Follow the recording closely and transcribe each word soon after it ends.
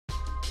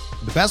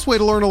The best way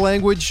to learn a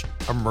language?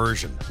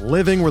 Immersion.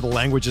 Living where the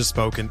language is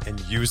spoken and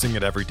using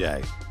it every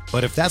day.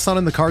 But if that's not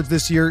in the cards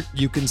this year,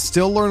 you can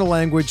still learn a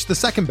language the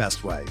second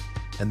best way,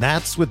 and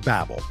that's with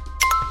Babbel.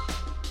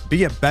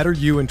 Be a better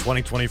you in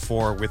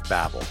 2024 with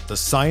Babbel, the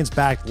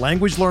science-backed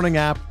language learning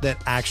app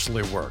that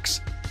actually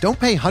works. Don't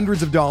pay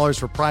hundreds of dollars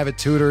for private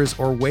tutors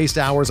or waste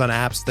hours on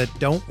apps that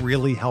don't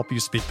really help you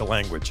speak the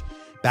language.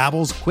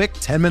 Babbel's quick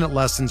 10-minute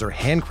lessons are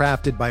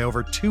handcrafted by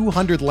over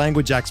 200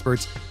 language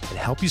experts and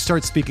help you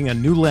start speaking a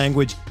new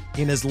language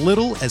in as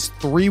little as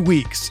 3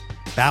 weeks.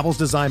 Babbel's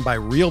designed by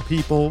real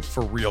people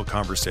for real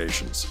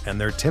conversations,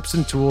 and their tips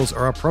and tools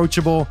are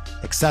approachable,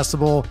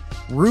 accessible,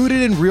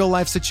 rooted in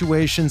real-life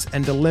situations,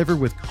 and delivered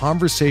with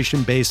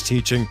conversation-based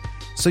teaching,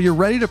 so you're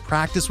ready to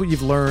practice what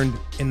you've learned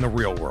in the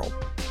real world.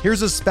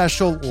 Here's a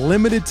special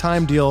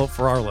limited-time deal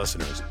for our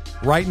listeners.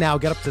 Right now,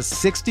 get up to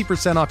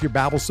 60% off your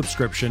Babbel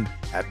subscription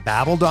at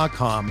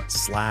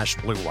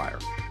babbel.com/Blue Wire.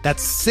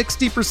 That's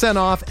 60%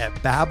 off at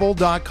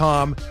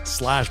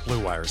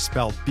babbel.com/Blue Wire,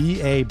 spelled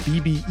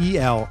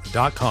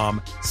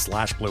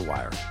BABBEL.com/Blue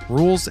Wire.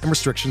 Rules and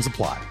restrictions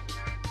apply.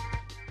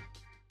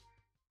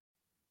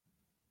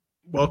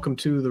 Welcome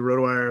to the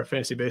RotoWire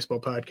Fantasy Baseball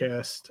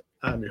Podcast.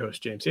 I'm your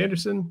host, James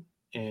Anderson,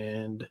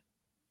 and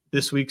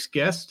this week's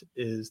guest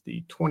is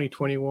the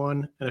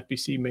 2021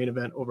 NFBC Main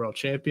Event Overall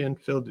Champion,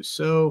 Phil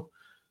Dussault.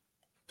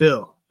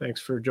 Phil,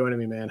 thanks for joining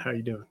me, man. How are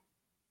you doing?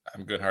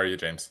 I'm good. How are you,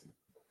 James?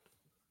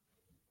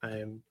 I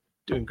am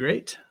doing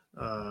great.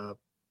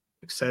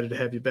 Excited to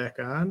have you back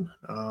on.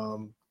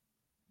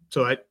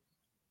 So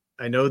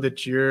I know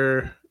that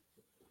you've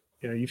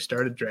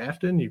started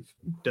drafting. You've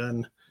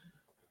done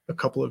a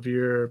couple of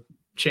your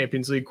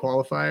Champions League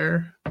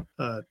qualifier,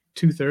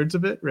 2/3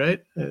 of it,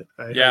 right?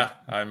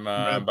 I'm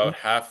about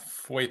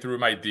halfway through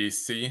my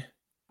DC,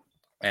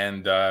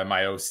 and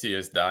my OC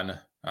is done.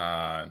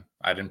 I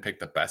didn't pick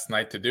the best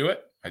night to do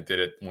it. I did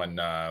it when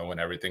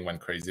everything went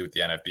crazy with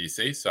the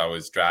NFBC. So I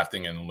was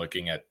drafting and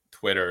looking at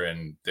Twitter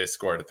and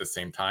Discord at the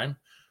same time.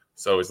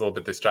 So it was a little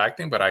bit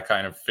distracting, but I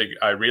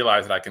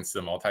realized that I can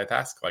still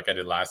multitask like I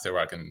did last year,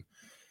 where I can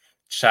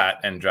chat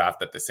and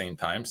draft at the same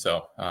time.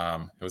 So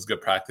it was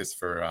good practice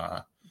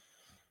for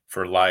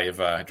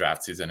live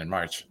draft season in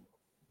March.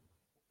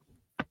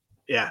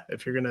 Yeah,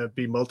 if you're going to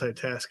be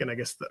multitasking, I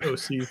guess the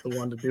OC is the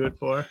one to do it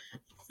for.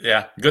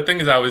 Yeah, good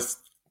thing is I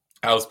was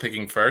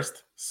picking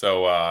first.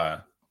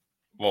 So,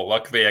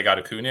 luckily I got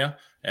Acuna,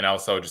 and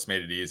also just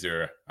made it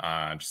easier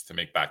just to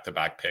make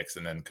back-to-back picks,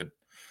 and then could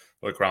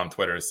look around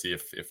Twitter to see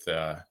if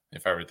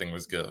everything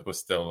was good, was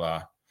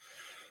still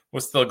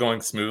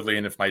going smoothly,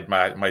 and if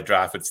my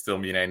draft would still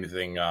mean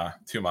anything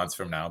 2 months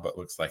from now. But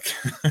looks like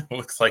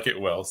it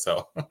will.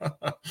 So,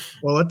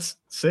 well, let's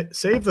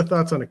save the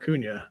thoughts on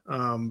Acuna.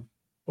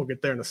 We'll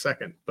get there in a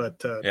second. But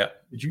did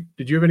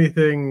you have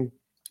anything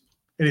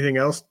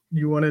else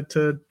you wanted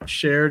to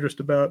share just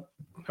about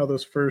how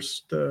those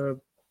first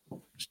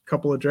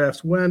couple of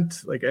drafts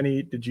went? Like,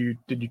 did you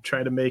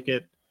try to make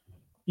it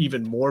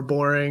even more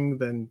boring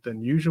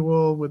than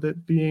usual with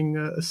it being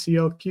a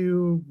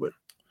CLQ?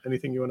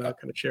 Anything you want to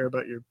kind of share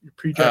about your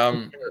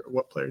pre-draft or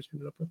what players you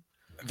ended up with?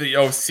 The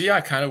OC,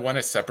 I kind of went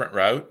a separate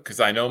route because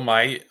I know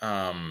my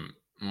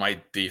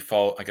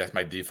default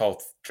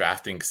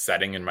drafting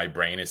setting in my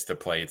brain is to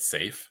play it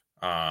safe.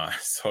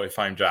 So if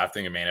I'm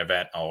drafting a main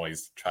event, I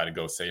always try to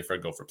go safer,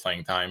 go for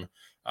playing time.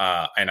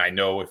 And I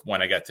know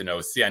when I get to an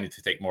OC, I need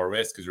to take more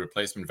risk because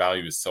replacement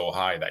value is so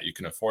high that you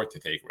can afford to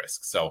take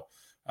risks. So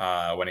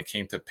when it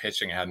came to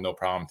pitching, I had no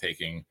problem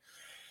taking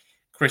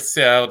Chris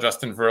Sale,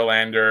 Justin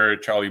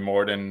Verlander, Charlie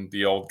Morton,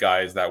 the old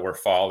guys that were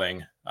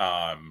falling.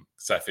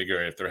 So I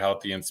figure if they're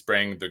healthy in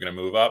spring, they're going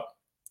to move up.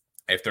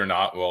 If they're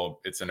not, well,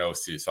 it's an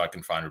OC, so I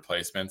can find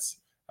replacements.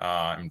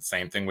 And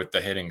same thing with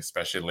the hitting,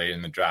 especially late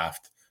in the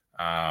draft.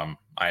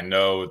 I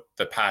know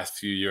the past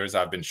few years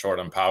I've been short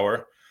on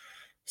power.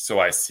 So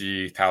I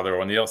see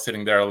Tyler O'Neill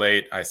sitting there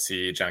late. I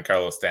see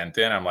Giancarlo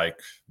Stanton. I'm like,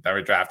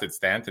 never drafted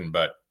Stanton,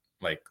 but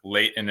like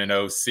late in an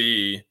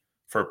OC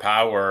for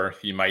power,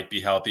 he might be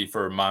healthy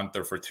for a month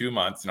or for 2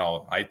 months. And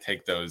I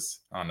take those,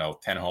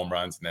 10 home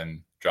runs and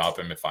then drop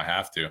him if I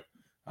have to.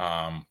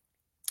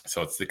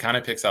 So it's the kind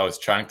of picks I was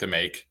trying to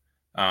make.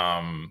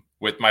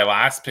 With my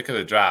last pick of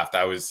the draft,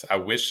 I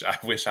wish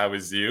I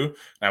was you, and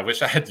I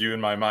wish I had you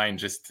in my mind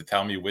just to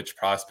tell me which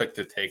prospect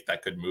to take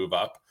that could move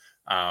up.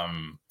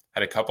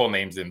 Had a couple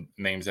names in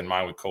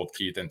mind with Colt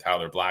Keith and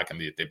Tyler Black,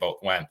 and they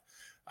both went.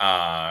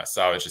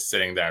 So I was just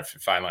sitting there.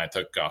 Finally, I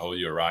took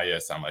Julio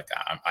Urias. I'm like,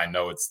 I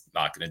know it's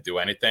not going to do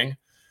anything,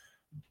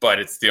 but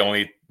it's the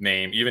only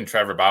name. Even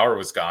Trevor Bauer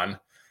was gone.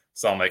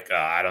 So I'm like,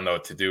 I don't know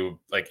what to do.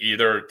 Like,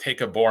 either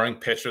take a boring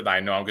pitcher that I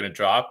know I'm going to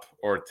drop,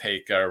 or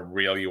take a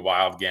really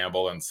wild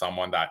gamble and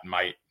someone that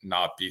might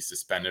not be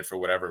suspended for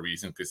whatever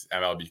reason, because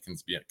MLB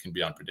can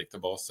be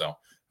unpredictable. So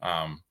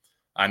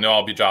I know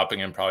I'll be dropping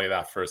in probably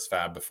that first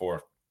fab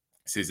before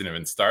season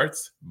even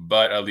starts,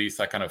 but at least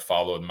I kind of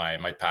followed my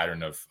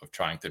pattern of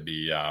trying to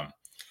be a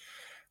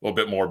little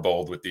bit more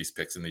bold with these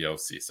picks in the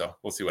OC. So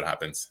we'll see what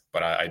happens.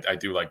 But I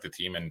do like the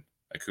team, and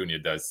Acuna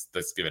does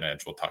give an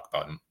edge. We'll talk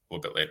about him a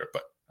little bit later.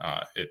 But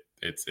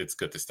it's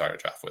good to start a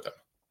draft with him.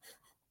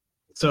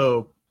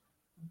 So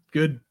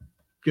good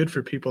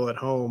for people at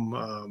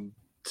home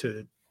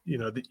to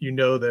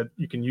that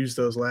you can use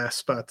those last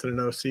spots in an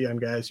OC on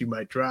guys you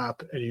might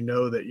drop, and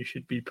that you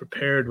should be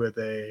prepared with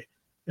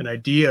an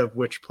idea of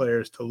which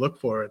players to look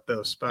for at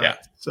those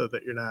spots, so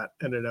that you're not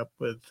ended up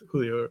with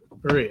Julio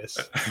Urias.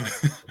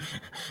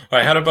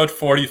 I had about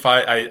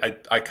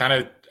 45. I kind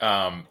of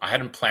I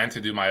hadn't planned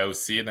to do my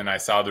OC, and then I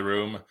saw the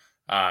room.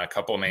 A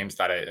couple of names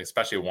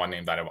especially one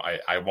name that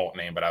I won't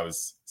name, but I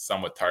was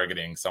somewhat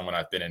targeting someone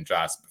I've been in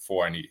drafts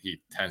before, and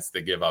he tends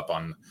to give up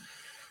on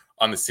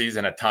the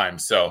season at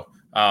times. So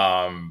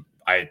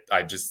I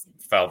just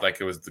felt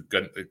like it was the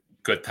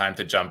good time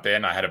to jump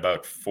in. I had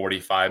about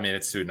 45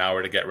 minutes to an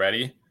hour to get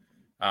ready.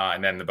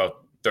 And then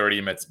about 30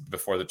 minutes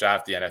before the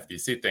draft, the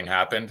NFBC thing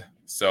happened.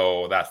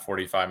 So that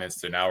 45 minutes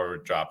to an hour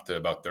dropped to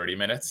about 30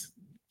 minutes.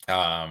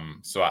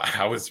 So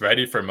I was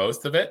ready for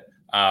most of it,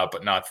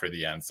 but not for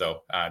the end.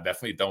 So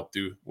definitely don't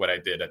do what I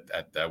did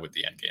with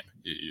the end game.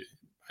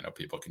 I know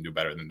people can do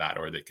better than that,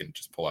 or they can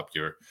just pull up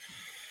your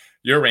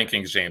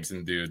rankings, James,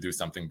 and do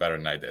something better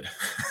than I did.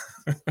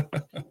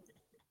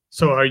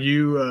 So are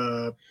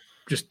you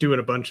just doing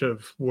a bunch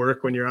of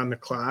work when you're on the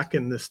clock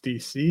in this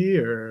DC,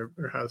 or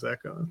how's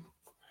that going?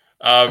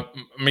 I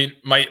mean,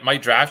 my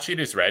draft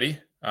sheet is ready.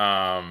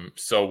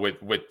 So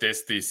with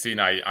this DC,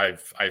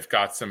 I've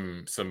got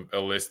a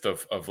list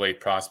of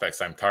late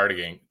prospects I'm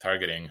targeting.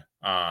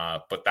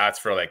 But that's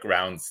for like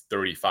rounds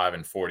 35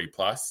 and 40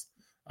 plus.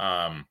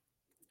 I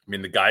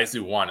mean, the guys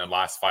who won in the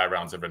last 5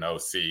 rounds of an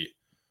OC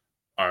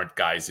aren't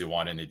guys who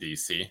won in a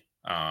DC.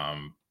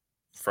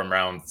 From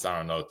rounds,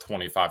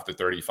 25 to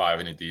 35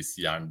 in a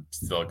DC, I'm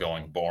still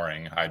going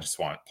boring. I just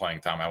want playing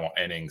time. I want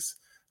innings.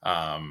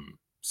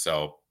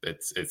 So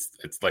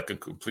it's like a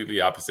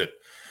completely opposite,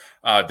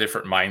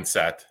 different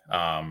mindset.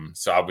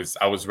 So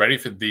I was ready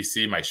for the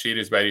DC. My sheet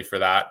is ready for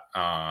that.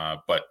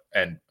 I'll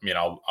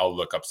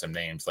look up some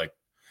names. Like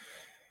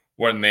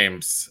one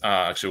names,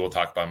 actually we'll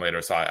talk about him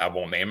later, so I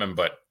won't name him,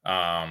 but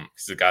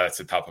he's a guy that's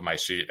at the top of my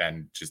sheet,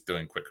 and just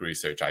doing quick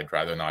research, I'd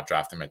rather not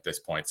draft him at this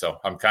point. So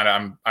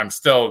I'm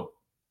still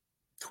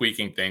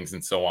tweaking things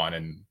and so on,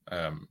 and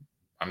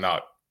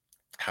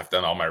have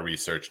done all my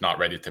research, not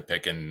ready to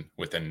pick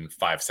within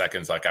 5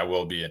 seconds like I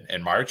will be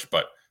in March,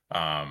 but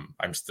I'm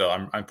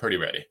pretty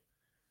ready.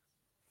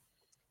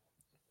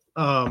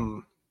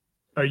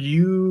 Are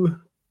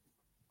you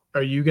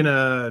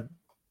gonna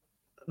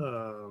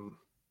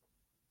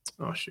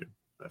oh shoot,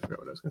 I forgot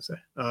what I was gonna say.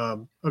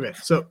 Okay,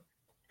 so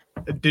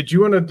did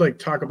you want to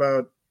talk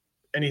about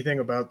anything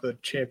about the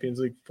Champions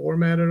League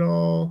format at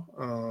all?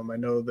 I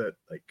know that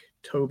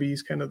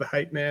Toby's kind of the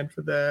hype man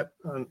for that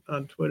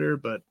on Twitter,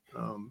 but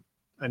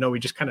I know we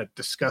just kind of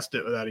discussed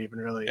it without even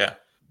really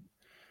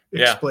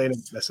explaining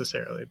it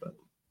necessarily. But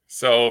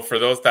so for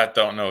those that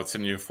don't know, it's a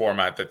new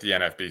format that the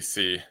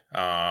NFBC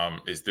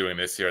is doing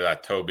this year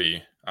that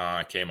Toby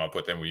came up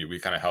with, and we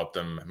kind of helped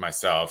them,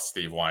 myself,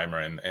 Steve Weimer,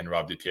 and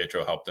Rob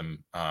DiPietro helped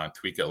them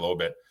tweak it a little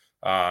bit.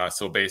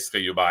 So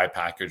basically you buy a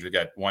package, you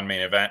get 1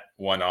 main event,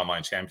 1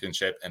 online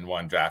championship, and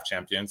 1 draft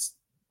champions.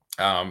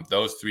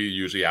 Those 3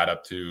 usually add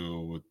up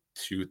to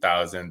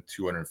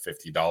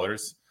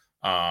 $2,250.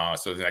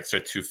 So there's an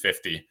extra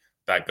 $250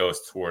 that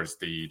goes towards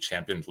the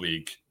Champions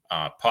League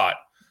pot.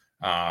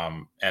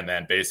 And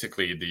then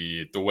basically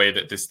the way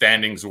that the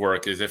standings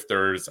work is if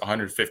there's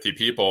 150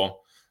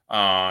 people,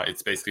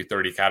 it's basically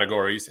 30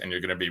 categories, and you're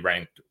going to be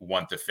ranked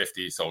 1 to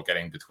 50. So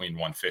getting between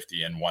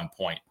 150 and 1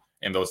 point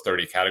in those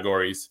 30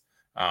 categories.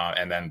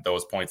 And then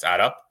those points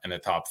add up, and the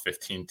top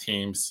 15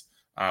 teams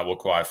will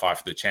qualify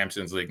for the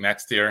Champions League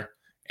next year,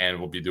 and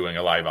we'll be doing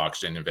a live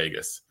auction in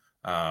Vegas.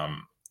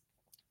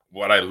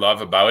 What I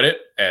love about it,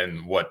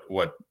 and what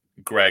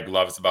Greg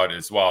loves about it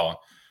as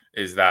well,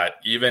 is that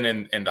even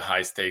in the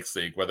high stakes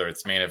league, whether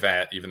it's main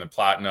event, even the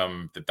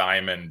platinum, the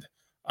diamond,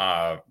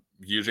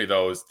 usually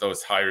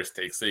those higher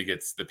stakes league,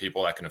 it's the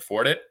people that can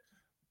afford it,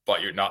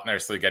 but you're not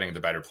necessarily getting the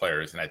better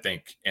players. And I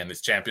think in this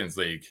Champions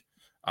League,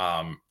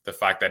 the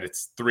fact that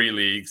it's 3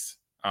 leagues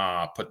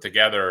put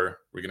together,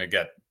 we're going to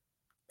get,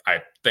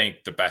 I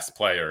think, the best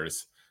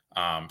players.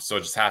 So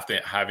just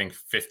having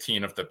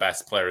 15 of the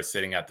best players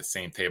sitting at the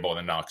same table in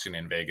an auction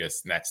in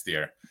Vegas next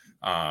year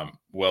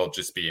will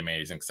just be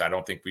amazing, because I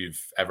don't think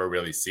we've ever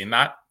really seen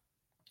that.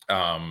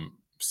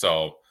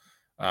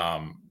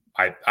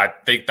 I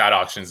think that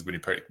auction is going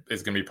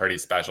to be pretty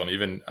special. And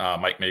even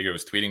Mike Mager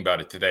was tweeting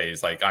about it today.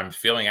 He's like, I'm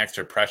feeling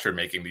extra pressure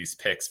making these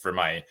picks for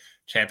my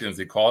Champions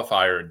League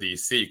qualifier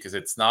DC, because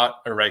it's not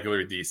a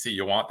regular DC.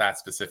 You want that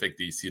specific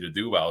DC to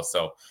do well.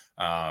 So,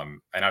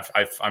 and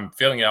I'm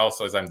feeling it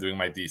also as I'm doing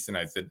my DC and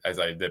as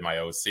I did my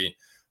OC.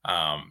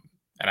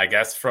 And I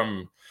guess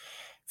from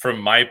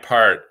my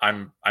part,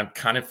 I'm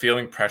kind of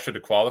feeling pressure to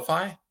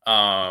qualify.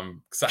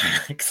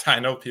 Because I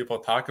know people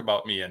talk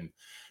about me, and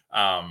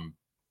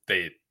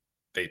they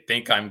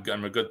think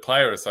I'm a good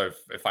player. So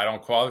if I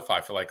don't qualify,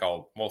 I feel like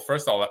I'll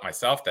let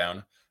myself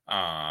down.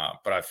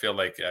 But I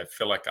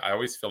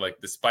always feel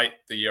like despite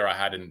the year I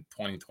had in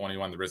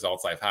 2021, the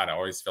results I've had, I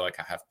always feel like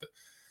I have to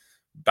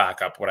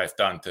back up what I've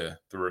done to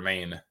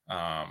remain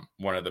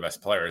one of the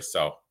best players.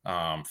 So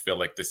feel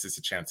like this is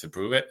a chance to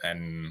prove it,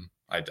 and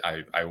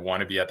I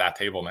want to be at that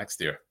table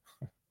next year.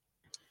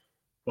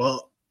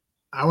 Well,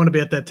 I want to be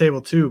at that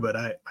table too, but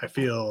I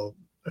feel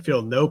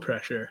no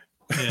pressure,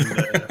 and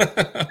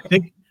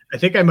I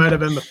think I might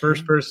have been the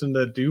first person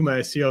to do my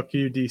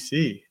CLQ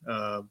DC.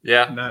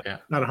 Not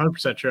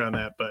 100% sure on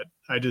that, but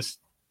I just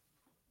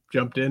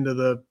jumped into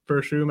the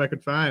first room I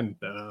could find,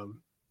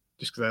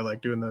 just because I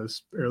like doing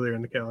those earlier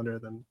in the calendar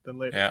than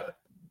later. Yeah.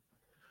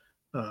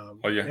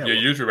 But, you're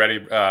usually ready,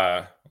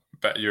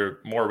 but you're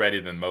more ready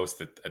than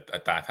most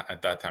at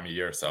that time of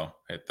year. So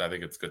I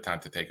think it's a good time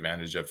to take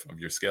advantage of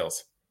your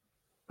skills.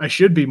 I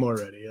should be more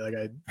ready. Like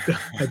I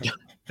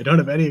don't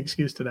have any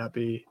excuse to not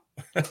be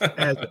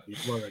as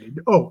more ready.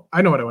 Oh,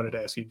 I know what I wanted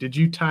to ask you. Did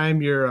you time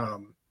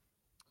the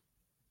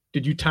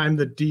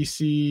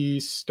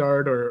DC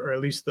start or at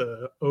least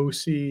the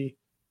OC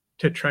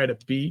to try to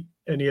beat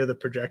any of the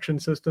projection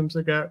systems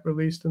that got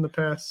released in the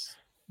past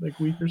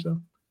week or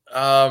so?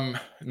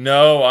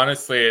 No,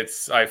 honestly,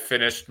 I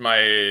finished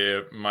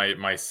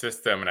my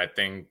system, and I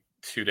think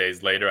 2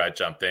 days later I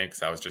jumped in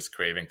because I was just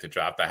craving to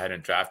draft. I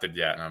hadn't drafted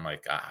yet, and I'm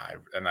like, I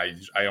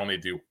only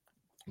do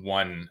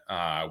one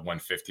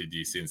 150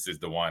 DC, and this is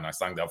the one I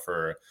signed up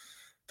for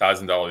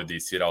 $1,000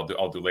 DC that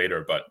I'll do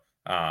later. But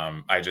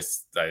I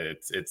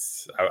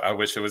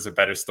wish it was a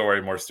better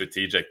story, more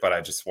strategic, but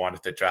I just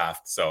wanted to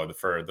draft. So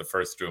the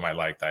first room I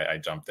liked, I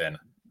jumped in,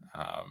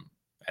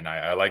 and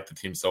I like the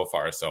team so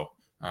far. So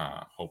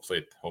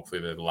hopefully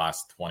the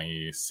last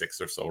 26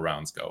 or so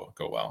rounds go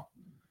well.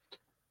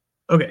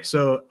 Okay,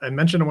 so I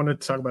mentioned I wanted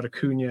to talk about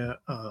Acuna.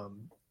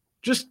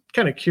 Just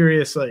kind of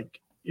curious,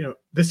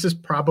 this is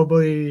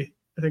probably,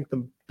 I think,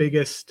 the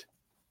biggest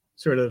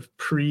sort of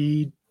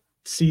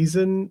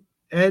pre-season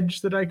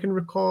edge that I can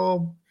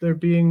recall there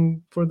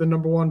being for the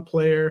number one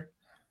player.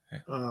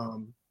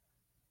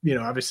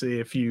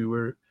 Obviously, if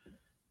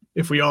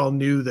we all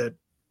knew that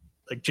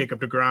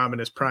Jacob deGrom in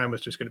his prime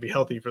was just going to be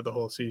healthy for the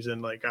whole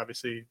season,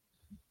 obviously,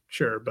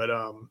 sure, but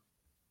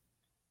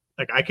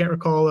I can't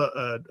recall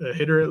a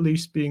hitter at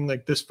least being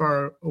this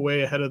far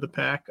away ahead of the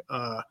pack.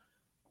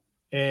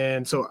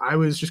 And so I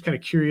was just kind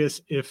of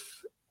curious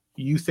if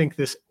you think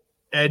this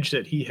edge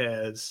that he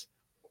has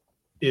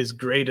is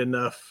great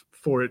enough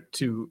for it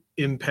to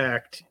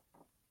impact,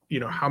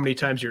 how many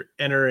times you're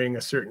entering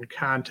a certain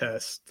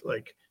contest.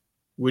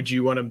 Would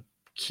you want to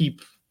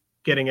keep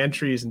getting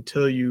entries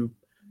until you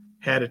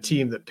had a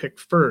team that picked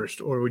first,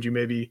 or would you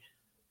maybe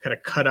kind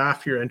of cut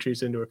off your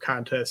entries into a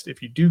contest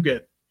if you do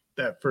get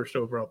that first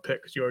overall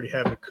pick because you already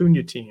have an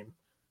Acuna team?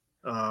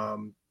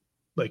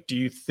 Do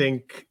you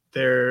think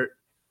they're,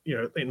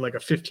 in a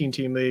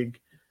 15-team league,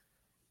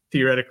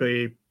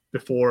 theoretically,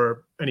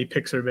 before any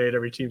picks are made,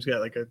 every team's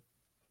got a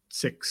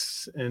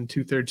 6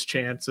 2/3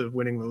 chance of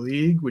winning the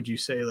league? Would you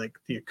say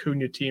the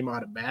Acuna team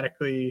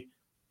automatically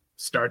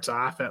starts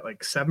off at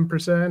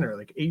 7%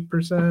 or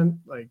 8%?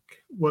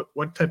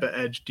 What type of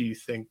edge do you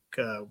think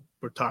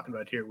we're talking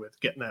about here with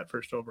getting that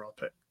first overall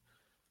pick?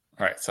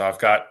 All right, so I've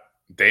got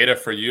data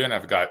for you and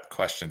I've got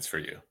questions for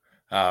you.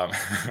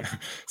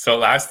 So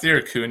last year,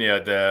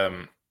 Acuna,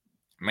 the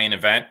main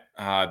event,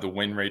 the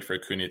win rate for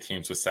Acuna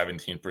teams was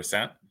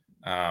 17%.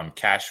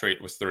 Cash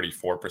rate was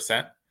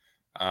 34%.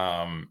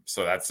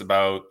 So that's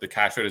about, the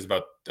cash rate is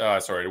about,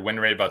 the win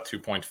rate about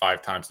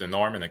 2.5 times the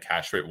norm, and the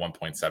cash rate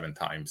 1.7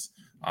 times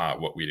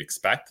what we'd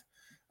expect.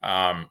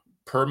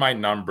 Per my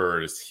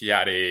numbers, he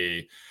had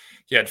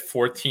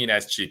 14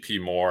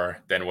 SGP more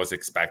than was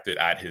expected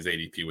at his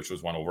ADP, which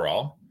was 1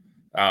 overall.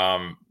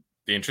 The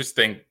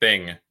interesting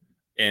thing,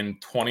 in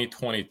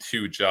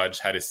 2022, Judge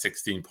had a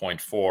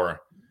 16.4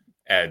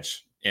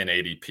 edge in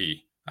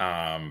ADP.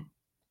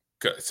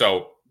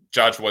 So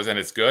Judge wasn't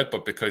as good,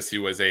 but because he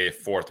was a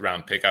 4th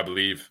round pick, I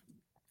believe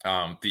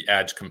the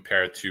edge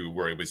compared to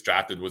where he was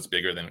drafted was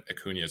bigger than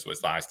Acuna's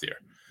was last year.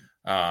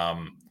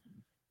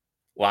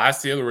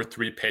 Last year, there were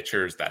 3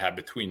 pitchers that had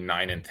between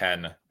 9 and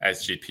 10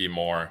 SGP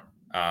more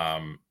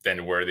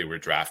than where they were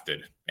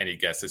drafted. Any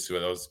guesses who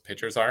those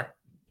pitchers are?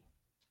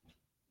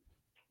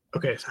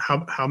 Okay, so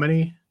how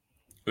many?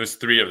 There's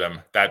 3 of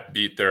them that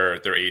beat their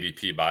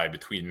ADP by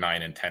between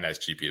 9 and 10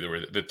 SGP. There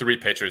were the 3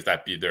 pitchers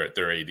that beat their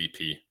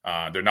ADP.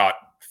 They're not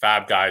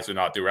fab guys. They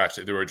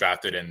were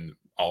drafted in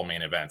all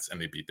main events, and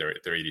they beat their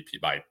ADP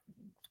by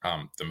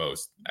the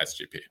most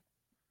SGP.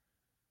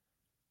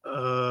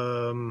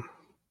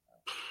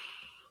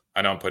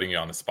 I know I'm putting you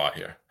on the spot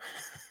here.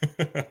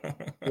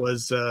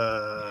 Was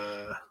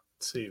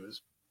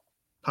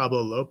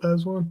Pablo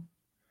Lopez one?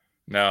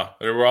 No,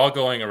 they were all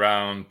going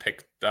around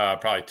pick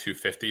probably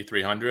 250,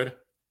 300.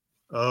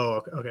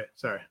 Oh, okay.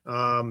 Sorry.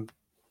 I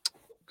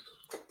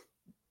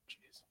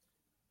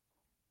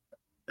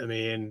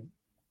mean,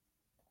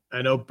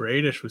 I know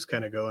Bradish was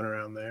kind of going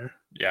around there.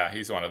 Yeah,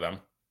 he's one of them.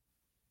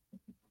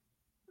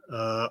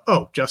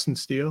 Justin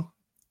Steele.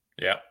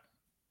 Yeah.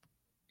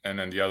 And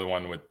then the other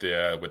one with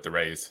the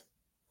Rays.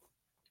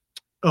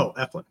 Oh,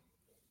 Eflin.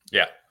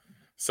 Yeah.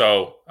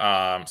 So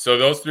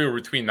those 3 were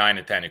between 9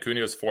 and 10.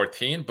 Acuna was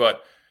 14,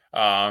 but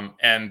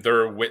And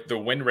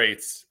the win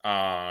rates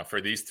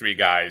for these three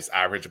guys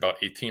average about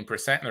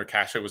 18%, and their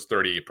cash rate was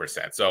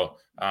 38%. So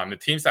the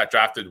teams that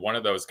drafted one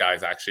of those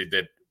guys actually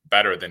did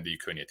better than the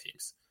Acuna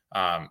teams.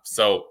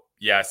 So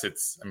yes,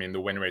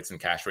 the win rates and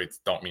cash rates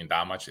don't mean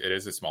that much. It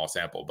is a small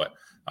sample, but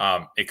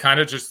it kind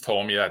of just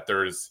told me that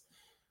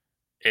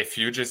if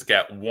you just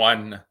get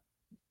one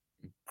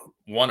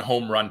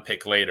home run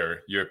pick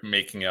later, you're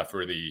making up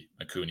for the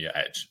Acuna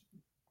edge.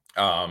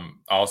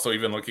 Also,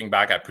 even looking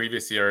back at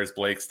previous years,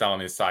 Blake Snell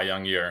in his Cy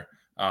Young year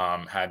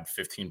had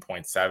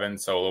 15.7,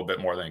 so a little bit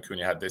more than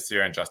Acuna had this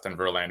year, and Justin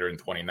Verlander in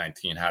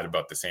 2019 had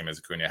about the same as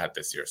Acuna had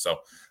this year. So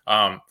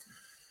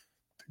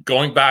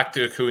going back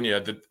to Acuna,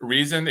 the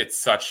reason it's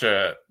such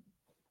a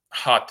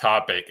hot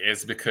topic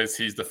is because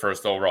he's the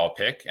first overall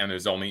pick, and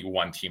there's only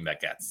one team that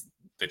gets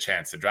the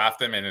chance to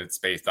draft him, and it's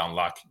based on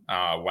luck,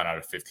 1 out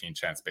of 15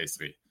 chance,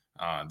 basically,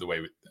 the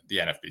way the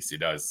NFBC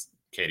does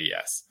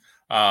KDS.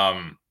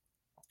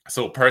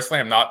 So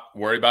personally, I'm not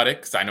worried about it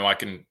because I know I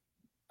can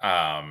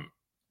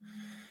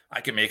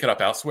make it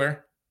up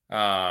elsewhere.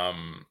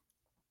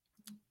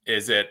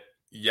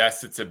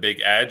 Yes, it's a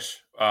big edge.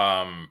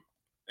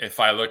 If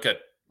I look at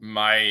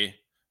my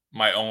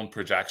own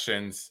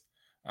projections,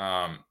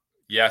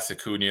 yes,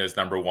 Acuna is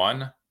number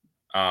one,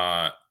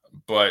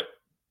 but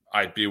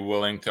I'd be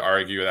willing to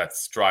argue that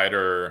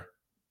Strider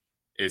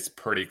is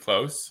pretty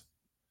close.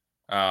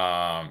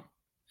 And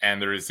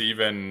there's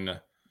even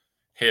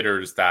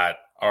hitters that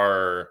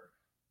are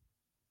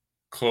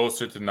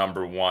closer to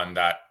number one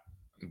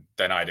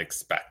than I'd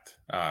expect,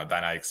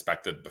 than I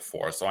expected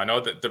before. So I know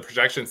that the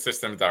projection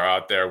systems that are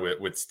out there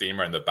with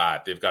Steamer and the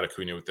bat, they've got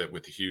Acuna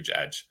with a huge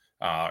edge.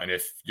 And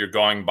if you're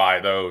going by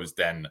those,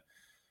 then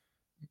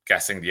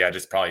guessing the edge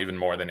is probably even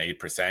more than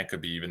 8%,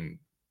 could be even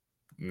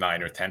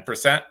 9 or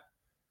 10%.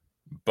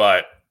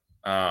 But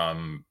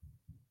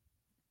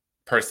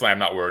personally, I'm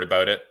not worried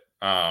about it.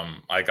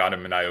 I got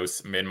him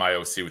in my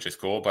OC, which is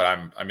cool, but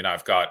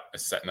I've got a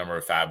set number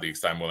of fab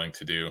leagues that I'm willing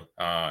to do,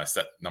 a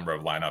set number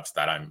of lineups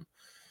that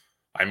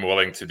I'm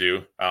willing to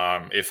do.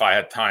 If I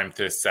had time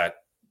to set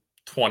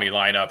 20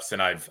 lineups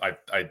and I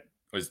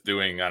was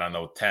doing,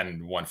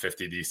 10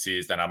 150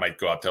 DCs, then I might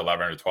go up to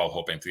 11 or 12,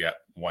 hoping to get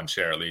one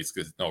share at least,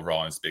 because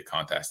overall it's a big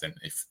contest. And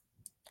if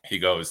he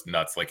goes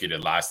nuts like he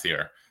did last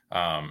year,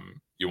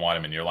 you want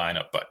him in your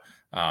lineup. But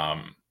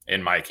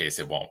in my case,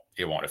 it won't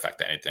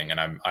affect anything. And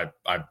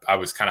I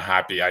was kind of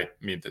happy.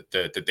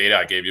 The data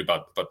I gave you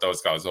about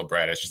those guys,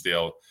 Bradish,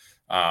 Steele,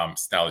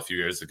 Snell a few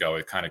years ago,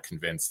 it kind of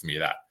convinced me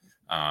that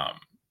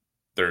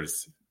they've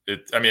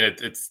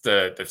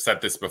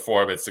said this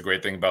before, but it's the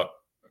great thing about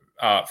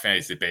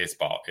fantasy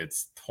baseball.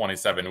 It's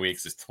 27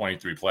 weeks, it's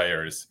 23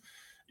 players.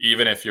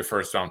 Even if your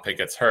first round pick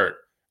gets hurt,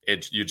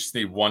 you just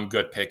need one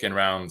good pick in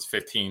rounds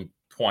 15,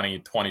 20,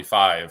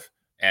 25,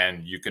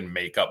 and you can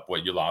make up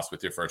what you lost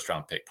with your first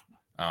round pick.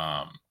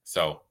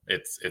 So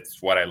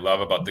it's what I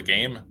love about the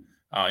game.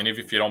 And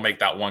if you don't make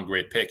that one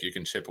great pick, you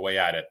can chip away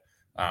at it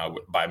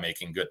by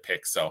making good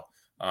picks. So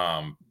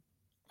I'm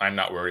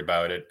not worried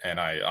about it. And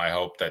I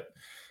hope that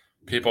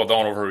people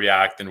don't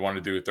overreact and want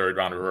to do a third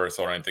round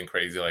reversal or anything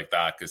crazy like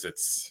that, because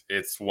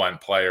it's one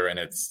player and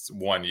it's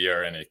 1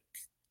 year, and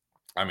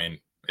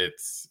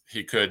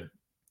he could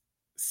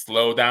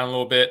slow down a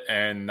little bit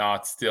and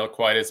not steal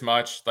quite as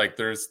much. Like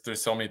there's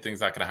so many things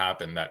that can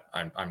happen that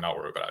I'm not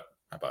worried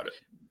about it.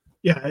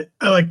 Yeah,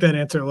 I like that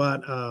answer a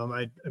lot.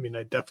 I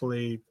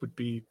definitely would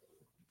be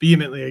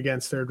vehemently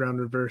against third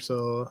round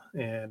reversal,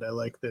 and I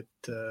like that.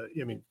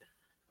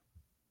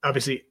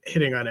 Obviously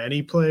hitting on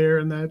any player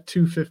in that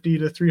 250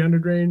 to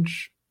 300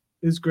 range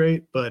is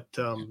great, but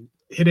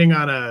hitting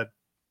on an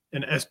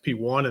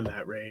SP1 in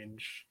that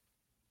range,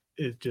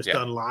 it just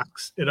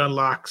unlocks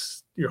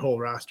your whole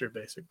roster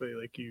basically.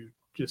 Like you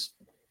just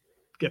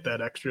get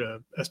that extra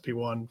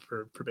SP1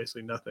 for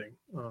basically nothing.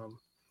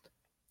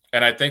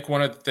 And I think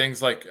one of the things,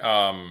 like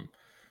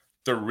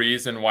the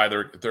reason why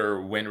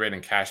their win rate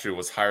and cash rate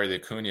was higher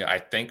than Acuna, I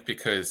think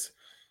because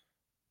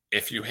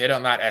if you hit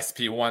on that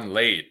SP1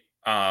 late,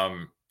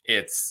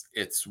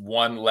 it's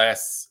one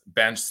less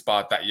bench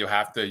spot that you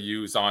have to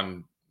use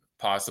on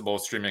possible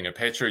streaming a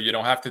pitcher. You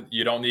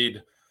don't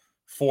need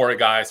 4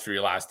 guys for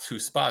your last 2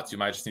 spots. You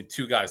might just need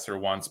 2 guys for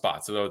 1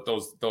 spot. So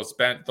those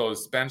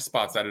bench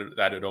spots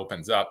that it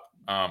opens up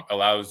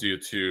allows you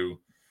to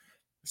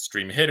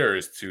stream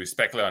hitters, to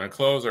speculate on a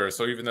closer.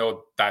 So even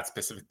though that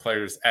specific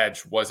player's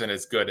edge wasn't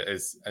as good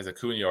as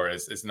Acuna or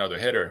as another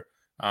hitter,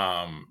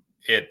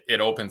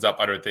 it opens up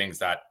other things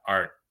that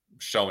aren't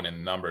shown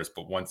in numbers.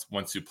 But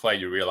once you play,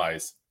 you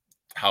realize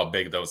how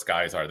big those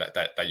guys are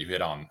that you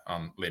hit on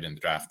late in the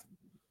draft.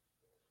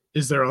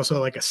 Is there also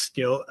like a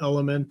skill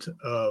element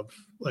of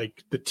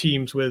like the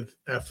teams with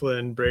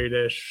Eflin,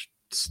 Bradish,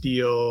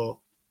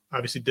 Steele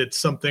obviously did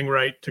something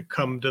right to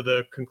come to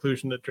the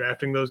conclusion that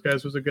drafting those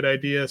guys was a good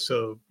idea?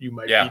 So you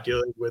might be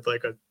dealing with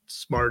like a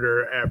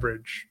smarter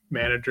average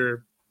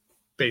manager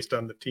based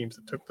on the teams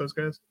that took those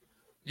guys?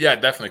 Yeah,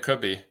 it definitely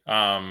could be.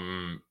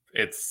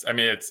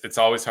 it's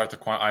always hard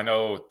to I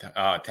know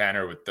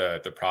Tanner with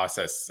the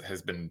process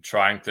has been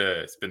trying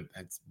to,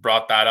 it's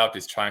brought that up.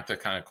 He's trying to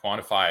kind of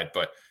quantify it,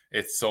 but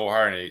it's so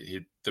hard.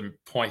 And the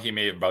point he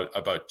made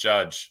about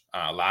Judge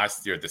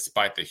last year,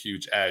 despite the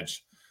huge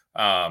edge,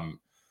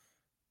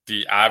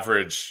 the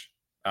average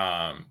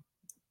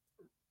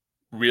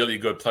really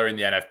good player in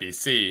the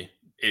NFBC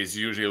is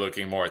usually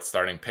looking more at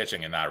starting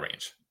pitching in that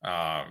range.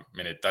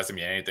 It doesn't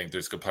mean anything.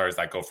 There's good players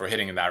that go for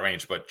hitting in that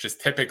range, but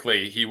just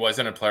typically he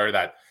wasn't a player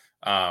that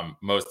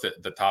most of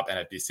the top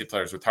NFBC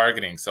players were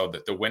targeting. So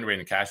the win rate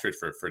and cash rate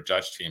for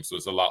Judge teams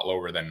was a lot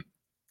lower than,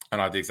 I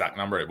don't know the exact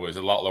number, it was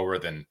a lot lower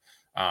than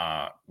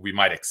we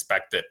might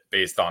expect it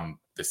based on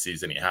the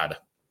season he had.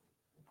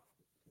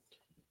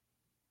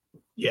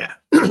 Yeah.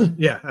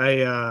 Yeah.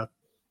 I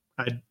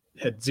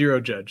had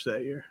 0 Judge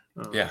that year.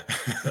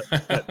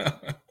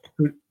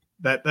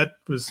 That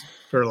was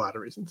for a lot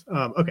of reasons.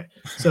 Okay.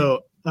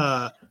 So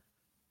I've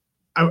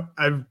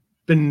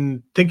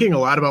been thinking a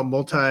lot about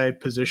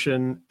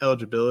multi-position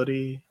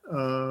eligibility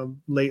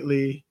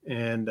lately,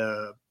 and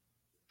I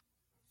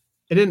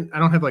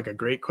don't have like a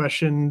great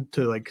question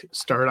to like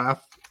start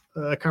off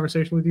a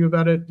conversation with you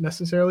about it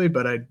necessarily,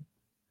 but I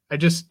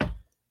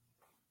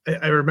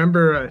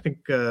remember, I think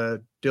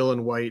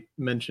Dylan White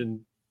mentioned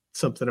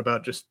something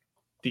about just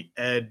the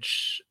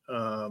edge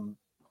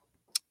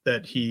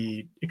that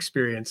he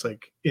experienced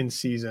like in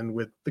season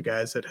with the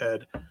guys that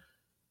had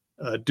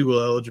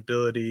dual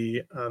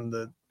eligibility on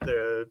the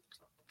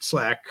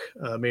Slack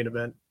main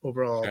event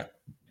overall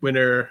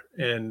winner.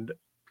 And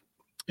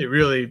it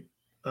really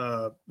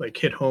like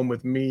hit home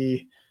with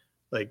me,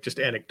 like just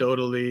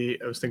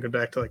anecdotally. I was thinking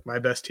back to like my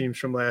best teams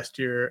from last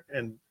year,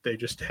 and they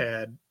just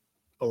had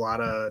a lot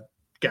of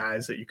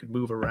guys that you could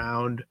move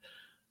around.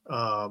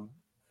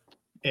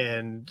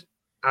 And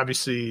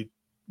obviously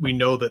we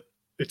know that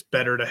it's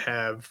better to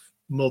have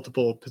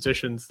multiple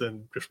positions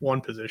than just one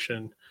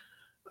position.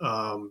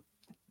 And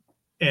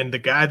the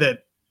guy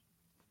that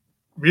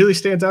really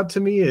stands out to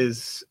me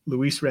is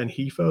Luis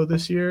Rengifo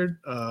this year.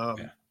 I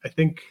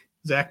think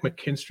Zach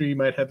McKinstry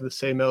might have the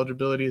same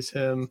eligibility as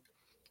him.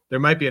 There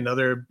might be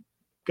another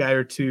guy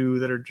or two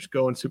that are just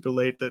going super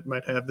late that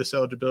might have this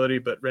eligibility,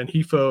 but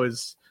Rengifo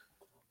is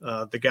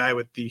the guy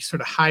with the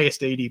sort of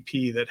highest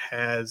ADP that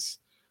has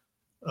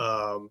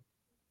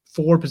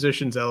 4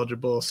 positions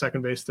eligible: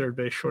 second base, third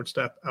base,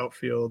 shortstop,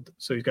 outfield.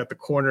 So he's got the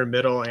corner,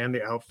 middle, and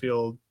the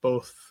outfield,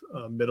 both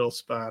middle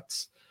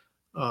spots.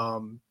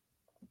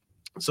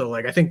 So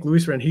like, I think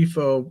Luis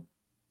Rengifo,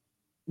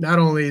 not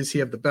only does he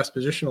have the best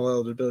positional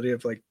eligibility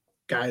of like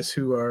guys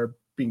who are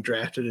being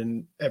drafted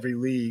in every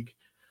league,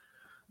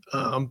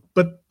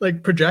 but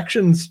like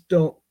projections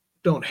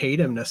don't hate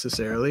him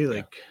necessarily.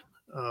 Like,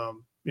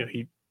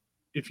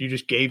 if you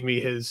just gave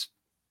me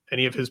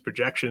any of his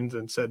projections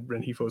and said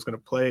Rengifo is going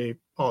to play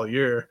all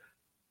year,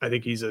 I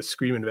think he's a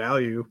screaming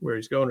value where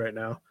he's going right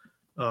now.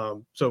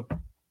 So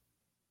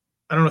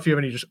I don't know if you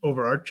have any just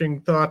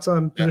overarching thoughts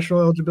on positional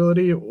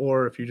eligibility,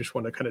 or if you just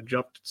want to kind of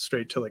jump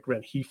straight to like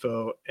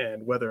Rengifo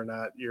and whether or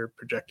not you're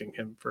projecting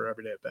him for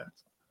everyday at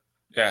bats.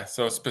 Yeah.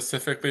 So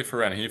specifically for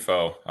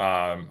Rengifo,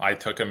 I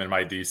took him in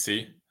my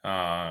DC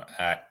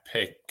at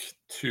pick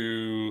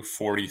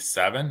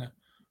 247,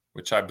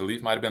 which I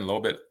believe might've been a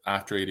little bit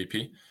after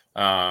ADP.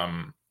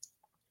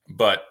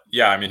 But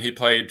yeah, I mean, he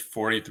played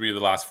 43 of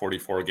the last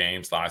 44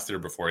 games last year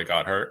before he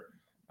got hurt.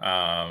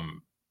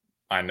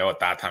 I know at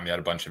that time he had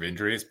a bunch of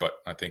injuries, but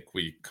I think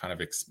we kind of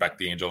expect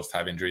the Angels to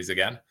have injuries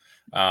again.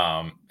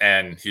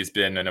 And he's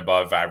been an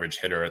above average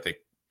hitter. I think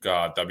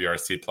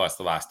WRC plus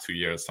the last 2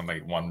 years, something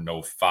like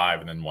 105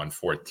 and then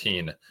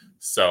 114.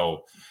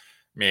 So,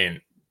 I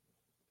mean,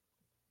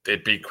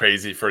 it'd be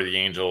crazy for the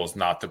Angels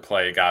not to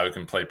play a guy who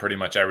can play pretty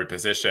much every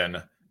position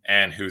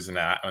and who's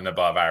an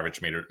above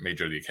average major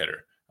league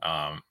hitter.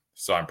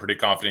 So I'm pretty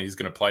confident he's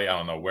going to play. I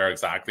don't know where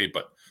exactly,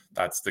 but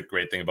that's the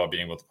great thing about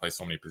being able to play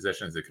so many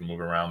positions. They can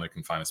move around. They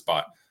can find a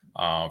spot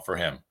for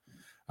him.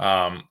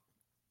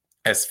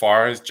 As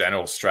far as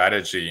general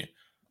strategy,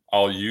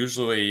 I'll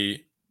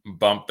usually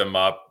bump them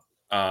up.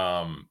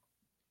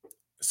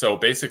 So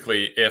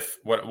basically, if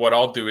what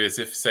I'll do is,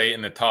 if say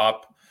in the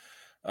top,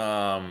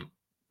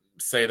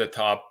 say the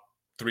top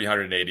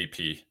 300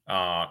 ADP,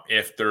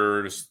 if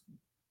there's,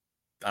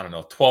 I don't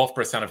know,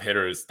 12% of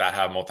hitters that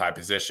have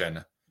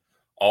multi-position,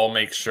 I'll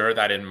make sure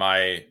that in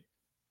my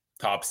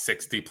top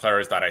 60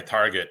 players that I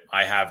target,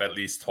 I have at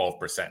least 12%,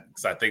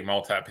 because I think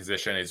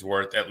multi-position is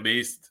worth at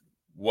least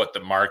what the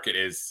market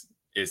is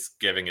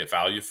giving it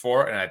value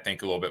for, and I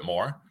think a little bit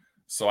more.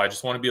 So I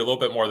just want to be a little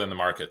bit more than the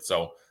market.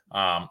 So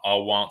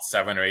I'll want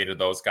 7 or 8 of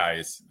those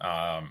guys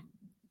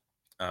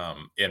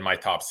in my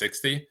top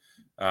 60.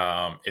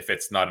 If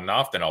it's not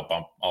enough, then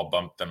I'll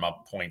bump them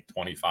up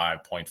 0.25,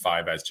 0.5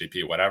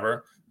 SGP,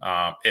 whatever.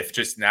 If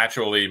just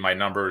naturally my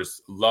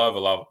numbers love a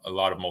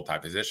lot of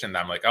multi-position,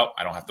 I'm like,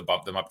 I don't have to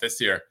bump them up this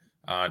year,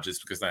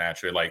 just because I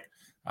naturally like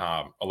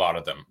a lot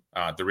of them.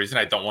 The reason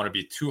I don't want to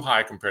be too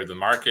high compared to the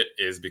market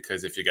is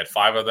because if you get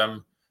 5 of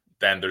them,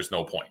 then there's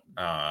no point.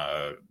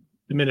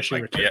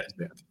 Diminishing returns.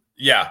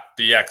 Yeah,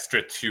 the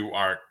extra 2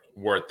 aren't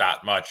worth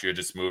that much. You're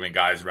just moving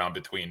guys around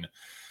between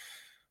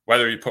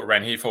whether you put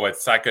Rengifo at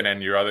second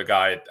and your other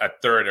guy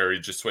at third, or you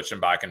just switch them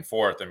back and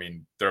forth. I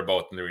mean, they're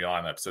both in the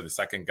lineup, so the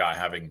second guy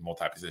having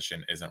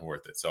multi-position isn't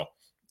worth it. So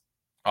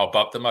I'll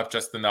bump them up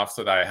just enough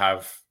so that I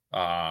have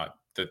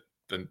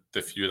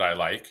the few that I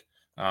like.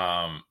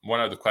 One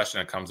other question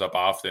that comes up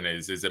often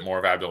is it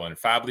more valuable in a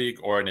Fab League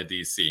or in a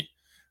DC?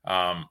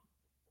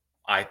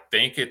 I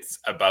think it's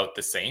about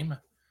the same.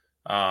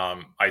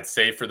 I'd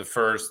say for the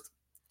first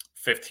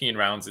 15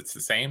 rounds, it's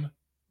the same.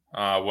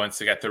 Once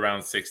you get to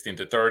around 16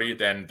 to 30,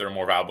 then they're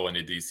more valuable in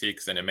a DC,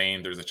 because in a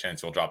main, there's a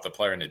chance you'll drop the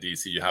player. In a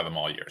DC, you have them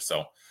all year.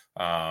 So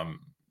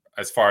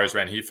as far as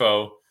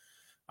Rengifo,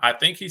 I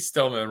think he's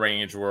still in the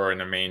range where in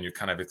the main, you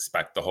kind of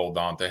expect to hold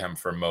on to him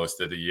for most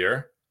of the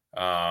year.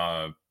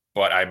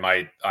 But I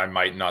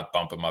might not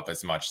bump him up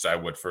as much as I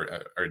would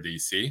for our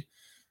DC.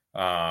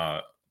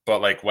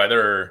 But like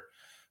whether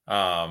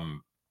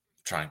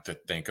trying to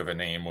think of a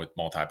name with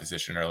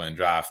multi-position early in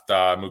draft,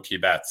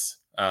 Mookie Betts.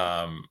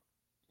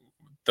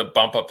 The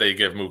bump up they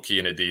give Mookie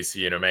in a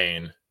DC and a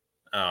main,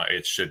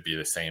 it should be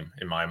the same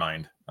in my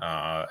mind.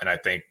 And I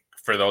think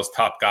for those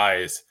top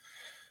guys,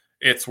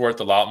 it's worth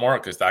a lot more,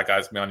 because that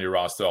guy's been on your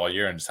roster all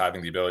year, and just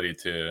having the ability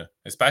to,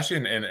 especially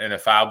in a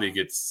Fab League,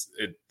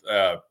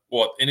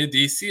 well, in a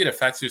DC, it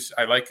affects you.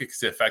 I like it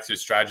because it affects your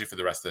strategy for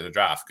the rest of the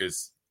draft,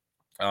 because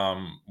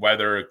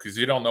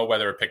you don't know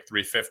whether at pick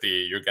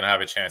 350 you're going to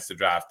have a chance to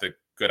draft a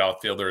good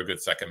outfielder, a good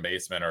second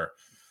baseman, or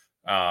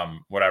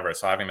whatever.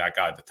 So having that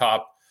guy at the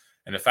top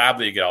in the Fab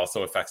League, it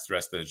also affects the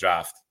rest of the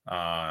draft,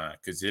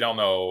 because you don't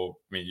know.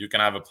 I mean, you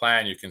can have a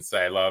plan. You can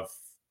say, I love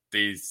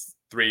these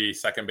 3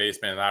 second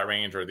basemen in that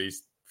range, or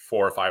these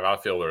 4 or 5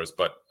 outfielders,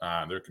 but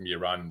there can be a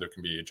run, there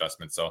can be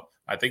adjustments. So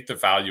I think the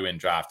value in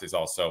draft is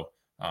also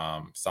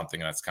something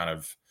that's kind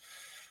of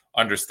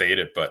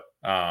understated, but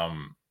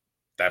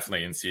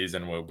definitely in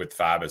season with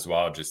Fab as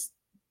well. Just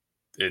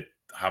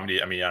I'm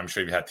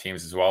sure you've had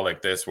teams as well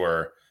like this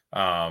where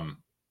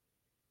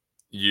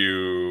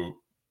you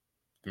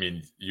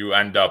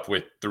end up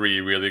with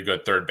 3 really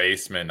good third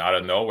basemen out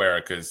of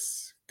nowhere,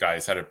 because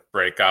guys had to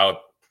break out.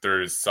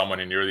 There's someone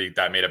in your league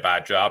that made a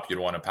bad job. You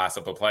don't want to pass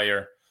up a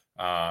player.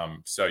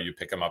 So you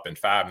pick them up in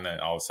Fab, and then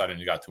all of a sudden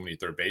you got too many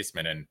third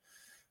basemen, and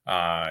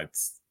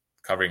it's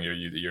covering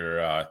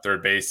your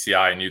third base, CI,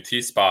 and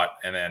UT spot.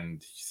 And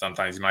then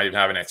sometimes you might even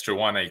have an extra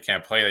one that you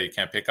can't play, that you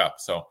can't pick up.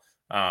 So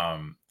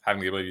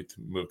having the ability to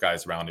move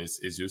guys around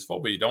is useful,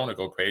 but you don't want to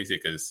go crazy,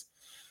 because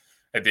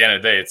at the end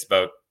of the day, it's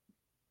about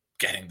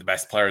getting the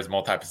best players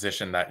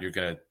multi-position that you're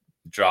going to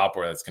drop,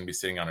 or that's going to be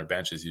sitting on our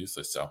bench is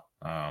useless. So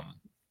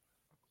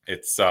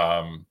it's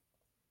a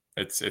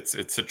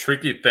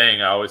tricky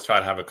thing. I always try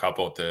to have a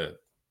couple to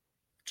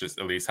just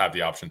at least have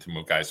the option to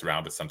move guys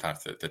around, but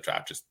sometimes the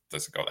draft just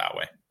doesn't go that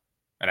way.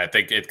 And I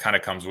think it kind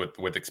of comes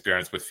with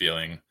experience, with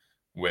feeling,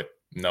 with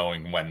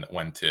knowing when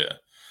to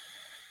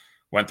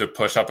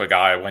push up a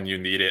guy when you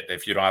need it.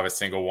 If you don't have a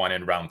single one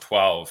in round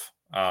 12,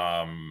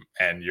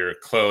 and you're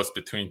close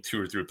between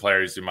 2 or 3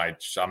 players,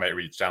 I might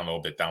reach down a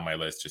little bit down my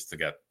list just to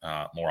get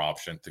more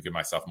options, to give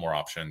myself more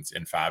options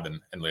in Fab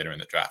and later in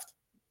the draft.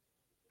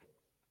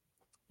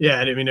 Yeah,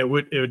 I mean, it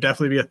would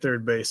definitely be a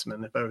third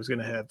baseman if I was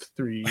going to have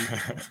 3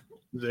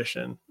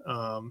 position.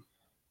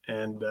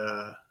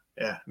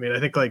 Yeah, I mean, I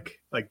think like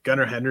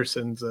Gunnar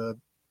Henderson's a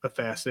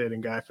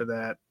fascinating guy for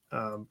that,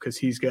 because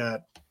he's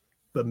got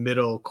the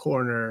middle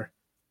corner,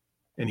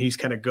 and he's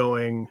kind of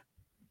going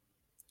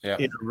in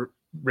a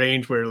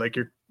range where like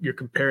you're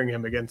comparing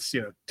him against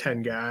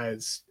 10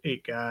 guys,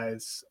 8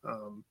 guys,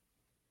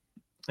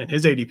 and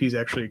his ADP's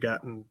actually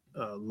gotten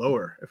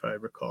lower, if I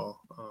recall,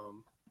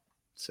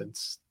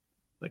 since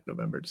like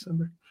November,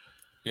 December.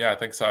 Yeah, I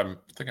think so. I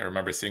think I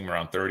remember seeing him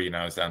around 30, and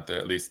I was down to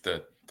at least I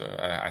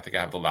think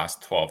I have the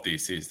last 12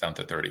 DCs down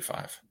to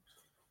 35.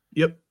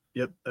 Yep.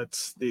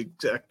 That's the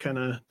exact kind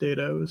of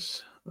data I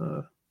was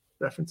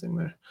referencing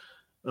there.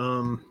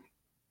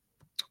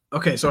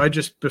 Okay, so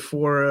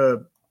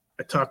before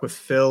I talk with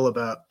Phil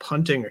about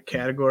punting a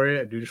category,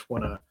 I do just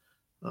want to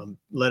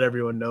let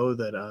everyone know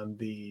that on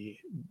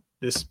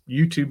this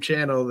YouTube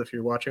channel, if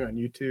you're watching on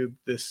YouTube,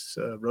 this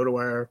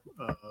RotoWire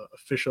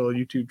official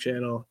YouTube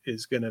channel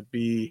is going to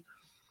be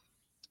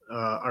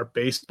our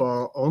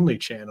baseball only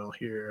channel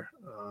here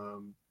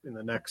in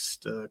the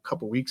next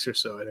couple weeks or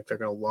so. I think they're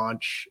going to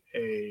launch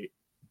a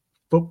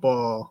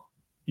football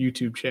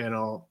YouTube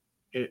channel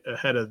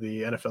ahead of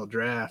the NFL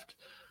draft.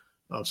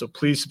 So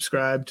please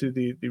subscribe to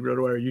the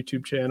RotoWire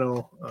YouTube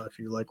channel if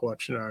you like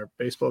watching our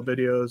baseball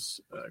videos.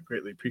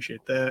 Greatly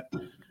appreciate that.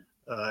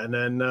 And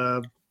then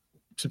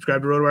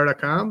subscribe to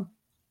rotowire.com.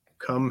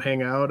 Come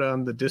hang out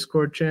on the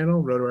Discord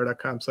channel,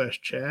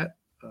 rotowire.com/chat.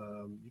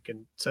 You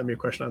can send me a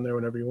question on there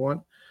whenever you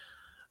want.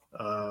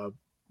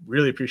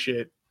 Really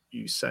appreciate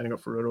you signing up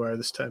for RotoWire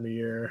this time of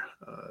year.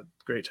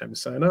 Great time to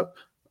sign up.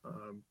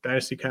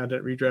 Dynasty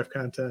content, redraft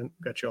content,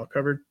 got you all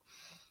covered.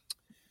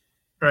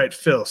 All right,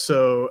 Phil.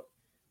 So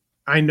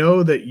I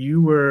know that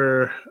you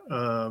were,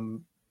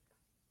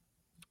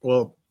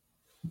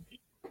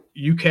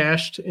 you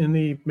cashed in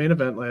the main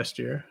event last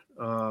year.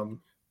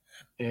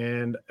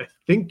 And I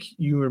think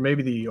you were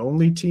maybe the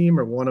only team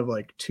or one of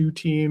like 2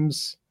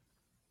 teams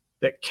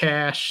that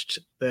cashed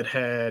that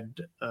had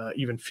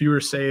even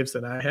fewer saves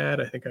than I had.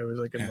 I think I was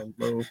like in the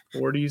low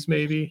 40s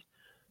maybe.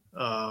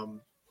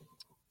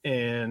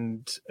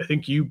 And I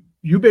think you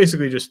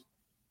basically just,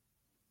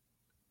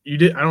 you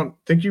did, I don't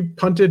think you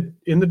punted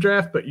in the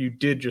draft, but you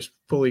did just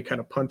fully kind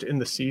of punt in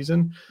the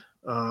season.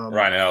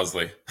 Ryan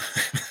Helsley.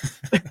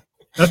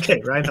 Okay,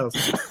 Ryan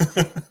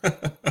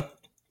Helsley.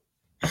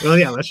 Well,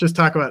 yeah, let's just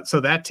talk about, so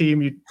that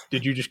team,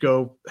 did you just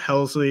go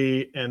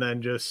Helsley and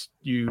then just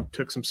you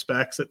took some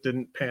specs that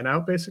didn't pan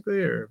out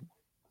basically, or?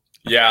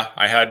 Yeah,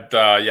 I had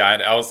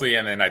Helsley,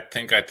 and then I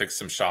think I took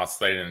some shots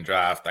late in the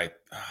draft. I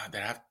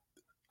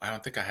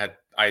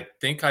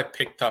think I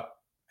picked up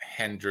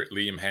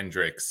Liam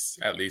Hendricks,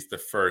 at least the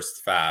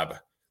first fab.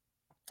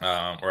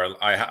 Or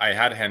I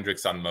had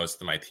Hendricks on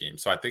most of my team.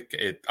 So I think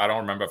I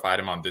don't remember if I had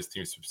him on this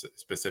team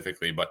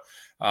specifically, but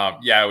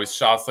it was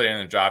shots late in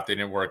the draft. They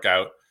didn't work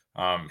out.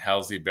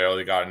 Helsley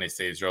barely got any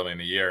saves early in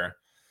the year.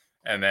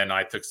 And then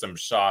I took some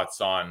shots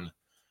on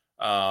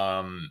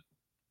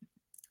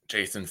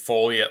Jason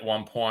Foley at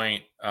one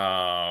point.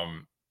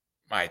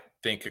 I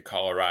think a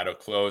Colorado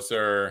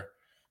closer.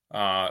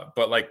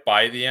 But like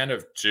by the end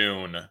of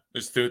June,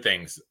 there's 2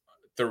 things.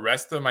 The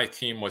rest of my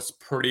team was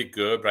pretty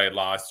good, but I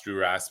lost Drew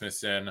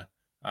Rasmussen.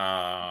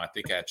 I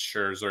think I had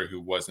Scherzer,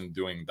 who wasn't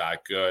doing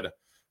that good.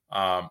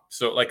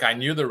 So like I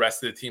knew the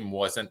rest of the team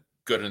wasn't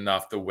good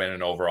enough to win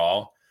an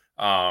overall.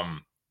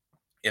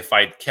 If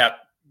I'd kept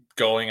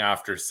going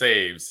after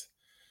saves,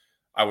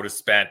 I would have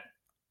spent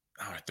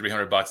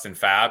 $300 in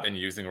fab and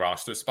using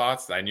roster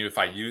spots. I knew if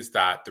I used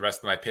that, the rest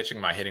of my pitching,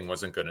 my hitting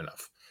wasn't good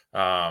enough.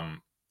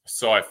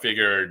 So I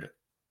figured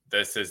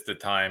this is the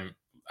time.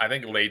 I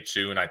think late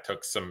June, I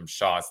took some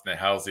shots, and then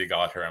Helsley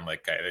got her. I'm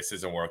like, okay, this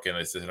isn't working.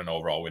 This isn't an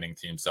overall winning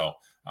team. So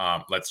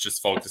let's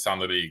just focus on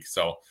the league.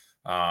 So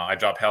I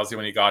dropped Helsley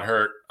when he got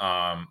hurt.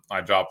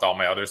 I dropped all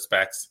my other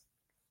specs.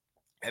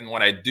 And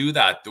when I do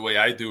that, the way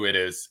I do it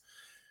is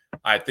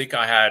I think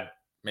I had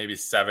maybe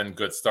 7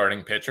 good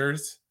starting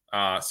pitchers.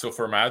 So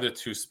for my other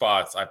 2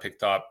 spots, I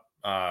picked up,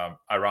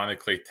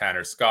 ironically,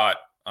 Tanner Scott,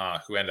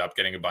 who ended up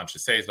getting a bunch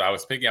of saves. But I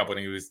was picking up when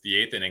he was the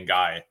 8th inning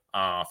guy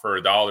for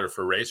 $1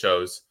 for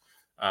ratios.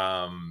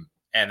 And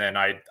then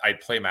I'd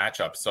play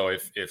matchups. So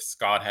if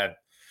Scott had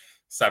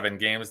 7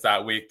 games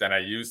that week, then I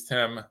used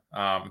him.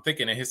 I'm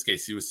thinking in his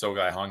case, he was so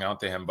good I hung out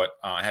to him. But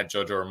I had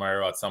Jojo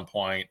Romero at some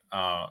point.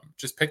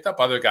 Just picked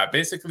up other guys,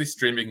 basically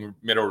streaming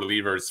middle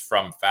relievers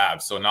from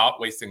fab. So not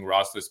wasting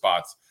roster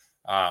spots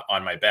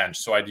on my bench.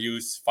 So I'd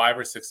use 5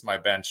 or 6 of my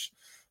bench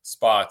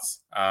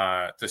spots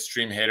to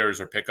stream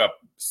hitters or pick up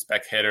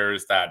spec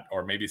hitters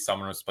or maybe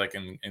someone was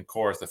playing in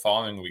chorus the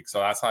following week. So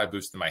that's how I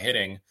boosted my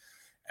hitting.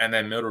 And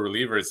then middle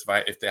relievers,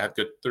 if they have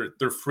good,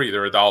 they're free,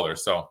 they're $1.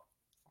 So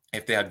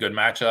if they had good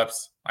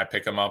matchups, I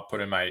pick them up,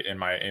 put in my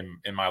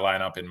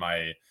lineup in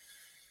my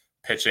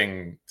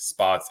pitching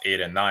spots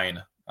 8 and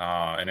 9.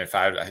 And if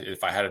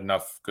I had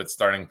enough good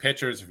starting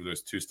pitchers, if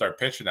there's 2 start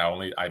pitchers,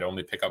 I'd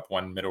only pick up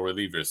 1 middle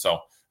reliever. So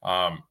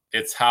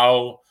it's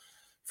how,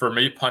 for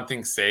me,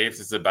 punting saves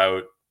is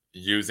about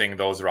using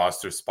those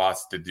roster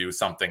spots to do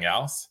something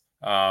else.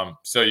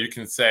 So you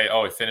can say,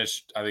 oh, he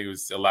finished, I think it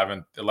was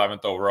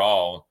 11th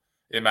overall.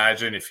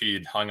 Imagine if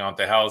he'd hung on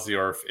to Helsley,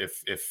 or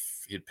if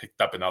he'd picked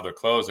up another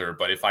closer.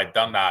 But if I'd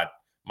done that,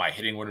 my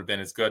hitting wouldn't have been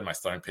as good. My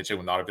starting pitching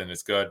would not have been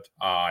as good.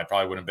 I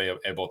probably wouldn't be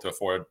able to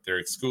afford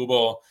Derek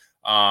Skubal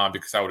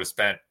because I would have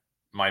spent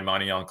my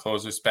money on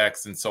closer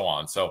specs and so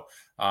on. So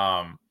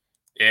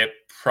it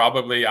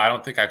probably, I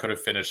don't think I could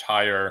have finished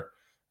higher.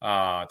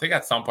 I think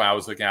at some point I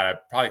was looking at, I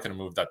probably could have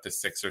moved up to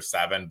 6 or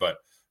 7, but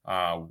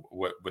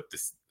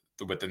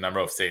with the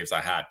number of saves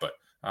I had. But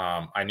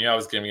I knew I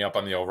was giving up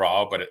on the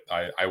overall, but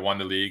I won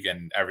the league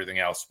and everything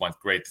else went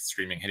great. The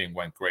streaming hitting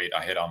went great.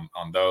 I hit on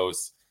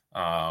those.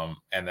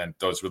 And then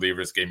those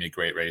relievers gave me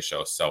great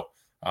ratios. So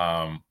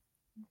I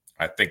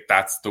think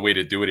that's the way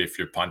to do it if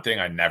you're punting.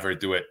 I never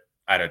do it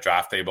at a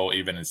draft table,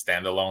 even in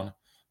standalone.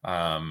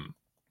 I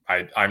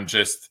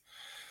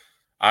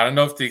don't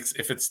know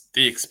if it's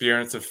the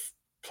experience of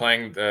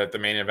playing the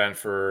main event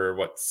for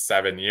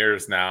 7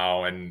 years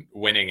now and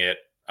winning it.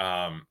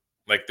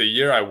 Like the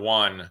year I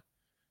won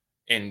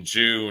in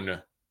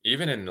June,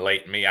 even in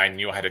late May, I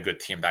knew I had a good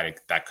team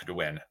that could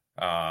win.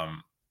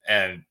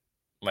 And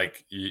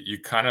like you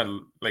kind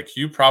of, like,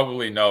 you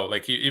probably know,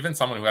 like even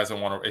someone who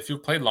hasn't won, if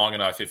you've played long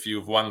enough, if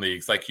you've won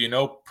leagues, like, you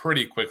know,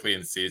 pretty quickly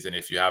in season,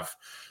 if you have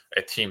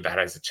a team that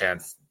has a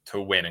chance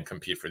to win and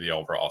compete for the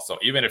overall. So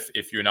even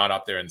if you're not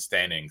up there in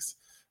standings,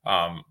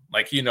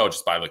 like, you know,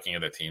 just by looking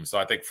at the team. So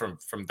I think from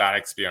that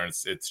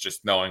experience, it's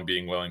just knowing,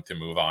 being willing to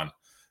move on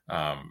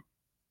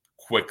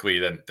quickly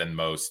than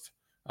most.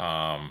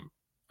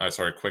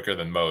 Quicker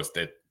than most.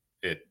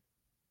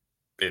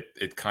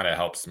 It kind of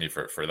helps me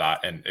for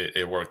that, and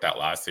it worked out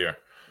last year.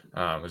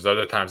 There's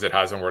other times it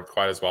hasn't worked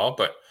quite as well,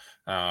 but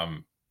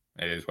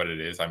it is what it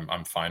is.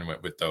 I'm fine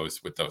with those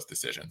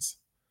decisions.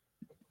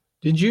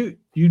 Did you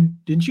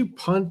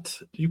punt?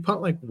 Did you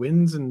punt like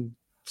wins and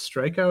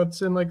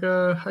strikeouts in like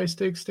a high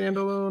stakes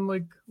standalone?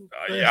 Like,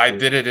 yeah, I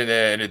did it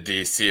in a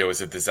DC. It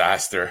was a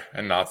disaster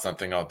and not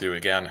something I'll do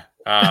again.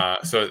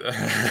 So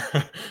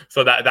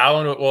so that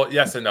one, well,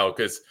 yes and no,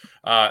 because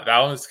that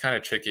one was kind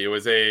of tricky. It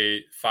was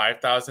a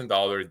 $5,000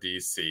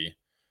 DC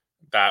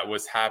that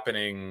was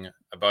happening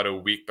about a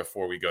week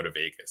before we go to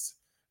Vegas.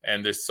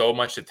 And there's so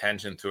much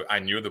attention to it. I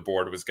knew the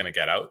board was going to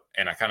get out,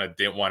 and I kind of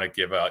didn't want to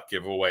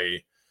give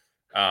away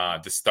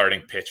the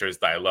starting pitchers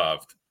that I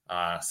loved.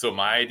 So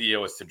my idea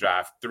was to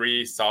draft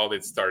 3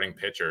 solid starting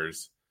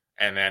pitchers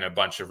and then a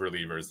bunch of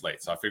relievers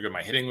late. So I figured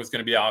my hitting was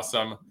going to be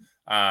awesome.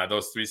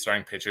 Those 3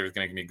 starting pitchers were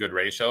going to give me good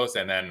ratios,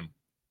 and then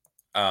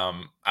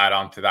add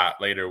on to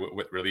that later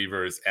with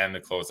relievers and the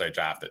close I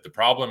drafted. The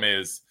problem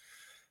is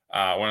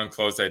one of the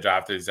close I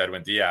drafted is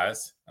Edwin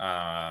Diaz.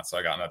 So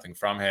I got nothing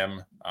from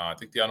him. I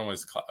think the other one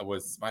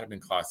might have been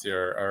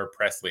Classier or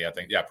Presley. I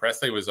think, yeah,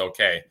 Presley was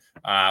okay.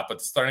 But the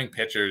starting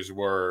pitchers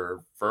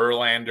were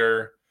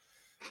Verlander,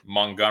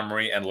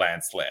 Montgomery, and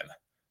Lance Lynn.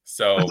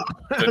 So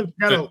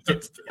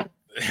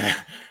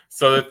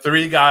so the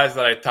 3 guys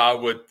that I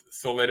thought would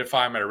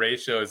solidify my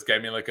ratios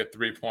gave me like a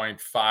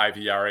 3.5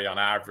 ERA on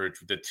average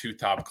with the 2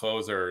 top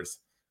closers.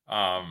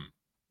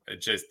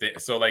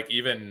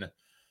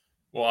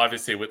 Well,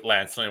 obviously with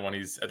Lance Lynn, when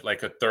he's at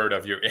like a third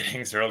of your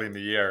innings early in the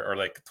year, or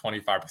like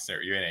 25%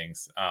 of your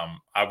innings,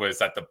 I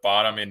was at the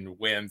bottom in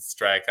wins,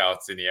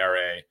 strikeouts, in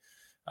ERA,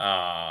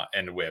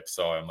 and WHIP.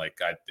 So I'm like,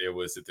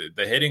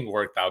 the hitting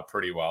worked out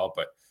pretty well,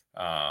 but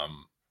I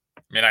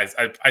mean,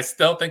 I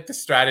still think the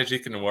strategy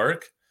can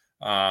work,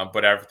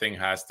 but everything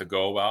has to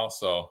go well.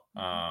 So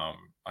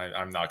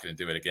I'm not going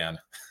to do it again.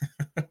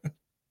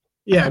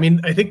 Yeah, I mean,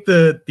 I think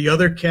the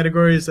other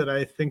categories that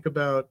I think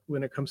about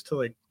when it comes to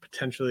like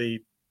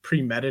potentially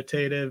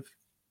premeditative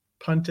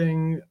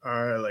punting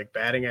are like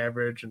batting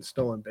average and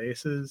stolen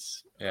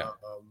bases. Yeah.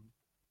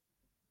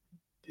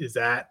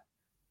 Do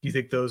you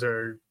think those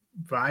are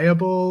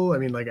viable? I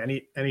mean, like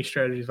any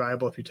strategy is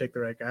viable if you take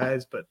the right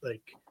guys, but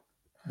like,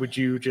 would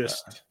you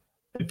just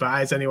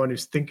advise anyone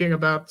who's thinking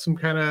about some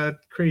kind of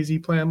crazy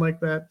plan like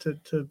that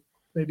to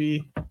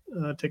maybe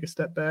take a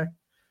step back?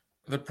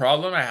 The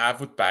problem I have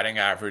with batting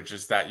average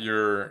is that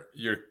you're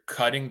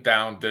cutting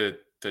down the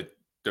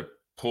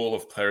pool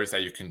of players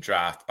that you can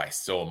draft by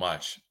so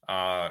much.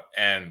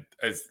 And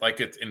it's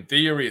like, in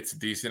theory, it's a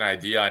decent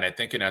idea. And I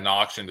think in an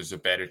auction, there's a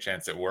better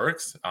chance it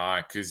works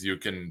because you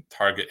can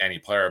target any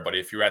player. But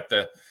if you're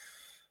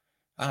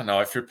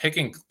if you're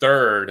picking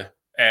third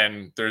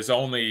and there's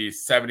only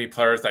 70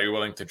 players that you're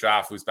willing to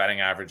draft whose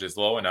batting average is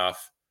low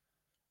enough,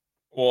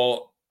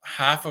 well,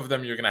 half of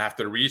them you're going to have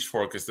to reach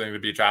for because they're going to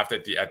be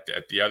drafted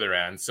at the other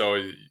end. So,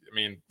 I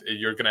mean,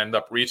 you're going to end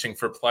up reaching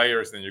for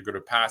players and you're going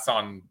to pass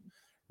on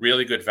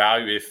really good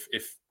value.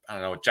 If I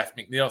don't know, Jeff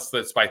McNeil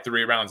slips by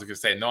 3 rounds, you can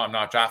say, no, I'm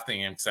not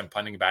drafting him because I'm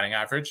punting batting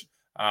average.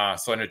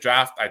 So in a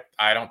draft,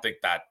 I don't think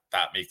that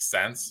makes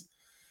sense.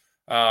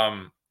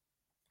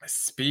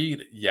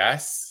 Speed,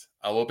 yes,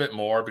 a little bit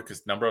more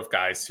because number of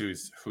guys who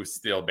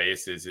steal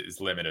bases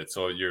is limited.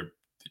 So you're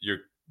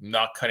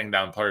not cutting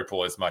down player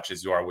pool as much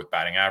as you are with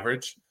batting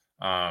average.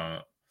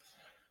 But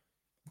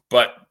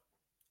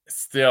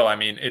still, I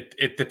mean,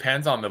 it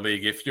depends on the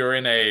league. If you're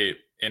in a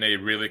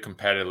really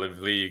competitive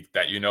league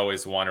that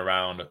is won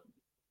around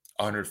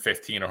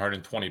 115 or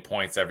 120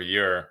 points every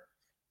year,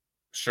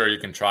 sure, you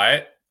can try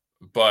it.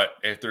 But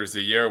if there's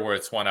a year where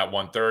it's won at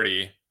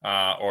 130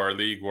 or a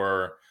league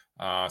where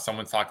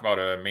someone's talking about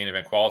a main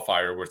event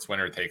qualifier where it's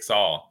winner takes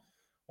all.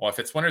 Well, if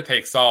it's winner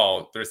takes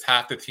all, there's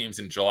half the teams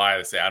in July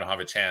that say, I don't have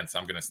a chance.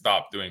 I'm going to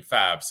stop doing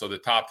fab. So the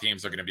top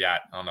teams are going to be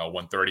at,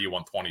 130,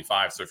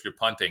 125. So if you're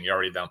punting, you're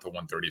already down to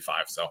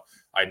 135. So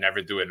I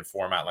never do it in a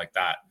format like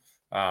that.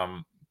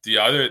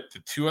 The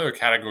 2 other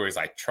categories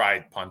I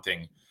tried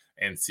punting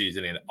and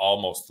seasoning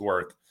almost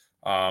worked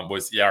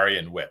was ERA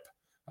and WHIP.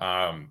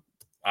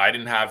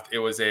 It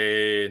was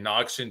an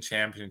auction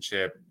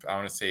championship, I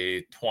want to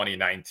say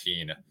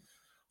 2019.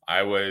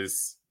 I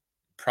was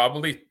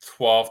probably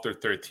 12th or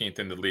 13th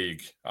in the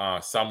league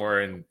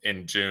somewhere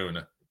in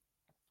June.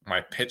 My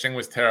pitching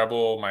was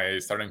terrible. My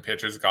starting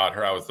pitchers got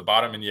hurt. I was the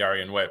bottom in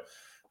ERA and WHIP.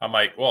 I'm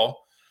like,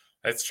 well,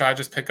 let's try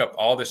just pick up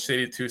all the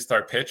shitty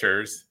 2-star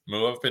pitchers,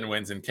 move up in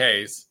wins and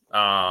Ks,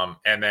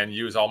 and then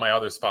use all my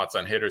other spots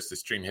on hitters to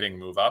stream hitting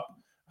move up.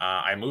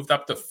 I moved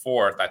up to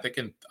 4th. I think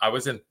I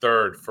was in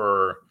 3rd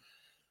for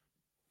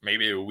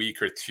maybe a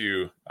week or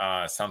 2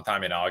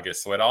 sometime in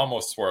August. So it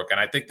almost worked. And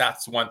I think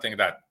that's one thing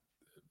that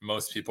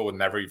most people would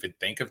never even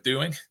think of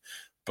doing.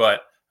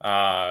 But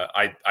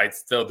I'd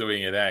still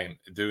doing it then.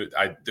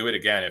 I'd do it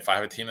again if I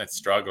have a team that's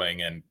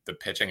struggling and the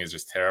pitching is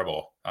just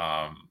terrible.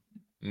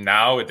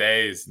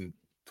 Nowadays in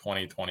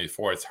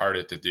 2024, it's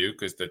harder to do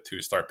because the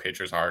 2-star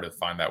pitchers are harder to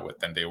find that with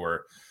than they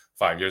were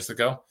 5 years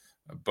ago.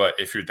 But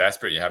if you're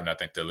desperate, you have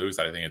nothing to lose.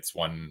 I think it's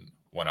one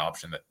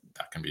option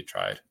that can be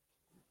tried.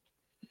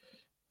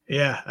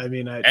 Yeah, I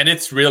mean, and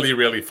it's really,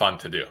 really fun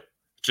to do.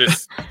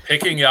 Just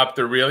picking up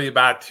the really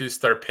bad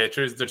 2-star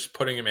pitchers, they're just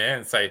putting them in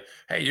and say,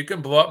 hey, you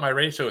can blow up my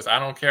ratios. I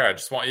don't care. I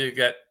just want you to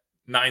get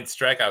 9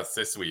 strikeouts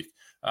this week.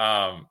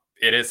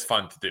 it is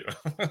fun to do.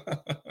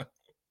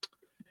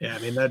 Yeah, I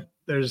mean that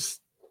there's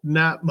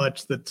not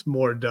much that's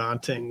more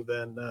daunting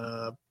than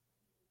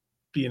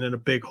being in a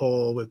big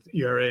hole with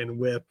ERA and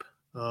WHIP.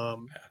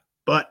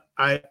 But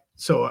I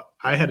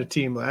had a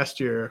team last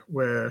year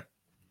where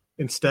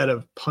instead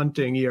of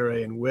punting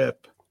ERA and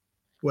WHIP,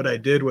 what I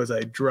did was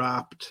I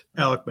dropped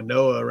Alek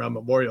Manoah around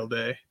Memorial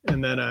Day,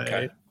 and then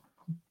I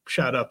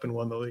shot up and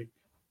won the league.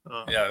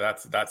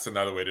 That's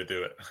another way to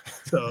do it.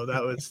 So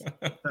that was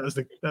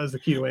the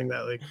key to winning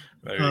that league.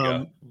 There you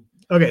go.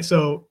 Okay,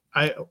 so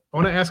I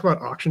want to ask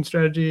about auction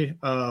strategy.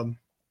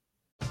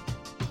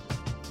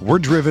 We're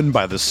driven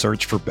by the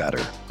search for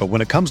better, but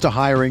when it comes to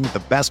hiring,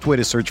 the best way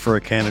to search for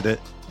a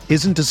candidate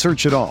isn't to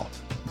search at all.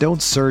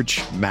 Don't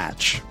search,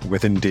 match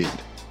with Indeed.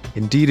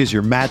 Indeed is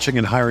your matching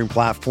and hiring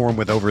platform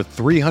with over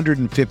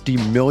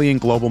 350 million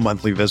global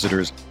monthly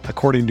visitors,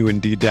 according to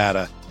Indeed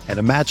data, and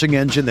a matching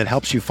engine that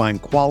helps you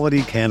find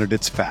quality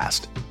candidates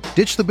fast.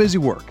 Ditch the busy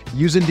work.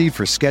 Use Indeed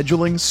for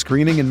scheduling,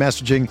 screening, and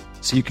messaging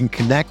so you can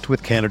connect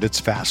with candidates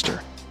faster.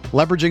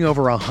 Leveraging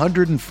over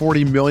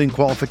 140 million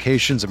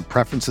qualifications and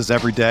preferences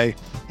every day,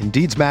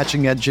 Indeed's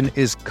matching engine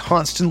is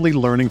constantly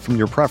learning from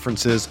your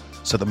preferences,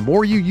 so the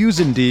more you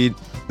use Indeed,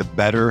 the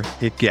better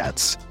it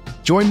gets.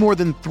 Join more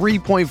than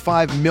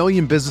 3.5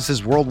 million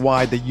businesses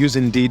worldwide that use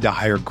Indeed to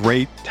hire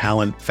great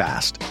talent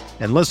fast.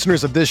 And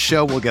listeners of this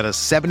show will get a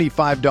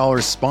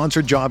 $75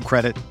 sponsored job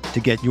credit to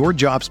get your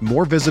jobs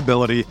more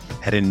visibility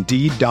at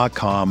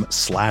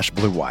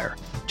Indeed.com/Blue Wire.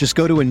 Just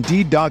go to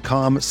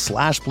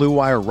Indeed.com/Blue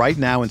Wire right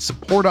now and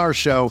support our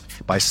show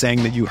by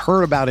saying that you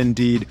heard about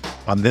Indeed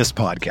on this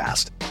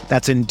podcast.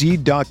 That's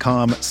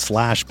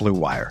Indeed.com/Blue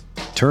Wire.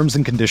 Terms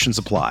and conditions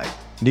apply.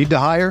 Need to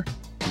hire?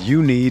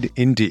 You need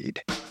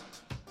Indeed.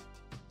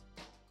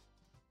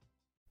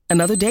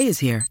 Another day is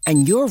here,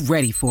 and you're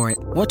ready for it.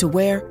 What to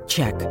wear?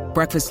 Check.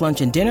 Breakfast, lunch,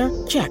 and dinner?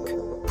 Check.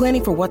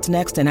 Planning for what's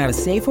next and how to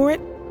save for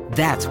it?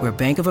 That's where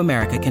Bank of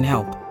America can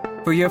help.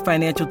 For your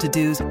financial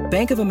to-dos,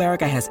 Bank of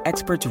America has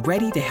experts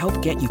ready to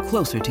help get you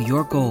closer to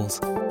your goals.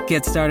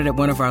 Get started at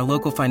one of our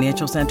local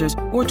financial centers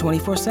or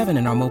 24/7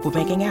 in our mobile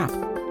banking app.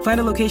 Find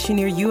a location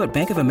near you at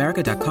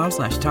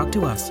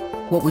bankofamerica.com/talktous.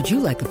 What would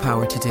you like the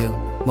power to do?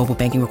 Mobile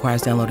banking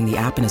requires downloading the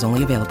app and is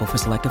only available for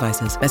select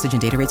devices. Message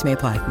and data rates may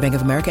apply. Bank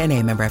of America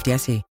NA, member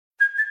FDIC.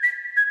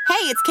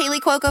 Hey, it's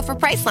Kaylee Cuoco for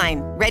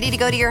Priceline. Ready to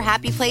go to your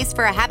happy place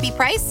for a happy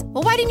price?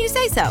 Well, why didn't you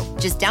say so?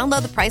 Just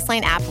download the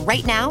Priceline app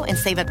right now and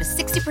save up to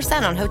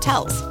 60% on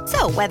hotels.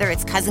 So whether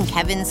it's Cousin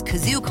Kevin's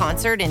Kazoo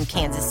Concert in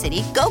Kansas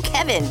City, go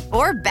Kevin,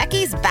 or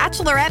Becky's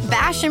Bachelorette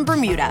Bash in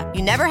Bermuda,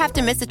 you never have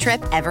to miss a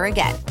trip ever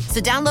again.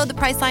 So download the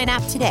Priceline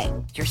app today.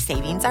 Your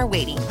savings are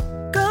waiting.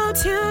 Go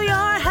to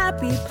your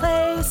happy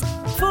place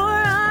for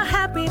a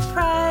happy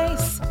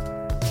price.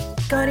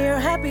 Go to your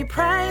happy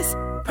price,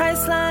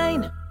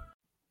 Priceline.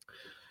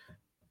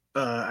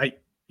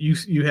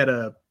 You had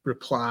a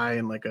reply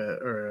in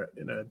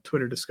in a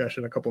Twitter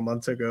discussion a couple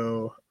months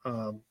ago,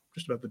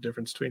 just about the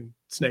difference between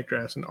snake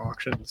drafts and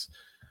auctions.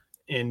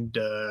 And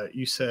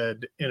you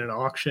said in an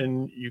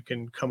auction, you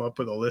can come up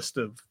with a list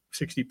of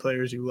 60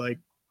 players you like,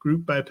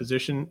 grouped by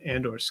position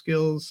and or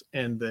skills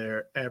and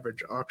their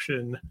average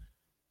auction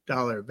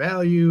dollar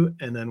value.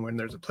 And then when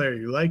there's a player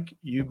you like,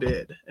 you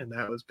bid. And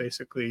that was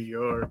basically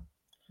your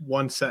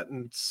one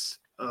sentence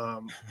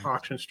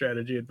auction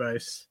strategy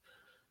advice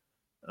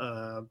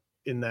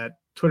in that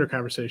Twitter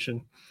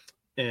conversation.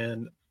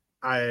 And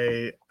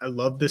I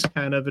love this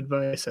kind of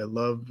advice. I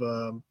love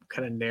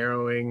kind of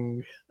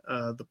narrowing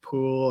the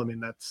pool. I mean,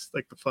 that's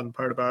like the fun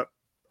part about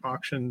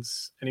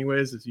auctions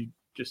anyways, is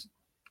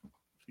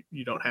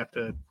you don't have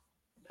to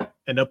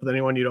end up with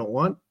anyone you don't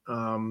want.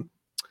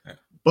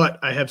 But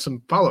I have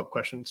some follow-up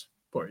questions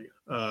for you.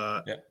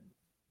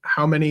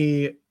 How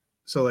many,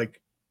 so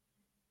like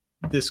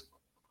this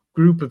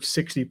group of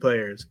 60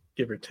 players,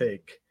 give or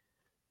take,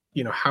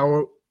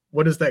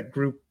 what does that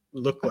group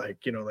look like?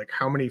 Like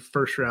how many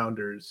first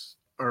rounders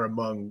are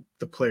among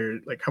the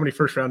players? Like how many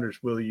first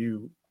rounders will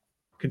you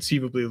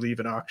conceivably leave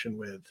an auction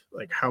with?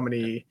 Like how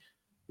many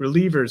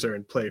relievers are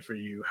in play for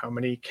you? How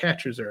many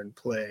catchers are in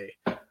play?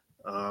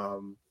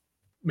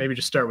 Maybe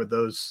just start with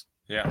those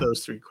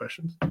three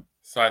questions.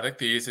 So I think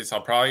the easiest,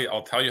 I'll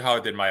tell you how I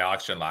did my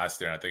auction last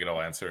year, and I think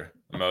it'll answer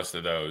most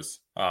of those.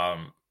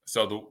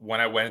 When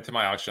I went into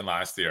my auction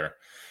last year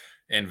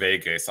in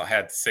Vegas, I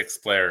had 6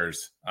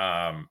 players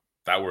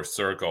that were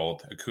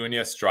circled: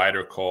 Acuna,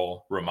 Strider,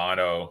 Cole,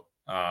 Romano,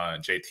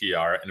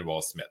 JTR, and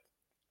Will Smith.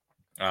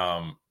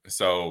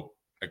 So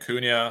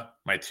Acuna,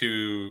 my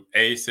 2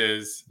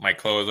 aces, my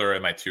closer,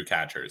 and my 2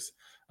 catchers.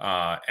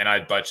 And I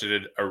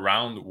budgeted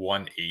around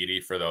 180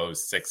 for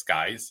those 6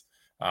 guys.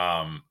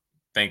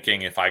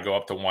 Thinking if I go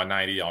up to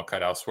 190, I'll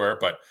cut elsewhere.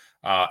 But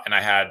and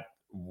I had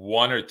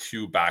 1 or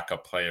 2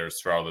 backup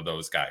players for all of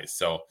those guys.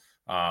 So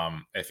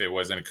if it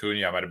wasn't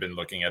Acuna, I might have been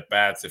looking at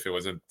bats. If it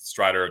wasn't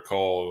Strider,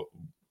 Cole,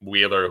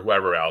 Wheeler,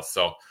 whoever else.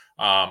 So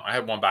I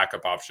had 1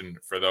 backup option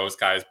for those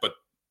guys, but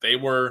they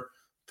were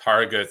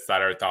targets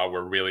that I thought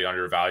were really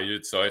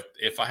undervalued. So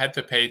if I had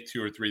to pay $2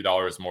 or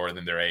 $3 more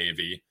than their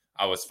AAV,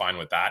 I was fine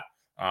with that.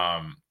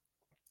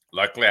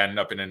 luckily I ended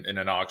up in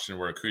an auction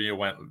where Acuna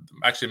went.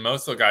 Actually,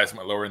 most of the guys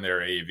went lower in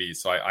their AAV,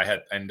 so I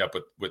had ended up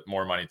with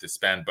more money to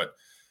spend. But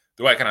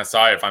the way I kind of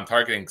saw it, if I'm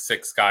targeting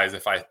 6 guys,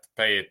 if I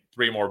pay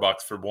 $3 more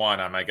for one,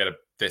 I might get a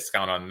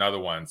discount on another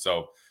one.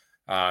 So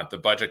the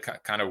budget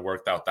kind of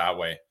worked out that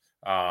way.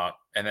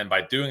 And then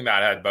by doing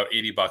that, I had about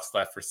 $80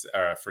 left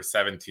for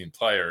 17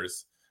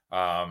 players.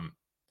 I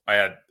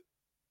had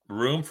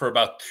room for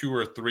about 2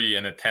 or 3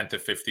 in a $10 to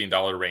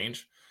 $15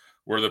 range,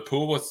 where the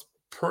pool was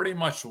pretty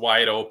much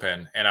wide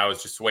open, and I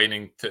was just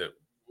waiting to,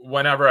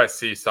 whenever I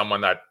see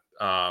someone that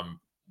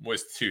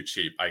was too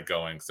cheap, I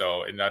going.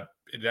 So it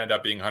ended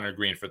up being Hunter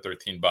Green for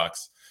 $13.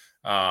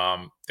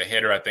 The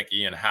hitter, I think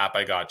Ian Happ,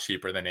 I got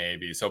cheaper than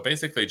AAV. So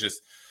basically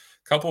just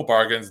a couple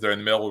bargains. They're in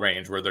the middle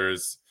range where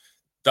there's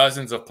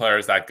dozens of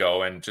players that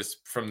go, and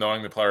just from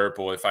knowing the player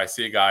pool, if I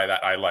see a guy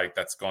that I like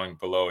that's going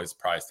below his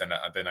price, then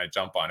I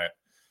jump on it.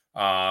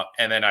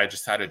 And then I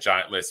just had a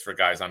giant list for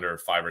guys under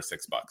 $5 or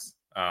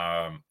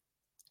 $6.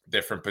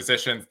 Different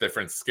positions,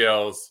 different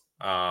skills.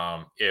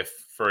 If,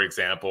 for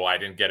example, I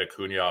didn't get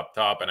Acuna up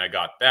top and I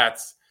got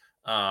Betts,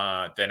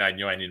 then I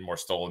knew I needed more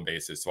stolen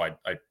bases. So I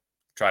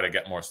try to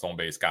get more stolen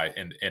base guy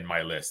in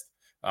my list.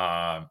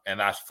 And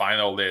that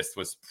final list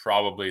was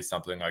probably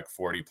something like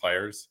 40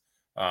 players,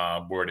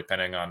 where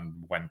depending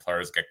on when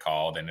players get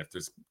called and if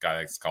this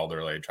guy gets called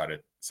early, try to.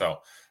 So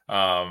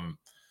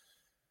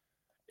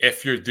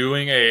if you're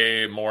doing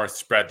a more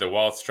spread the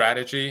wealth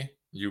strategy,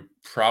 you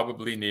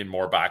probably need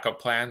more backup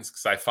plans,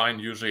 because I find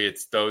usually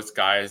it's those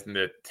guys in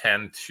the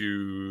 $10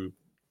 to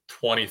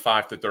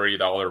 $25 to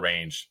 $30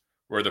 range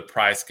where the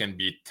price can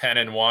be 10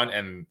 in one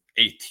and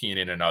 18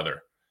 in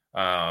another.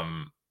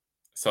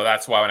 So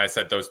that's why when I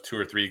said those 2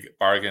 or 3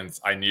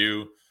 bargains, I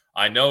know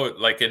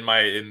like in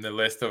the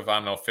list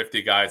of,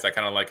 50 guys I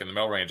kind of like in the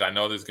middle range, I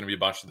know there's going to be a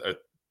bunch of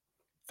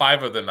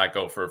 5 of them that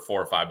go for $4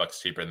 or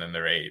 $5 cheaper than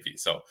their AAV.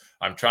 So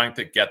I'm trying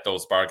to get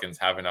those bargains,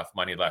 have enough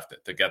money left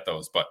to get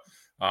those. But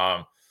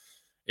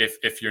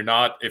if you're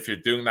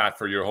doing that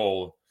for your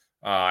whole,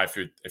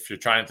 if you're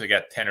trying to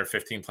get 10 or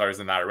 15 players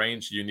in that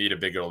range, you need a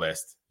bigger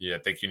list. I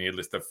think you need a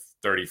list of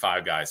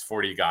 35 guys,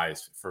 40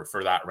 guys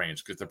for that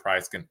range, because the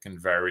price can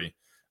vary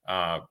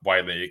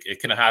widely. It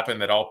can happen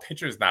that all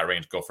pitchers in that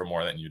range go for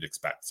more than you'd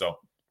expect. So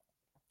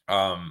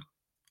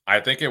I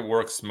think it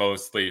works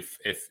mostly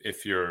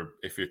if you're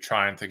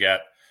trying to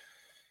get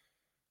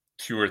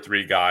 2 or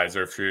 3 guys,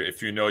 or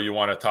if you know you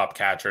want a top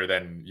catcher,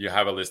 then you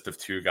have a list of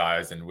 2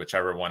 guys, and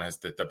whichever one has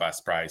the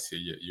best price,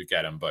 you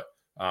get them. But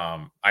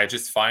I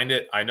just find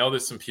it. I know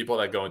there's some people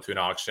that go into an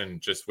auction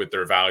just with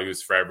their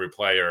values for every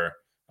player,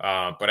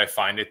 but I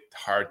find it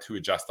hard to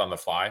adjust on the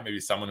fly. Maybe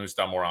someone who's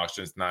done more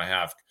auctions than I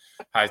have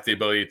has the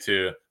ability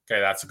to,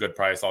 okay, that's a good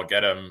price, I'll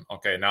get him.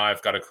 Okay, now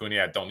I've got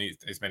Acuna, I don't need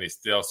as many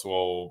steals,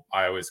 so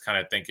I was kind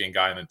of thinking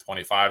guy in the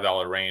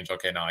 $25 range.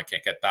 Okay, now I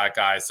can't get that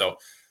guy. So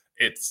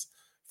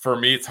for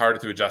me, it's harder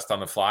to adjust on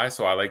the fly.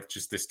 So I like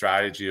just the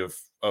strategy of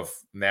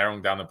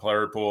narrowing down the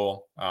player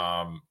pool,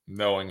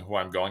 knowing who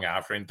I'm going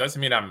after. And it doesn't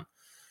mean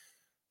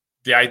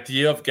the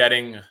idea of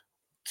getting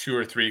 2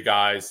 or 3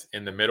 guys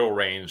in the middle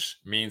range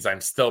means I'm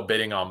still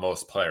bidding on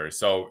most players.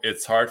 So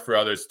it's hard for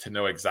others to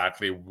know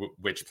exactly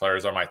which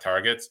players are my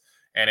targets.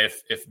 And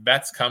if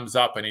Betts comes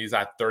up and he's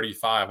at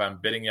 35, I'm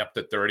bidding up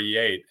to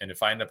 38. And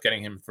if I end up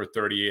getting him for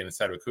 38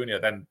 instead of Acuna,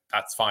 then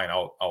that's fine.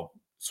 I'll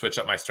switch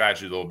up my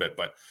strategy a little bit.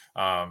 But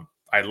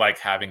I like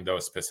having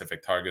those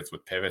specific targets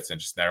with pivots and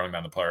just narrowing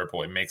down the player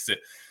pool. It makes it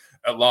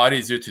a lot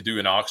easier to do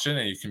an auction,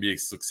 and you can be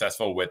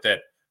successful with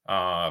it.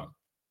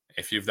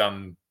 If you've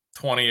done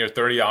 20 or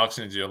 30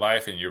 auctions in your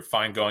life and you're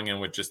fine going in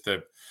with just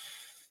a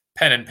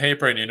pen and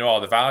paper and you know all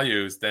the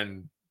values,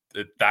 then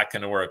that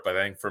can work. But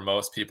I think for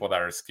most people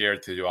that are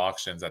scared to do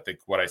auctions, I think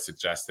what I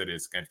suggested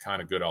is a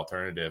kind of good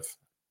alternative,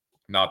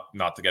 not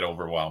to get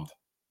overwhelmed.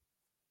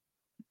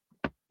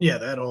 Yeah,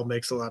 that all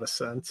makes a lot of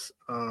sense.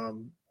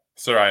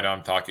 Sorry, I know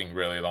I'm talking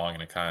really long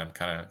and it kind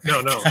of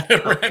no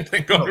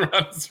ranting going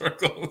around in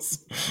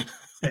circles.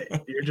 Hey,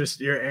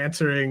 you're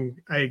answering.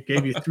 I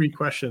gave you 3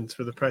 questions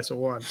for the price of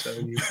 1, so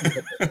you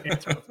get the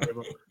answer on 3 of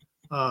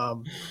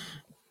them.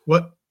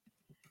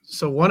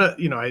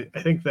 I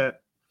think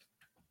that,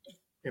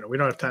 we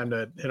don't have time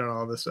to hit on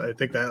all this. I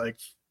think that like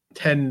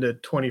 $10 to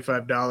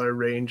 $25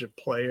 range of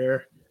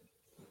player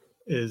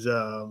is,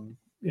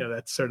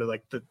 that's sort of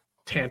like the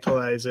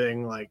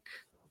tantalizing, like,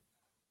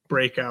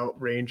 breakout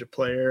range of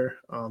player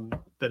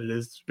that it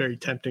is very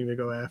tempting to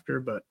go after.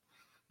 But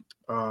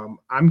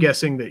I'm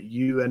guessing that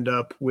you end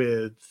up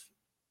with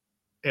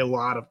a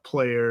lot of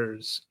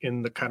players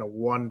in the kind of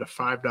 $1 to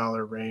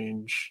 $5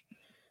 range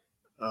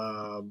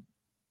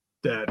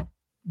that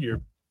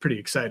you're pretty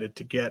excited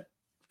to get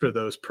for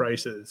those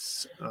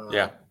prices.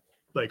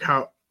 Like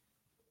how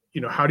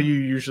do you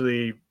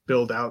usually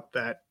build out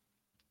that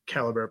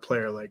caliber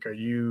player? Like, are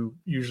you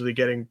usually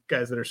getting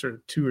guys that are sort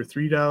of $2 or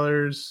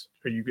 $3?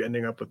 Are you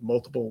ending up with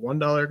multiple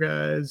 $1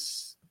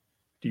 guys?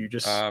 Do you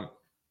just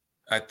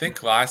I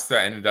think last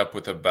I ended up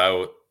with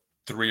about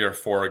 3 or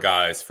 4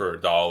 guys for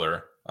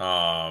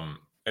 $1.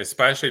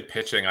 Especially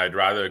pitching, I'd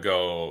rather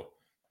go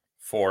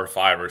 4 or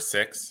 5 or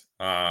 6.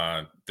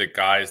 The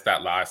guys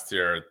that last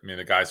year, I mean,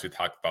 the guys we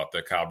talked about,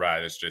 the Kyle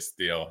Bradish, just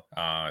Steele,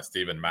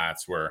 Steven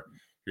Matz, where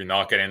you're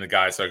not getting the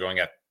guys that are going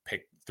at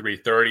pick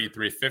 330,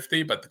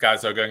 350, but the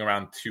guys that are going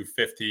around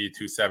 250,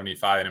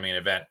 275 in a main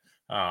event,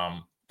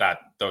 that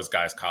those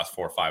guys cost $4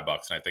 or $5. And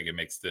I think it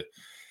makes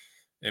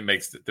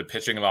the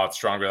pitching a lot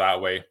stronger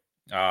that way.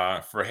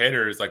 For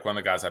hitters, like one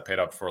of the guys I paid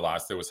up for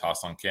last year was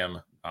Ha-Seong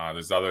Kim.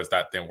 There's others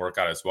that didn't work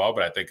out as well,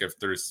 but I think if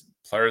there's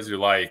players you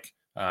like,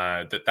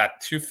 that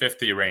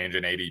 250 range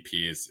in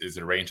ADP is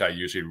a range I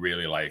usually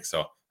really like.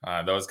 So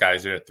those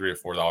guys are at $3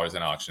 or $4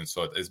 in auction.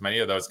 So as many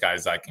of those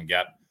guys I can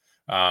get.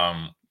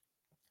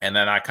 And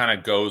then I kind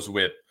of goes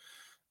with,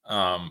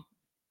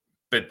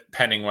 but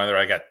depending whether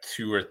I get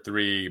 2 or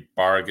 3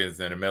 bargains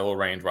in the middle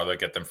range, whether I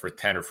get them for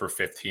 10 or for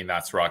 15,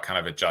 that's where I kind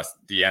of adjust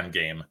the end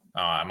game.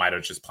 I might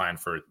have just planned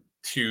for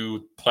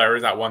 2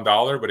 players at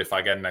 $1, but if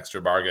I get an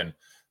extra bargain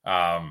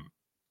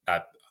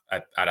at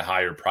a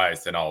higher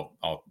price, then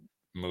I'll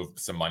move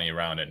some money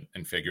around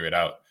and figure it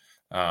out.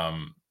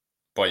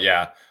 But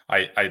yeah,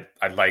 I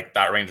like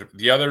that range.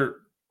 The other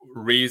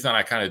reason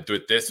I kind of do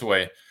it this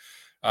way,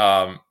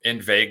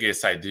 in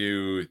Vegas, I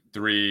do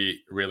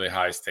 3 really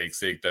high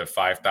stakes league, the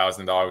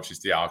 $5,000, which is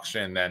the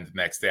auction. And then the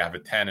next day I have a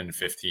 10 and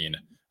 15.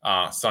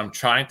 So I'm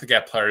trying to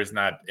get players in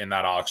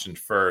that auction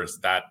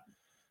first that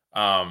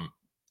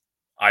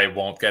I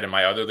won't get in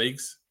my other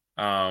leagues.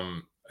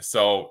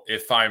 So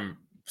if I'm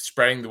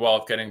spreading the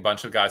wealth, getting a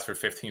bunch of guys for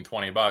 $15,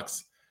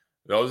 $20,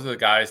 those are the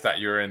guys that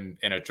you're in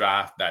a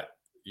draft that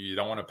you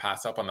don't want to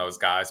pass up on those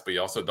guys, but you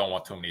also don't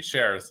want too many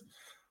shares.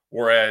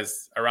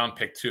 Whereas around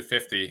pick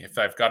 250, if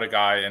I've got a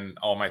guy in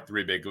all my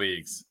 3 big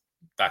leagues,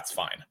 that's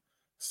fine.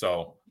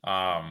 So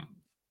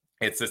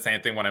it's the same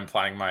thing when I'm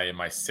playing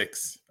my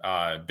 6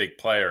 big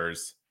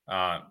players.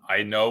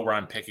 I know where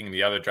I'm picking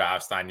the other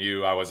drafts. I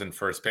knew I wasn't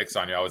first pick,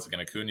 so I knew I wasn't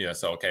going to Acuna.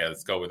 So okay,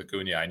 let's go with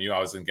Acuna. I knew I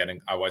wasn't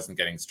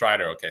getting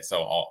Strider. Okay,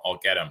 so I'll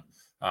get him.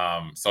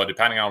 So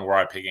depending on where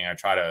I'm picking, I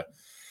try to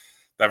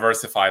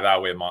diversify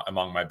that way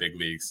among my big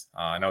leagues.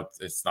 I know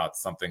it's not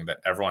something that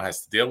everyone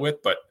has to deal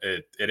with, but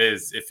it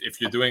is.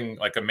 If you're doing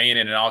like a main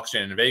in an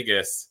auction in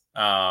Vegas,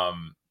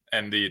 and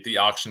the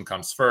auction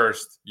comes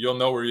first, you'll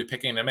know where you're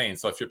picking the main.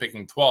 So if you're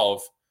picking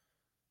 12,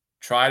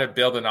 try to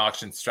build an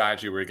auction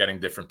strategy where you're getting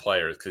different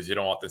players, because you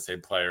don't want the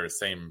same player,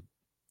 same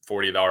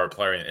 $40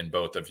 player in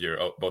both of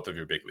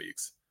your big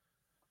leagues.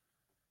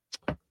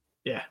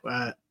 Yeah,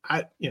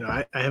 I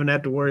haven't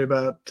had to worry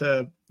about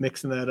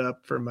mixing that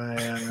up for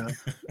my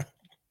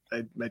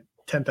my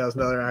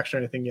 $10,000 auction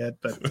or anything yet,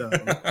 but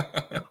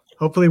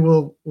hopefully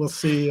we'll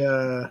see.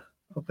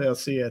 Hopefully I'll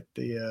see at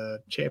the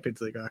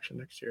Champions League auction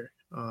next year,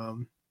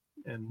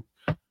 and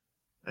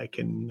I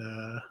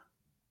can.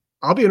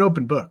 I'll be an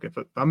open book. If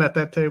I'm at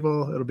that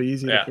table, it'll be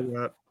easy to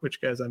figure out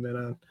which guys I'm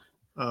in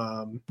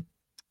on.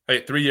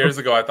 Hey, 3 years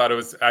ago, I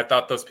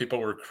thought those people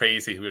were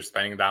crazy who were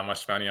spending that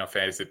much money on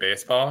fantasy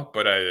baseball,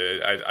 but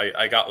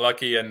I got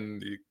lucky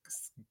and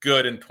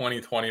good in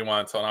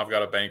 2021. So now I've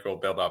got a bankroll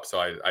build up. So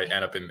I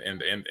end up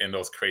in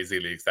those crazy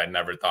leagues that I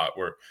never thought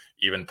were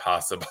even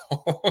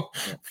possible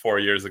 4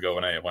 years ago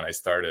when I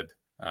started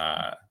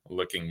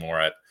looking more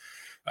at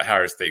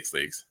higher stakes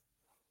leagues.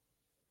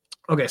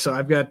 Okay, so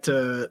I've got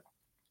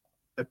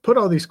I put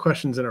all these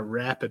questions in a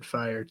rapid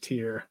fire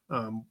tier.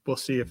 We'll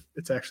see if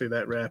it's actually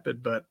that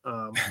rapid, but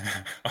I'll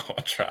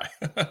try.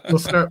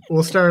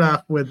 We'll start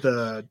off with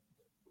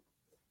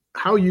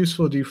how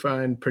useful do you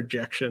find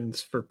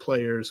projections for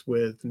players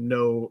with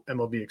no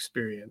MLB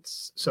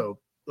experience? So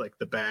like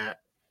the bat,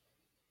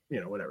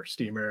 whatever,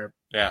 steamer,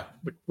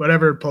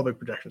 whatever public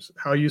projections.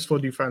 How useful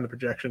do you find the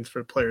projections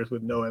for players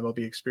with no MLB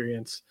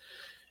experience?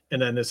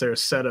 And then is there a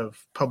set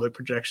of public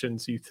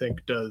projections you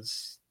think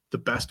does the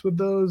best with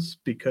those?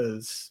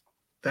 Because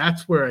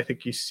that's where I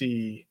think you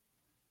see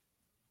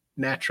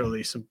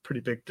naturally some pretty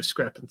big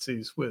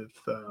discrepancies with,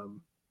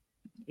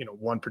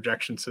 one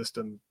projection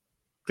system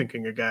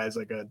thinking a guy's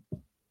like a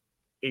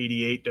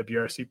 88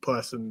 WRC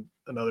plus and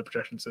another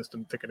projection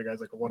system thinking a guy's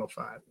like a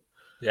 105.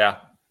 Yeah.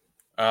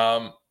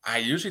 I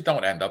usually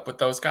don't end up with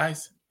those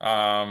guys.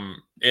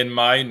 In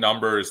my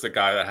numbers, the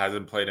guy that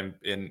hasn't played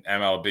in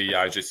MLB,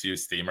 I just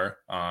use Steamer,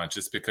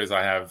 just because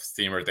I have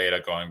Steamer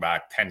data going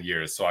back 10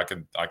 years. So I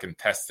can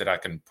test it. I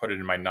can put it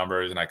in my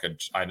numbers, and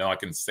I know I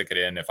can stick it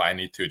in if I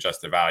need to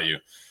adjust the value.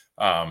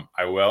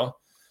 I will.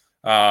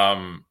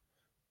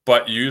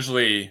 But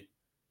usually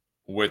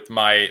with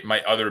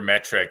my other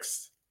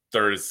metrics,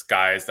 there's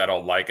guys that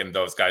I'll like, and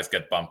those guys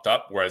get bumped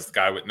up. Whereas the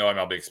guy with no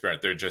MLB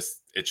experience,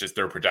 it's just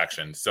their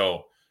projection.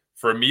 So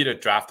for me to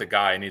draft a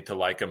guy, I need to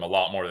like him a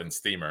lot more than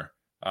Steamer,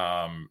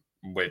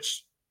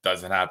 which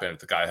doesn't happen if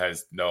the guy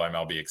has no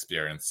MLB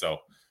experience. So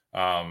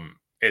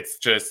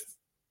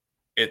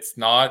it's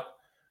not,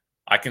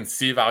 I can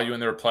see value in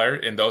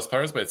those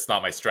players, but it's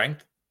not my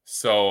strength.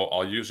 So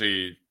I'll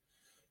usually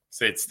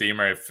say it's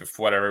Steamer. If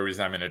for whatever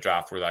reason I'm in a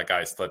draft where that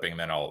guy's slipping,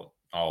 then I'll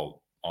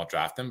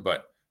draft him.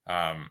 But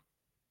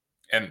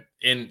and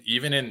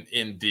even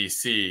in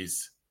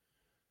DCs,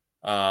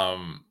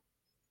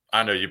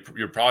 I don't know,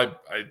 you're probably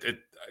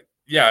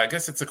yeah, I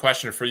guess it's a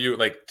question for you.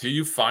 Like, do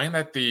you find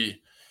that the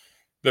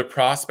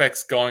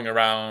prospects going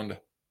around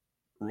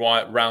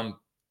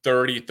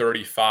 30,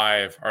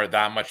 35 are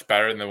that much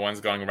better than the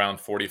ones going around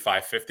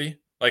 45, 50?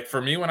 Like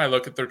for me, when I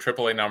look at their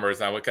AAA numbers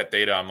and I look at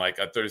data, I'm like,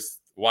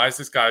 why is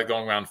this guy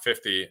going around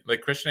 50? Like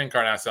Christian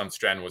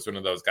Encarnacion-Strand was one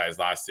of those guys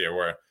last year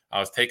where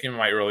I was taking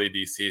my early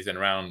D season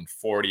around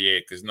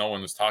 48 because no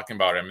one was talking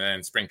about him. And then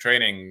in spring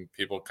training,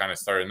 people kind of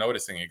started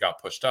noticing he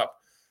got pushed up.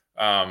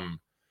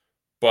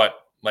 But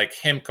like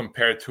him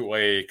compared to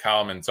a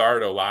Kyle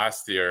Manzardo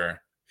last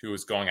year, who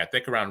was going, I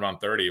think, around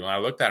 30. When I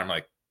looked at him,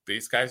 like,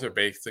 these guys are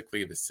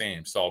basically the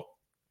same. So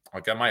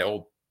I'll get my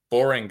old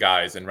boring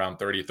guys in round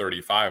 30,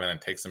 35 and then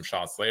take some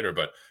shots later.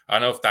 But I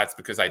don't know if that's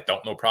because I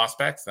don't know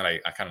prospects and I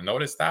kind of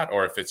noticed that,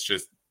 or if it's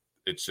just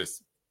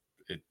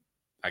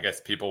I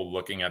guess people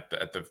looking at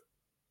the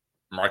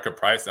market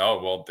price.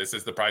 Oh, well, this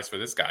is the price for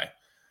this guy.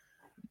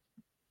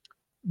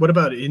 What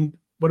about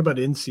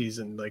in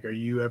season? Like, are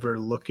you ever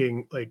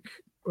looking like,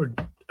 or,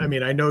 I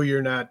mean, I know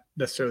you're not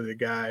necessarily the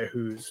guy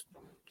who's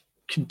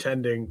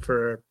contending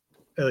for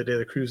Ellie De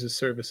La Cruz's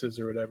services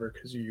or whatever,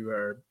 because you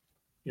are,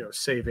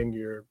 saving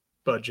your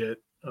budget.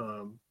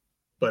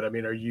 But I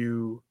mean, are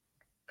you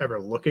ever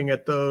looking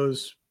at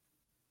those,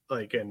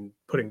 like, and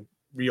putting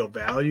real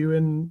value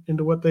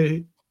into what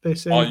they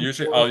say?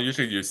 I'll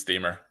usually use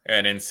Steamer,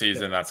 and in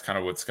season, that's kind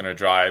of what's going to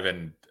drive.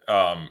 And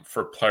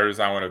for players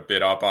I want to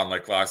bid up on,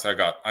 like last, I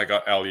got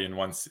Ellie in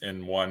one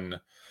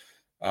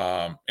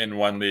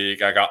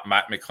league. I got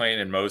Matt McLean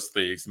in most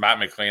leagues. Matt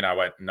McLean, I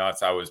went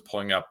nuts. I was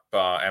pulling up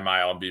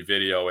MILB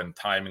video and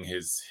timing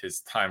his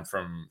time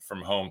from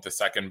home to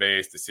second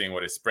base to seeing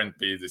what his sprint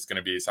speed is going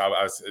to be. So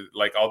I was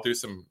like, I'll do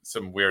some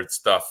weird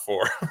stuff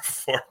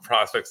for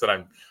prospects that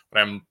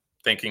I'm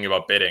thinking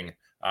about bidding.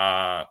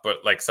 But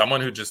like someone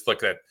who just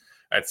looked at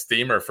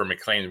Steamer for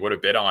McLean would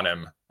have bid on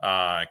him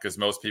because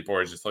most people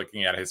are just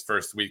looking at his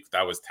first week.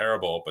 That was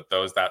terrible. But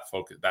those that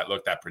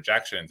looked at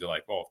projections are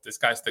like, well, if this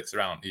guy sticks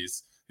around,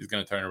 he's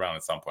going to turn around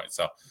at some point.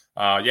 So,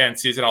 in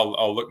season,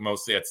 I'll look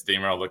mostly at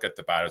Steamer. I'll look at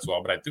the bat as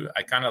well. But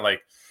I kind of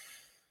like,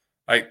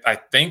 I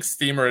think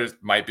Steamer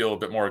might be a little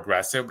bit more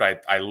aggressive,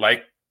 but I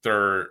like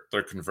their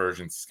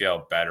conversion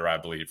scale better, I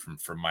believe,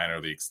 from minor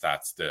league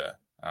stats.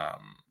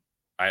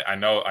 I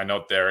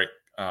know Derek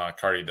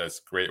Carty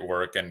does great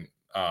work, and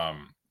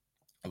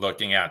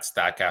looking at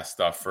StatCast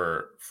stuff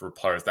for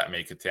players that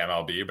make it to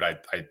MLB,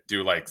 but I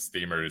do like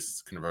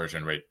Steamer's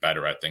conversion rate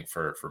better, I think,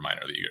 for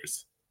minor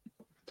leaguers.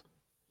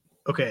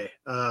 Okay.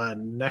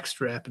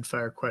 Next rapid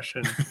fire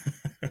question.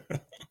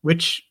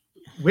 Which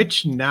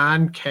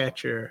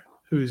non-catcher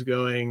who's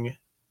going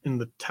in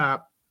the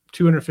top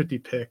 250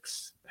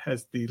 picks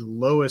has the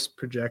lowest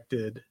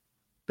projected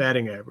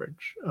batting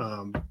average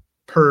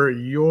per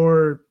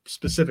your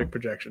specific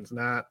projections,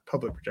 not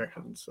public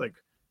projections? Like,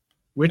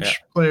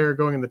 which player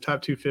going in the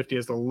top 250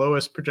 has the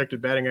lowest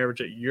projected batting average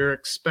that you're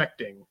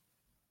expecting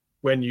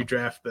when you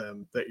draft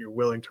them that you're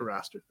willing to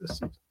roster this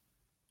season?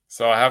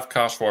 So I have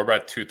Kyle Schwarber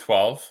at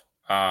 212.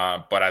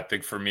 But I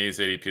think for me, his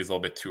ADP is a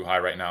little bit too high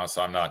right now,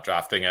 so I'm not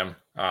drafting him.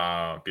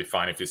 Be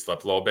fine if he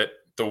slipped a little bit.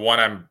 The one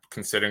I'm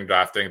considering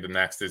drafting the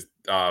next is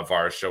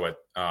Varsho at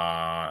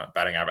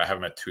batting average. I have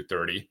him at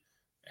 230,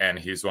 and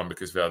he's one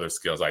because of the other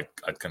skills I'd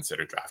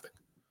consider drafting.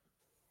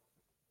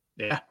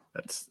 Yeah,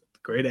 that's a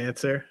great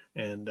answer.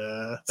 And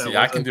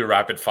I can do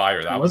rapid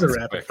fire. That was a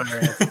rapid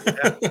fire answer.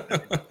 Yeah.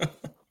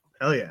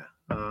 Hell yeah.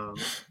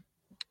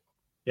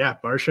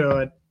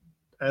 Varsho,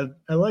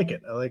 I like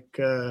it. I like.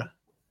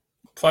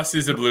 Plus,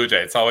 he's a Blue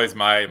Jay. It's always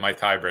my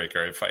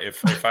tiebreaker.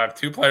 If I have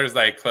two players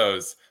that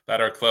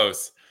are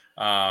close,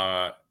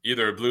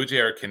 either a Blue Jay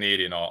or a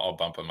Canadian, I'll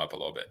bump them up a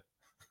little bit.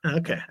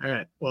 Okay, all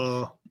right.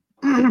 Well,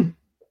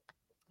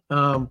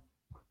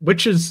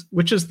 which is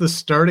the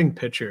starting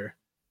pitcher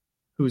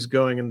who's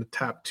going in the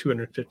top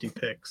 250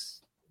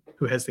 picks,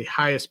 who has the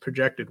highest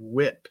projected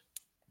WHIP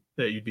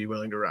that you'd be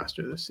willing to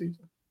roster this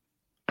season?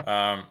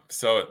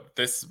 So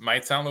this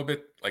might sound a little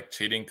bit like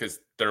cheating because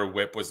their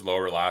WHIP was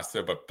lower last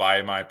year, but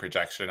by my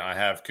projection, I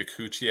have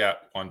Kikuchi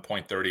at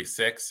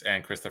 1.36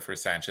 and Christopher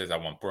Sanchez at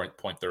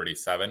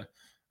 1.37.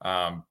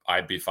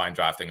 I'd be fine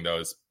drafting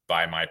those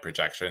by my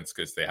projections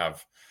because they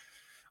have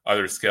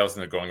other skills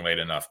and they're going late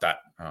enough that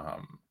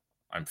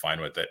I'm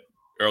fine with it.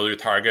 Earlier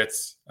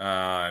targets,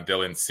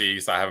 Dylan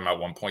Cease, I have him at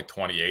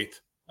 1.28.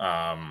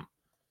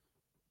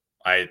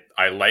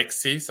 I like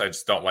Cease. I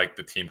just don't like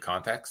the team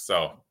context.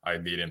 So I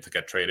need him to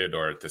get traded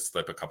or to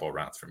slip a couple of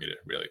rounds for me to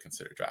really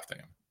consider drafting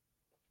him.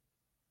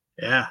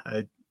 Yeah,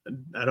 I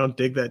don't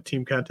dig that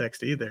team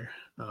context either.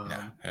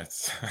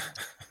 It's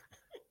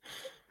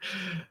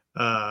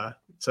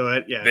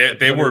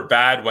they were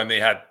bad when they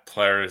had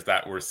players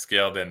that were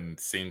skilled and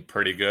seemed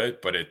pretty good,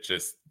 but it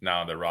just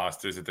now the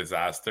roster is a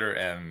disaster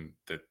and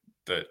the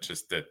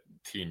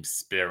team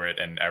spirit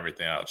and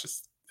everything else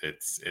just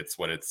it's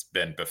what it's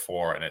been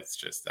before, and it's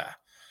just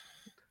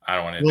I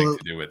don't want anything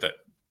to do with it.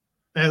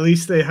 At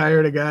least they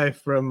hired a guy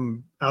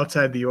from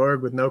outside the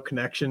org with no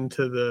connection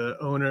to the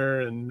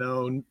owner and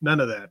none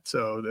of that.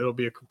 So it'll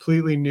be a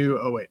completely new.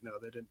 Oh wait, no,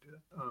 they didn't do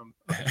that.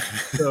 Okay.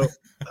 So,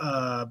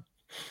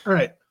 all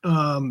right.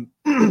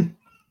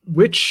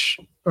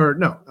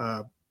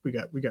 We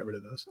got rid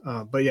of those.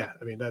 But yeah,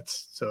 I mean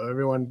that's so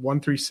everyone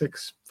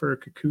 136 for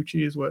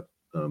Kikuchi is what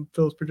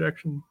Phil's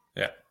projection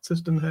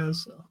system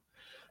has.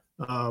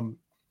 So,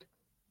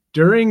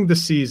 during the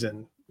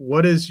season,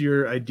 what is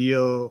your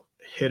ideal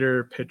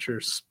hitter pitcher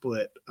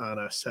split on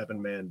a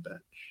 7-man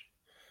bench?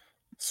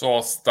 So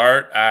I'll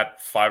start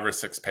at 5 or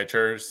 6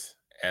 pitchers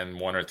and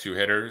 1 or 2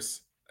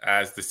 hitters.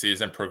 As the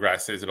season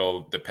progresses,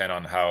 it'll depend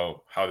on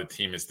how the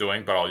team is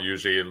doing, but I'll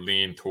usually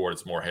lean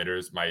towards more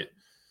hitters. My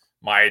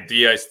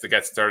idea is to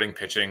get starting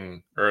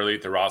pitching early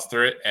to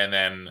roster it, and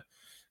then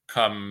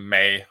come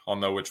May, I'll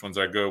know which ones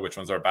are good, which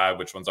ones are bad,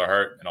 which ones are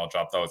hurt, and I'll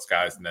drop those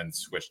guys and then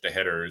switch to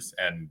hitters.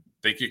 And I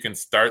think you can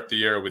start the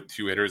year with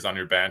 2 hitters on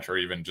your bench, or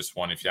even just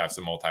 1 if you have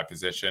some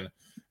multi-position.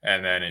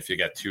 And then if you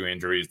get 2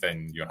 injuries,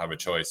 then you don't have a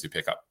choice. You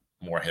pick up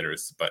more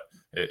hitters. But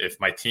if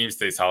my team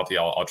stays healthy,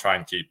 I'll try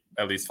and keep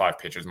at least 5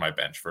 pitchers on my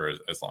bench for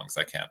as long as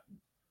I can.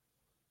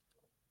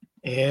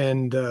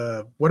 And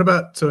what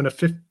about, so in a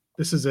fifth,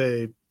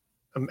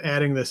 I'm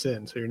adding this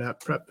in, so you're not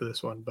prepped for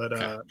this one, but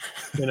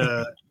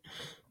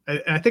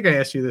I think I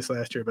asked you this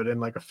last year, but in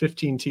like a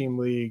 15-team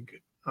league,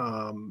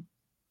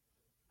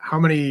 how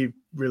many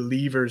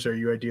relievers are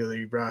you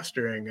ideally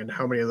rostering, and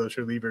how many of those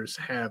relievers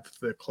have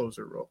the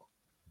closer role?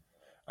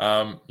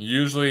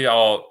 Usually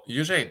I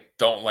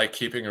don't like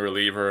keeping a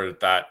reliever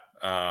that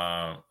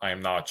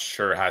I'm not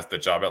sure has the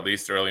job at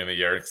least early in the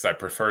year, because I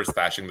prefer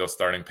stashing those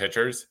starting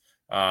pitchers.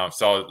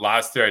 So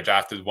last year I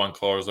drafted 1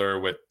 closer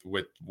with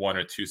 1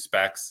 or 2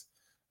 specs.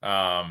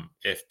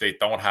 If they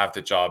don't have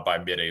the job by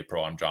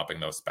mid-April, I'm dropping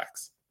those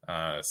specs.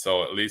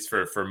 So at least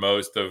for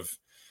most of,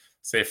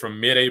 say, from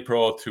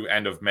mid-April to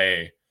end of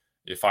May,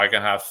 if I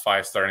can have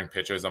 5 starting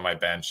pitchers on my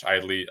bench,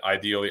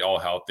 ideally all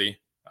healthy,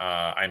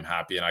 I'm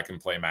happy, and I can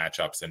play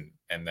matchups.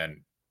 And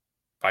then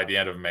by the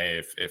end of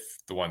May, if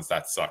the ones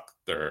that suck,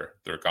 they're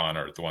gone,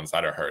 or the ones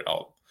that are hurt,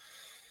 I'll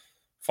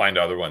find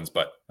other ones.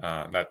 But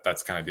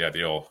that's kind of the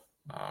ideal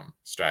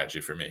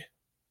strategy for me.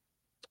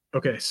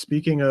 Okay,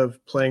 speaking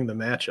of playing the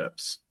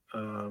matchups,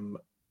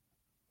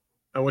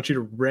 I want you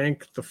to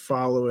rank the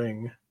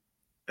following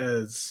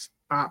as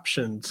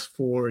options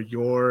for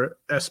your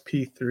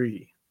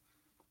SP3.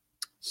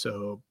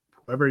 So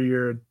whoever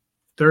your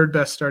 3rd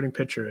best starting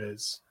pitcher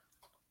is,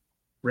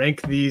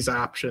 rank these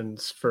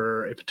options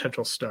for a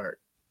potential start.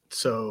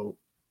 So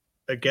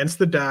against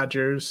the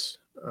Dodgers,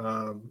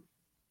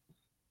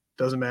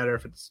 doesn't matter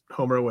if it's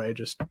home or away,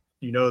 just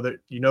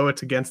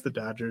it's against the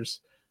Dodgers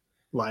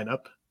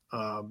lineup.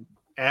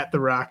 At the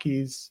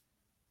Rockies,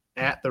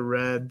 at the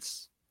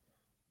Reds,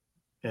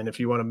 and if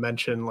you want to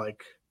mention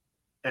like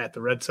at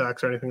the Red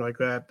Sox or anything like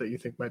that you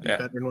think might be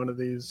better in one of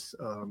these,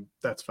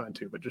 that's fine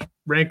too. But just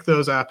rank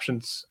those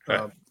options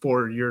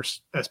for your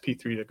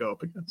SP3 to go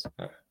up against.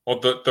 Well,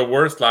 the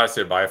worst last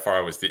year by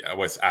far was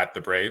at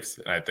the Braves,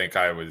 and I think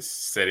I was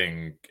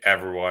sitting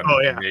everyone.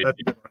 Oh yeah,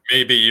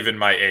 maybe even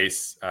my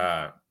ace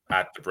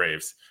at the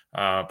Braves.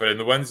 But in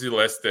the ones you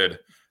listed,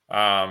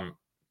 the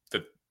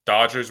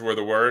Dodgers were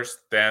the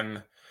worst,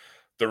 then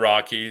the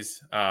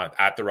Rockies,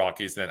 at the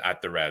Rockies, then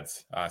at the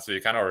Reds. So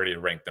you kind of already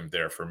ranked them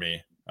there for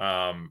me.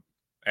 And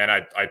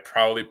I'd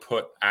probably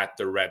put at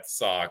the Red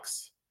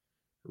Sox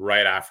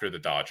right after the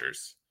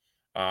Dodgers.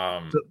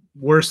 The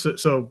worst.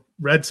 So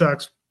Red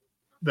Sox,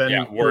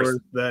 then worse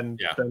than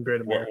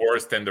Great America.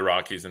 Worse than the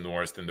Rockies and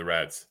worse than the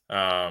Reds.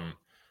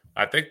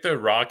 I think the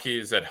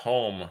Rockies at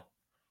home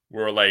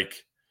were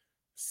like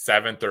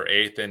 7th or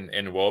 8th in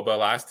WOBA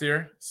last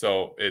year.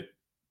 So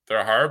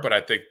they're hard, but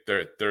I think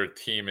their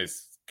team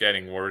is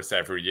getting worse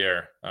every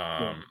year.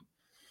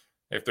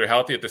 If they're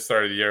healthy at the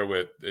start of the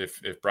year,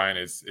 if Brian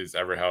is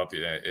ever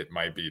healthy, it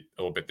might be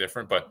a little bit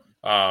different. But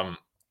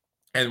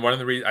and one of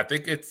the reasons, I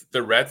think it's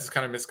the Reds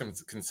kind of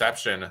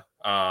misconception.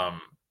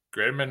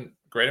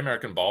 Great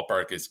American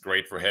Ballpark is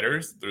great for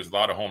hitters. There's a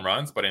lot of home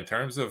runs, but in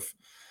terms of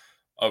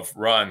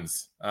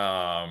runs,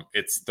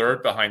 it's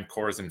 3rd behind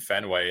Coors and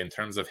Fenway. In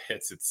terms of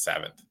hits, it's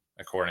 7th.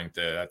 According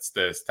to that's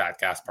the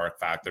StatCast Park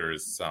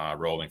Factors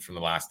rolling from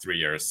the last 3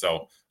 years.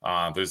 So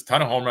there's a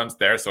ton of home runs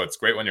there. So it's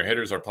great when your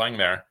hitters are playing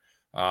there.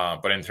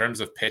 But in terms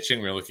of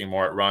pitching, we're looking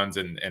more at runs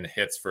and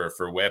hits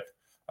for whip.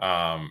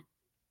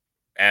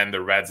 And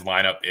the Reds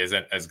lineup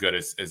isn't as good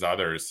as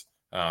others.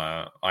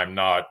 I'll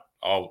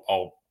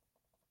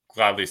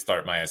gladly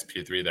start my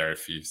SP3 there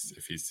if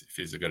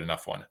he's a good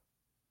enough one.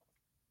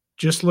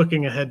 Just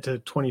looking ahead to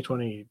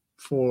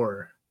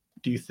 2024,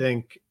 do you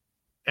think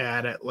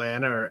at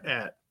Atlanta or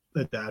at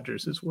the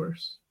Dodgers is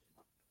worse?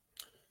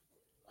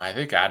 I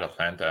think at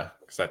Atlanta,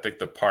 because I think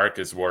the park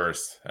is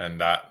worse, and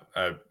that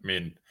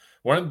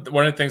one of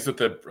the things with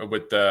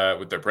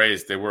the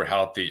Braves, they were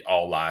healthy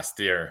all last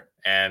year,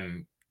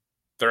 and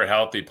their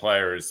healthy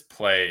players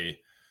play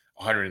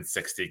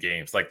 160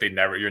 games. Like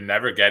you're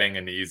never getting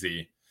an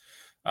easy.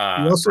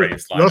 You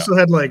also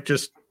had like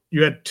just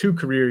you had 2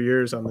 career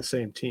years on the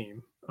same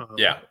team.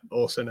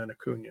 Olsen and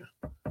Acuna.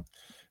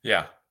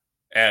 Yeah,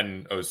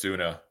 and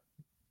Ozuna.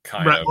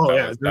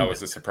 That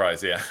was a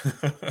surprise. Yeah.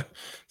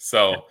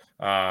 So,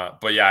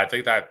 but yeah, I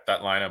think that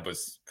lineup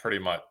was pretty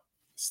much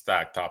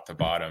stacked top to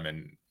bottom,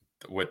 and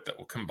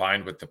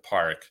combined with the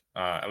park,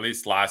 at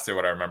least last year,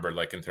 what I remember,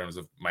 like in terms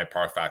of my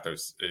park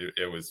factors,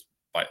 it was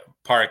by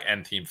park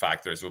and team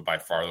factors were by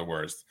far the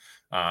worst.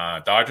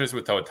 Dodgers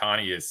with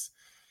Ohtani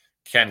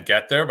can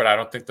get there, but I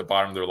don't think the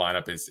bottom of their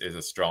lineup is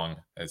as strong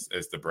as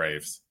the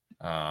Braves.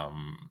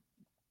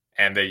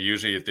 And they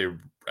usually, they're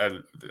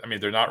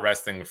not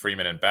resting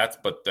Freeman and Betts,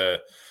 but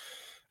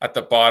at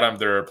the bottom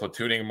they're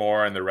platooning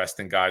more and they're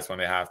resting guys when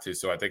they have to.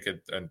 So I think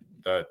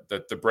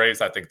the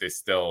Braves, I think they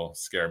still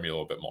scare me a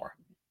little bit more.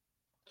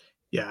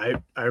 Yeah,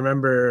 I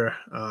remember.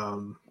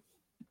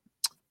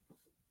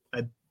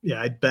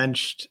 I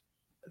benched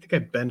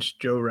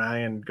Joe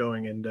Ryan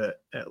going into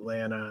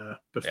Atlanta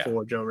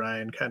before Joe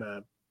Ryan kind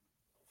of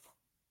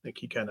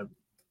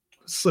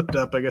slipped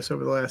up, I guess,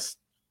 over the last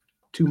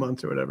 2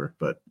 months or whatever.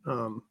 But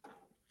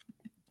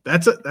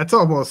that's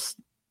almost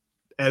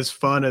as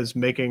fun as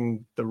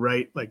making the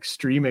right like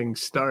streaming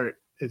start.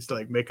 It's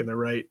like making the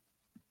right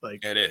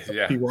like it is,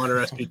 yeah. SP1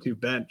 or SP2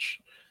 bench,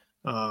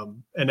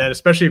 and then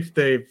especially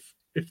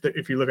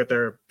if you look at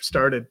their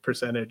started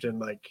percentage and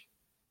like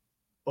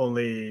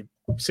only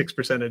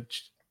 6%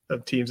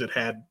 of teams that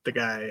had the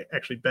guy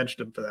actually benched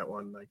him for that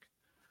one, like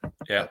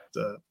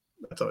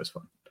that's always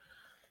fun.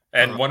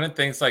 And one of the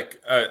things,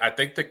 like I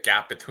think the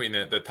gap between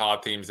the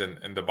top teams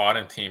and the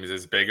bottom teams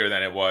is bigger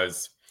than it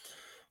was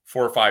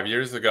 4 or 5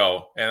 years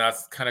ago, and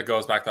that's kind of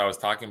goes back to what I was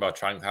talking about,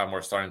 trying to have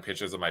more starting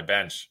pitchers on my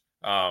bench.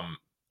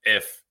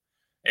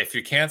 If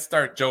you can't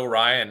start Joe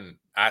Ryan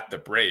at the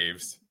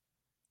Braves,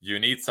 you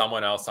need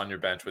someone else on your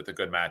bench with a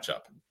good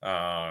matchup.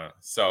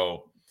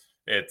 So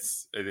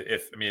if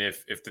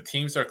the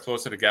teams are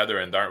closer together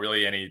and there aren't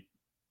really any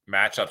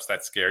matchups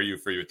that scare you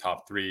for your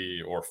top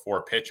 3 or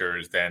 4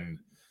 pitchers, then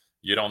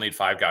you don't need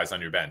 5 guys on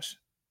your bench.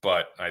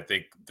 But I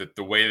think that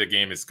the way the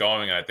game is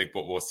going, I think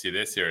what we'll see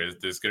this year is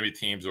there's going to be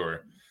teams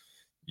where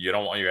you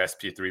don't want your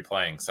SP3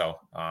 playing. So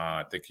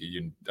I think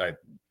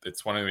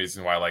it's one of the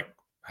reasons why I like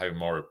having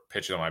more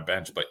pitchers on my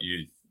bench, but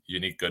you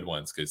need good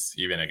ones, because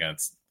even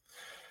against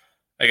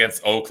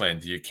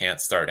Oakland, you can't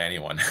start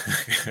anyone.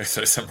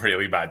 So some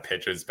really bad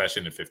pitchers,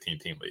 especially in a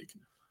 15-team league.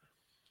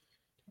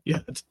 Yeah,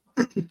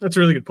 that's a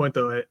really good point,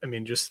 though. I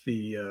mean, just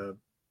the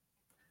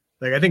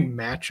I think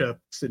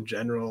matchups in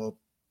general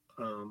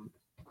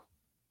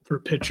for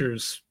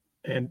pitchers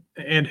and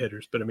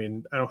hitters, but I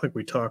mean, I don't think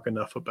we talk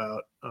enough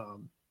about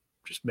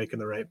just making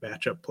the right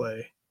matchup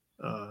play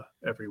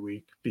every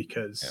week,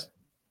 because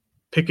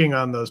picking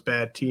on those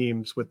bad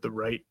teams with the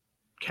right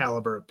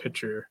caliber of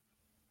pitcher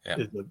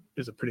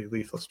is a pretty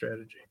lethal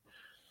strategy.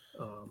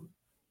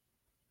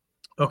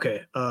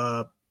 Okay.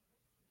 Let's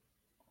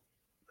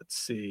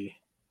see.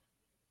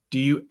 Do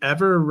you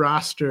ever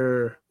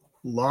roster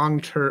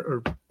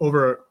long-term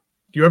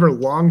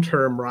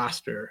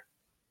roster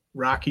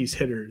Rockies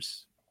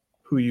hitters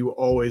who you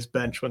always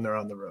bench when they're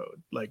on the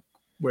road? Like,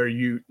 where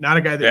not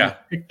a guy that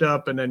you picked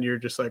up and then you're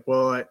just like,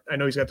 well, I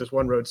know he's got this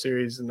one road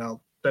series and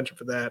I'll bench him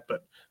for that,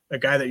 but a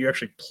guy that you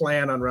actually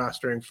plan on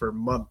rostering for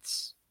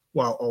months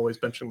while always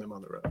benching them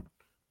on the road.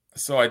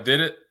 So I did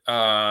it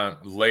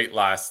late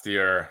last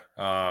year.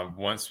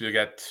 Once we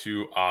get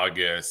to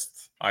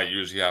August, I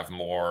usually have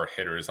more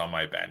hitters on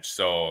my bench.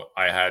 So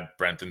I had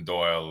Brenton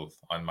Doyle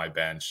on my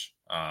bench.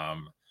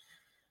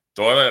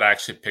 Doyle had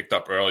actually picked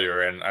up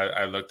earlier, and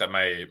I looked at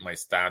my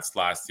stats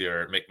last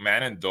year.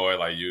 McMahon and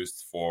Doyle I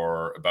used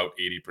for about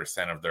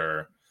 80% of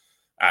their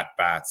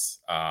at-bats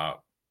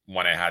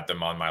when I had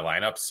them on my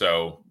lineup.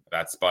 So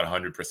that's about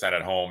 100%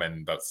 at home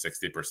and about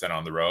 60%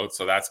 on the road.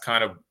 So that's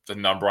kind of the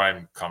number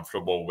I'm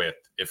comfortable with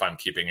if I'm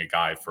keeping a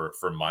guy for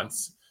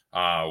months.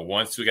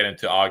 Once we get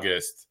into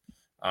August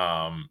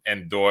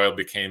and Doyle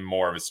became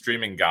more of a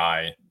streaming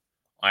guy,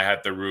 I had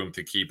the room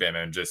to keep him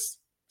and just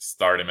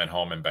start him at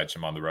home and bench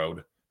him on the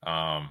road.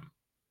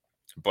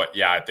 But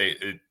yeah,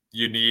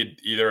 you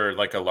need either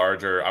like a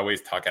larger, I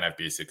always talk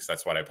NFBC because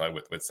that's what I play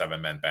with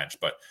 7-man bench.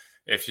 But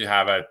if you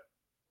have a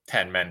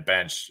 10-man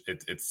bench,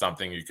 it's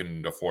something you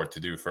can afford to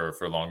do for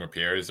longer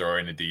periods, or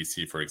in a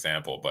DC, for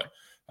example. But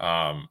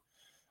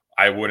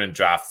I wouldn't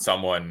draft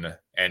someone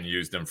and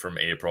use them from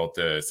April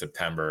to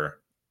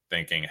September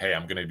thinking, hey,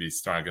 I'm going to be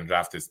starting to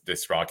draft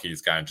this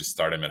Rockies guy and just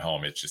start him at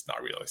home. It's just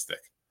not realistic.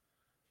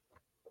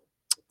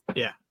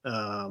 Yeah.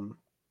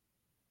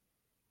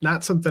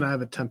 Not something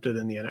I've attempted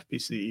in the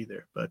NFBC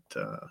either, but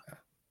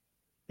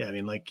yeah, I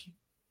mean, like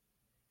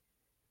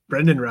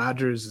Brendan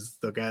Rodgers is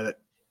the guy that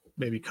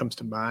maybe comes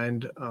to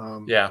mind.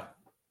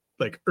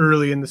 Like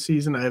early in the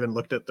season, I haven't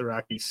looked at the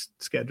Rockies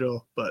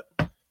schedule, but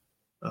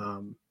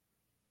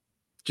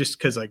just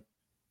because like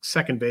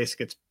second base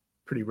gets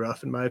pretty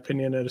rough in my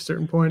opinion at a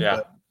certain point. Yeah.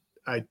 But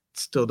I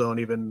still don't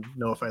even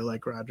know if I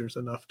like Rodgers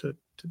enough to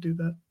do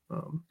that.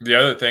 The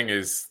other thing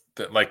is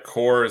that like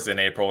cores in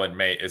April and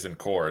May isn't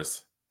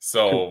cores.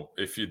 So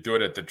if you do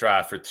it at the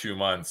draft for 2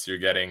 months, you're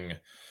getting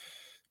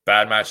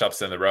bad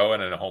matchups in the row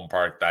and in a home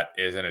park that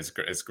isn't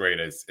as great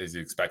as you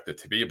expect it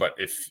to be. But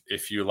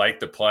if you like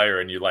the player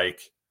and you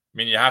like, I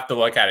mean, you have to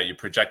look at it. You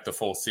project the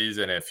full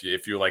season. If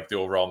you like the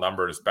overall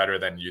numbers better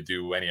than you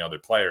do any other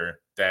player,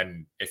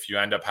 then if you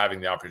end up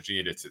having the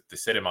opportunity to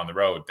sit him on the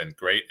road, then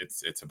great.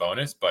 It's a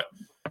bonus. But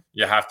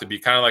you have to be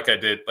kind of like I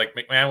did. Like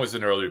McMahon was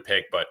an earlier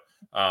pick, but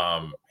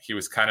he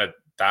was kind of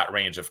that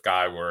range of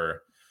guy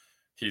where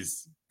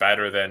he's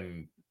better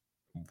than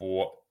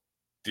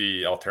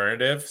the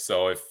alternative.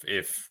 So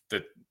if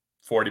the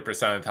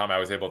 40% of the time I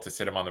was able to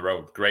sit him on the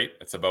road, great.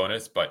 It's a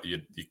bonus. But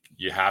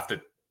you have to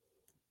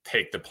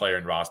take the player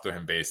and roster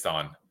him based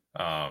on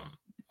I'm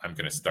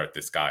going to start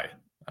this guy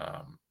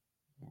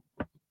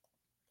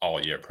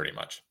all year pretty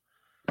much.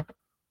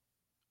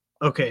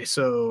 Okay,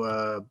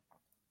 so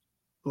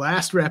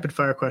last rapid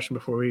fire question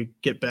before we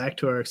get back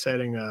to our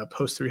exciting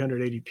post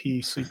 300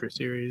 ADP sleeper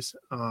series.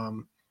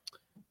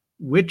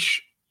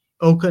 Which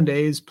Oakland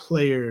A's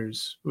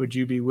players would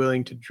you be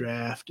willing to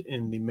draft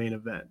in the main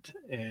event?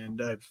 And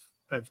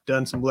I've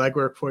done some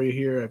legwork for you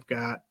here. I've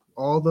got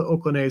all the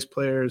Oakland A's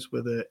players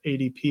with an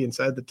ADP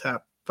inside the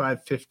top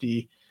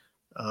 550,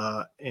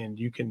 and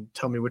you can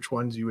tell me which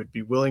ones you would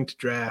be willing to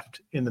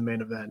draft in the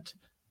main event.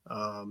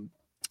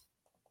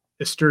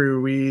 Esteury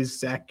Ruiz,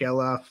 Zach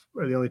Geloff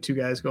are the only two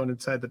guys going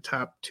inside the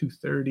top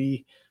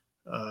 230.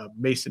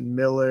 Mason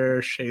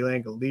Miller, Shea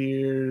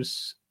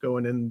Langoliers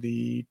going in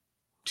the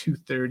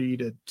 230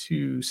 to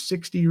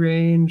 260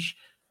 range.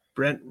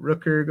 Brent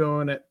Rooker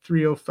going at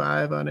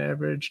 305 on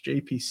average.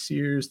 JP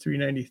Sears,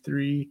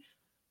 393.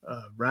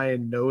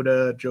 Ryan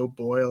Noda, Joe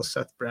Boyle,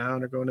 Seth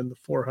Brown are going in the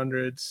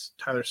 400s.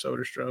 Tyler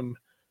Soderstrom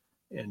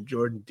and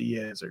Jordan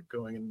Diaz are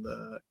going in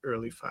the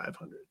early 500s.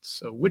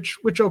 So which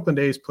Oakland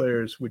A's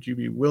players would you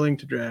be willing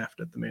to draft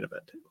at the main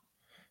event table?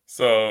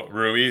 So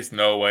Ruiz,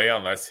 no way,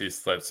 unless he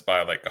slips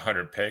by like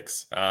 100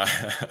 picks,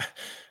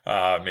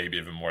 maybe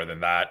even more than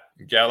that.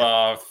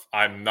 Geloff,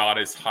 I'm not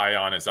as high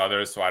on as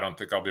others, so I don't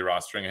think I'll be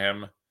rostering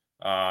him.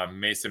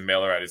 Mason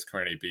Miller at his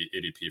current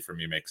ADP for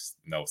me makes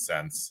no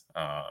sense.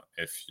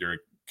 If you're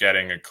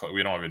getting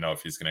we don't even know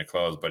if he's going to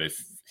close, but if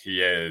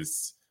he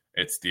is,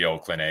 it's the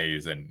Oakland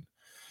A's, and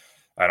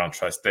I don't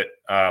trust it.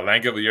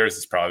 Langoliers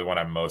is probably one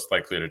I'm most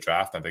likely to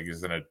draft. I think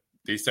he's in a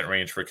decent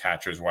range for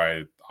catchers, where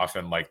I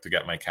often like to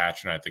get my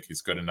catcher, and I think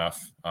he's good enough.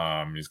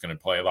 He's going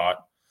to play a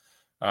lot.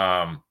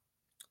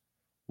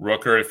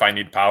 Rooker, if I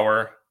need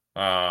power,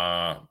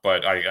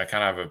 but I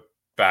kind of have a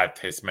bad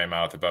taste in my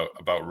mouth about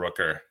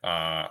Rooker.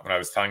 When I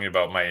was telling you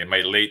about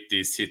my late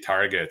DC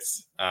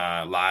targets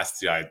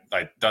last year,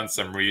 I'd done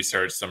some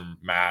research, some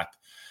math.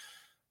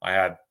 I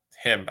had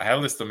a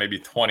list of maybe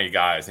 20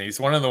 guys, and he's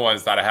one of the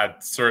ones that I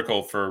had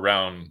circled for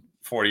around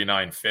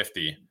 49,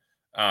 50.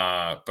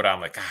 But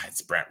I'm like,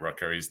 it's Brent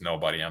Rooker. He's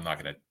nobody. I'm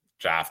not going to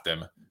draft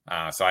him.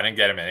 So I didn't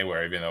get him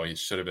anywhere, even though he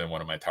should have been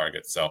one of my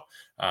targets. So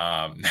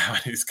now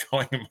he's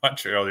going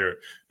much earlier.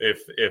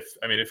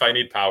 If I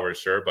need power,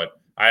 sure. But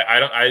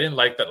I didn't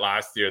like that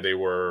last year they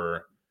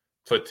were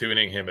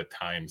platooning him at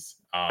times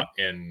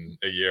in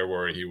a year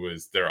where he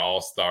was their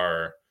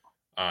all-star.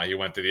 He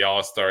went to the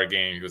all-star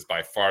game. He was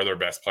by far their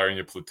best player, and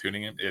you're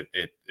platooning him.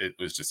 It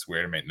was just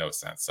weird. It made no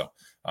sense. So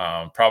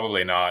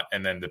probably not.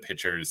 And then the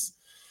pitchers,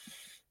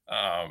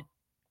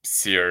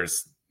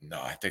 Sears, no,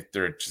 I think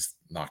they're just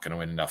not going to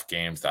win enough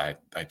games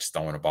that I just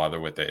don't want to bother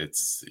with it.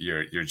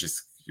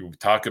 You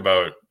talk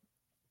about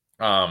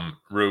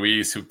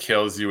Ruiz, who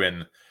kills you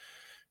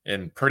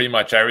in pretty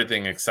much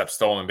everything except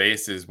stolen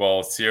bases.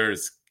 Well,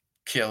 Sears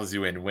kills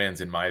you in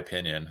wins, in my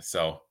opinion.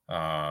 So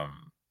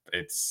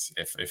it's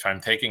if I'm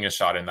taking a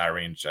shot in that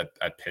range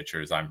at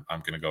pitchers, I'm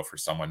going to go for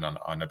someone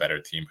on a better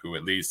team who,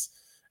 at least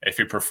if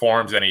he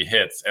performs and he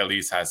hits, at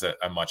least has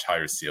a much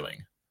higher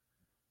ceiling.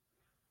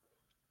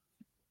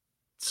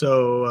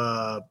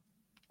 So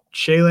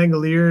Shea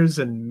Langoliers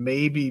and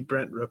maybe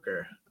Brent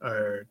Rooker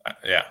are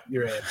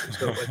your answers.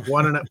 So like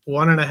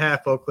one and a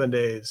half Oakland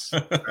A's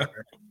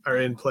are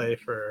in play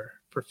for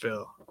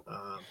Phil.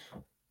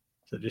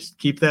 So just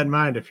keep that in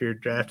mind if you're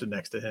drafted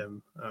next to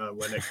him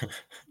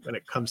when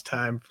it comes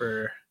time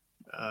for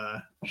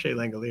Shea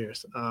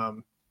Langoliers.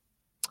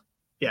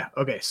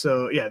 Okay.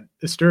 So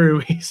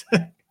Esteury Ruiz.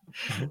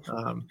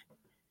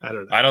 I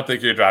don't know. I don't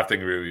think you're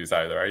drafting Ruiz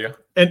either, are you?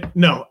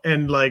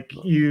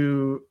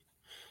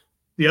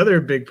 The other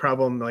big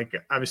problem, like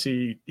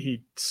obviously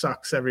he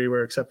sucks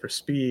everywhere except for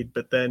speed,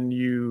 but then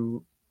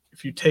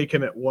if you take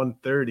him at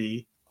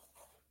 130,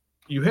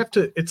 you have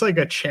to, it's like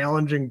a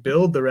challenging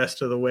build the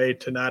rest of the way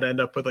to not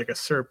end up with like a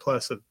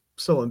surplus of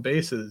stolen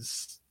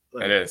bases.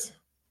 Like, it is.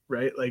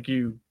 Right? Like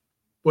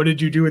what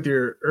did you do with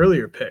your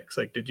earlier picks?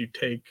 Like, did you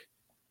take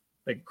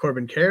like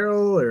Corbin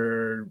Carroll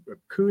or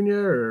Acuna,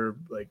 or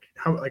like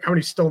how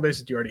many stolen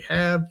bases do you already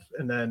have?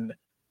 And then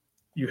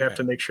you have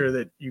to make sure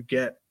that you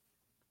get,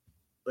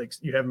 like,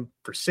 you have them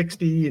for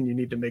 60, and you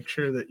need to make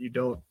sure that you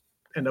don't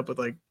end up with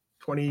like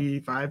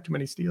 25 too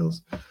many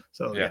steals.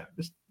 So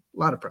just a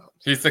lot of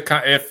problems. He's the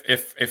kind,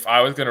 if I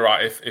was gonna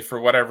if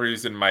for whatever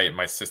reason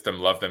my system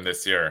loved him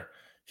this year,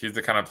 he's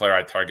the kind of player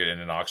I target in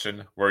an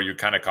auction where you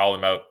kind of call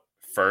him out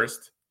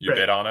first. you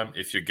bid on him.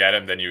 If you get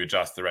him, then you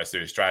adjust the rest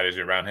of your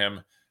strategy around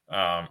him.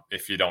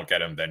 If you don't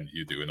get him, then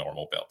you do a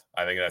normal build.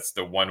 I think that's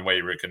the one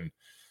way we can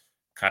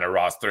kind of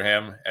roster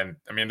him. And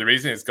I mean, the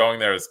reason he's going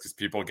there is because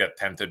people get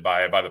tempted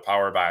by the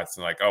power bats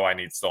and like, oh, I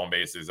need stolen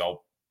bases.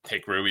 I'll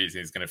take Ruiz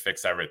and he's going to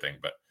fix everything.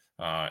 But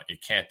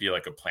it can't be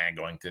like a plan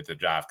going to the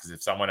draft, because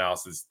if someone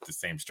else is the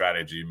same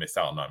strategy, you miss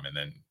out on them and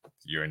then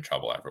you're in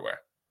trouble everywhere.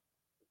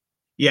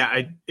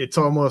 Yeah, it's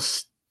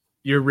almost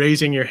you're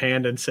raising your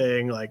hand and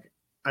saying like,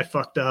 I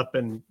fucked up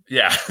and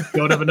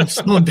don't have enough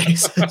stolen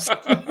bases.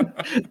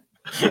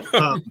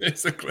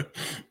 Basically.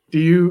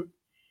 Do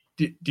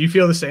you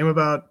feel the same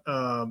about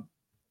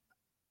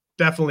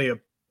definitely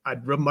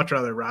I'd much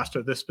rather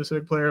roster this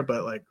specific player,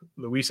 but like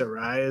Luis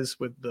Arraez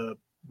with the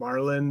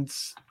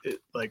Marlins,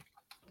 like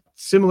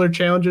similar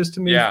challenges to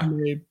me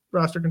from a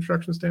roster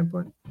construction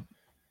standpoint?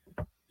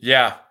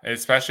 Yeah,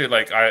 especially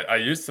like I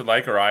used to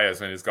like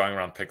Arraez when he's going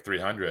around pick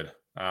 300,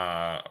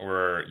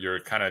 where you're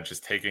kind of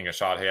just taking a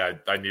shot. Hey,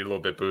 I need a little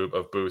bit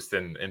of boost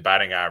in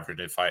batting average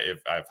if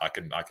I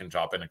can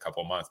drop in a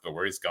couple months. But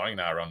where he's going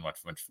now around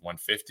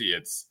 150,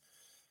 it's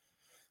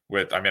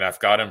with, I mean, I've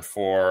got him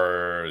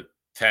for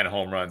 10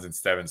 home runs and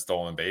 7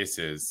 stolen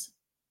bases.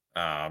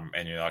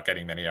 And you're not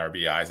getting many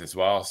RBIs as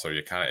well. So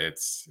you kind of,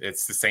 it's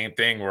the same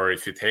thing where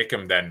if you take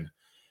him, then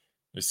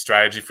your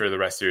strategy for the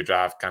rest of your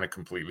draft kind of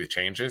completely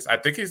changes. I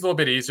think he's a little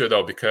bit easier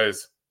though,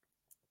 because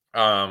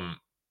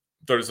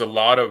there's a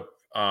lot of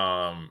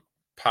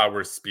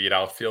power speed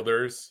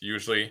outfielders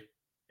usually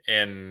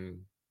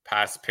in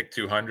past pick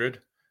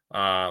 200.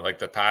 Like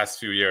the past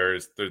few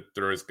years,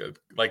 there's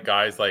like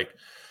guys like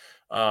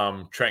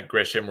Trent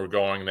Grisham were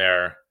going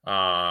there.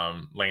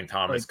 Lane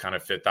Thomas kind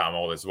of fit that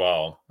mold as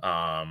well.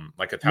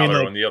 Like a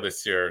Tyler O'Neill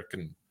this year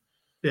can.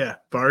 Yeah,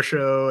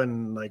 Varsho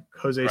and like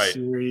Jose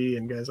Siri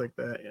and guys like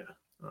that. Yeah.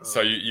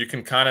 So you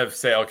can kind of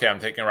say, okay, I'm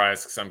taking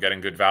Rise because I'm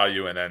getting good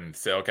value, and then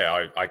say,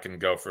 okay, I can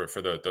go for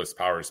those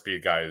power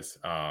speed guys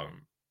a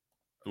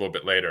little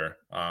bit later.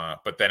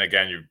 But then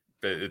again,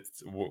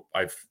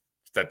 I've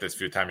said this a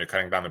few times, you're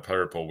cutting down the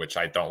player pool, which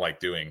I don't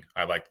like doing.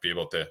 I like to be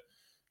able to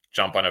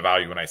jump on a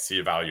value when I see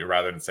a value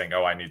rather than saying,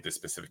 oh, I need this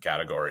specific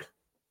category.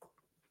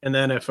 And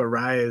then if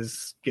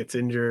Arraez gets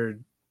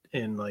injured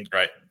in like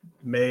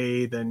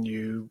May, then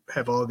you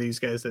have all these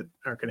guys that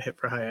aren't going to hit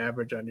for high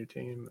average on your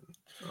team.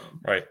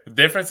 Right. The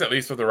difference, at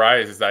least with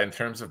Arraez, is that in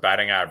terms of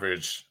batting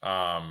average,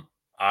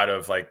 out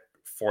of like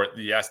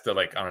to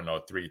like, I don't know,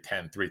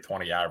 310,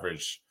 320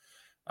 average,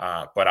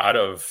 but out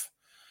of,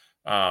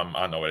 I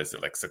don't know, what is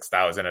it, like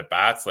 6,000 at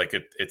bats? Like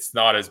it's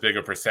not as big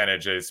a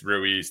percentage as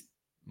Ruiz,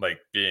 like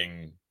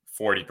being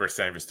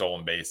 40% of your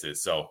stolen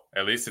bases. So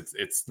at least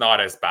it's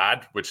not as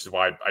bad, which is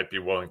why I'd be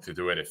willing to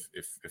do it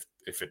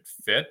if it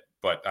fit.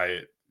 But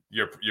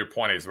your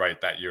point is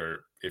right that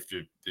if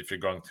you're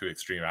going too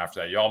extreme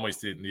after that, you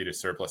almost need a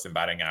surplus in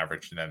batting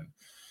average, and then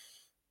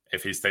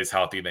if he stays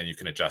healthy, then you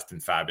can adjust in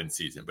fab in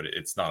season. But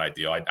it's not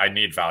ideal. I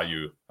need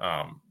value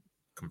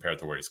compared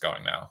to where he's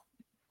going now.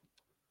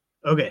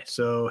 Okay,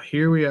 so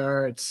here we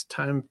are. It's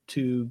time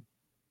to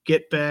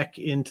get back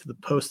into the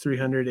post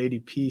 300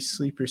 ADP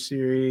sleeper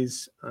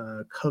series.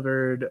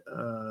 Covered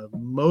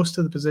most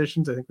of the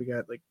positions. I think we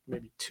got like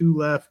maybe 2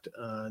 left.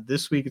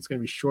 This week it's going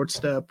to be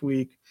shortstop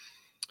week.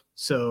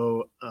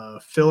 So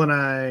Phil and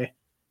I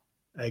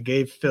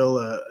gave Phil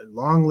a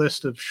long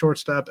list of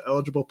shortstop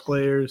eligible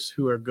players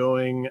who are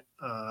going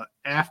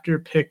after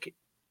pick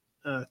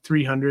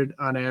 300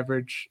 on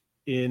average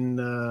in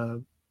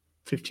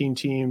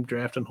 15-team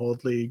draft and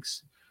hold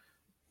leagues.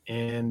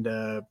 And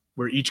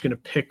we're each going to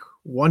pick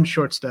one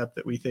shortstop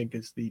that we think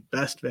is the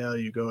best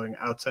value going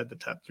outside the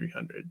top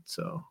 300.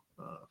 So,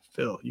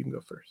 Phil, you can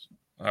go first.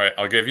 All right.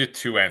 I'll give you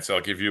 2 answers.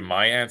 I'll give you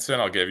my answer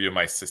and I'll give you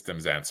my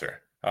system's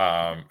answer.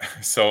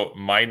 So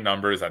my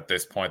numbers at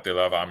this point, they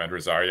love Ahmed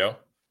Rosario,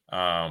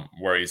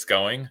 where he's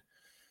going.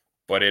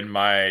 But in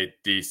my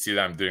DC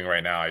that I'm doing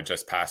right now, I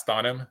just passed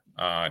on him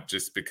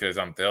just because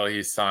until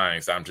he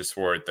signs, I'm just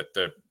worried that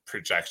the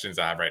projections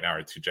I have right now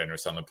are too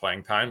generous on the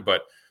playing time.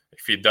 But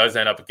if he does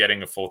end up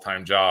getting a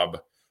full-time job,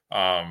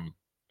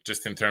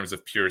 just in terms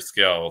of pure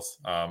skills,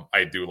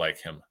 I do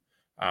like him.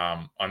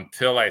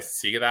 Until I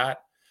see that,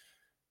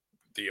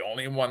 the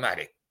only one that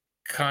it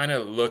kind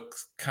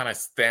of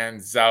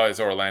stands out is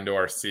Orlando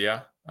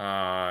Arcia,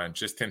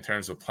 just in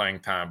terms of playing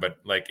time. But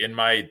like in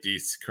my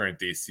current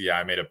DC,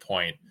 I made a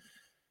point,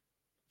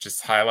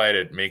 just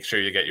highlighted, make sure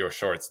you get your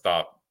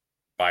shortstop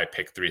by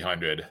pick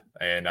 300,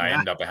 and I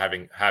end up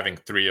having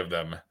 3 of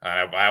them.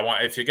 I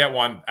want, if you get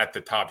one at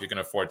the top, you can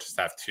afford just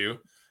have 2,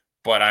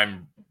 but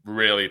I'm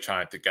really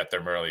trying to get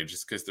them early,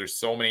 just because there's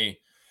so many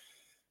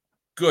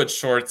good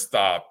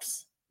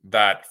shortstops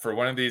that for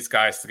one of these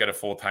guys to get a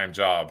full-time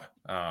job,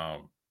 I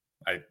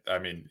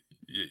mean,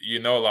 you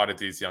know a lot of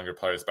these younger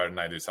players better than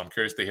I do, so I'm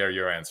curious to hear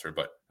your answer.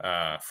 But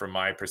from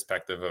my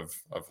perspective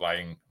of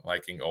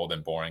liking old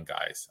and boring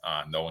guys,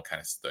 no one kind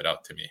of stood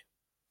out to me.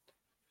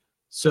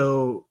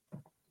 So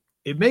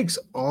it makes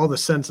all the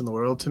sense in the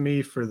world to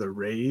me for the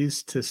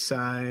Rays to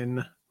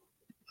sign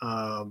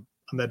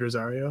Ahmed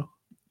Rosario.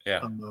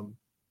 Yeah.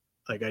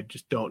 like, I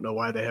just don't know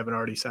why they haven't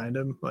already signed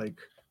him. Like,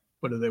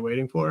 what are they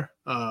waiting for?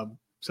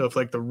 So if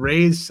like the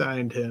Rays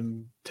signed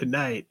him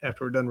tonight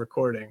after we're done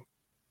recording,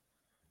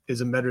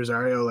 is Amed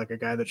Rosario like a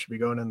guy that should be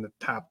going in the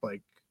top,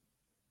 like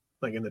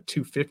in the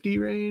 250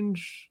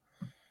 range?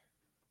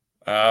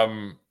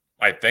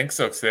 I think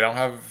so,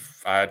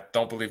 because I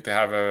don't believe they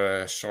have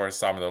a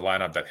shortstop in the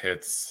lineup that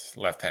hits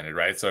left-handed,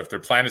 right? So if their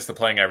plan is to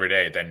playing every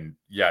day, then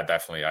yeah,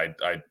 definitely,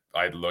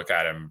 I'd look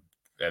at him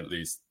at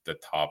least the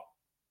top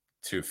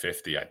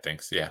 250, I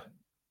think. So yeah.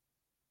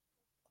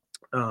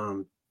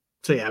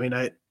 So yeah, I mean,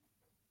 I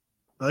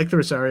like the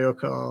Rosario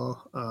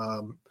call.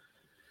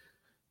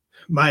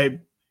 My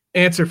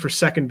answer for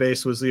second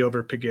base was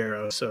Liover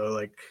Peguero, so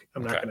like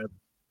I'm not going to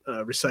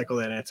recycle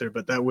that answer,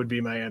 but that would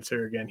be my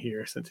answer again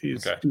here since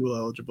he's dual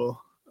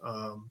eligible.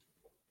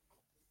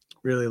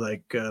 Really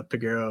like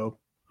Peguero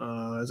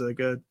as like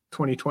a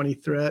 2020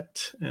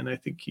 threat, and I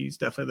think he's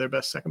definitely their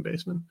best second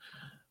baseman.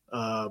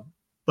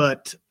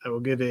 But I will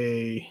give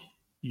a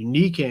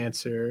unique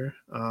answer.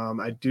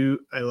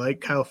 I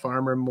like Kyle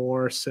Farmer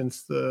more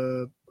since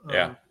the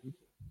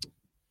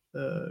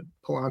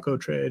Polanco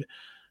trade.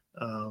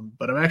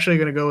 But I'm actually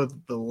going to go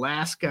with the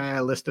last guy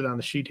I listed on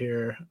the sheet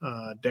here,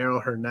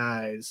 Daryl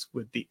Hernaiz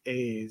with the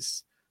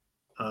A's.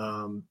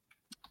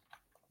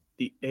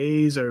 The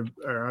A's are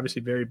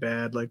obviously very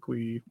bad, like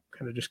we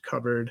kind of just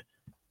covered.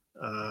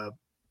 And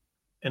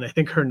I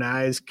think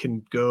Hernaiz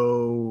can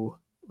go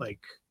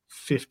like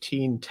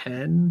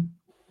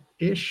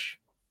 15-10-ish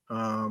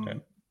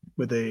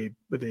with a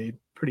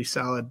pretty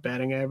solid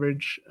batting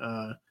average.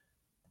 Now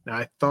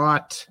I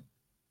thought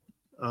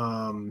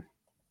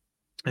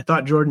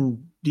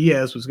Jordan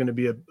Diaz was going to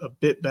be a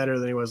bit better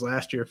than he was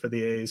last year for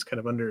the A's, kind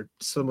of under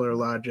similar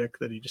logic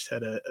that he just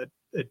had a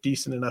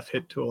decent enough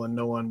hit tool and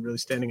no one really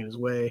standing in his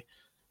way.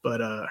 But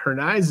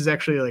Hernaiz is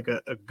actually like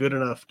a good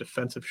enough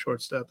defensive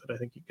shortstop that I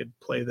think he could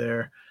play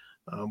there.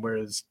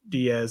 Whereas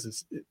Diaz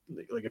is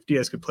like, if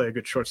Diaz could play a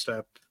good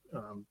shortstop,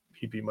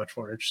 he'd be much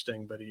more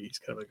interesting, but he's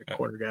kind of like a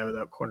corner guy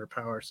without corner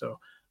power. So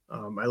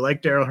I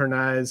like Daryl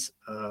Hernaiz.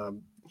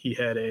 He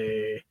had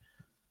a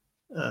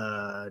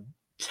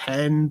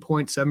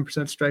 10.7%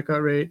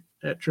 strikeout rate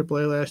at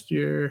AAA last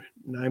year,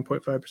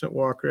 9.5%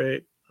 walk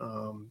rate.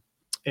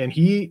 And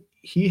he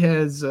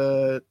has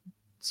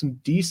some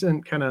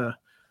decent kind of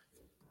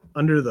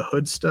under the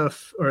hood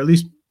stuff, or at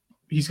least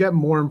he's got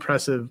more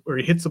impressive, or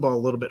he hits the ball a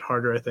little bit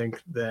harder, I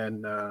think,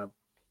 than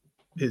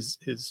his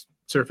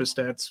surface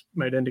stats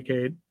might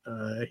indicate.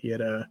 He had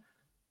a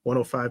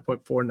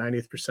 105.4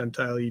 90th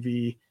percentile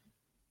EV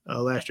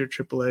last year at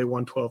AAA,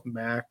 112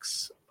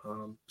 max.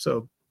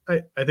 So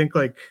I think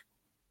like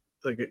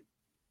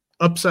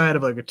upside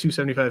of like a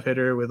 275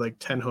 hitter with like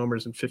 10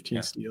 homers and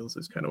 15 steals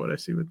is kind of what I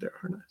see with Daryl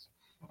Hernaiz.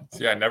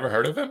 See, I never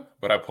heard of him,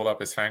 but I pulled up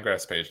his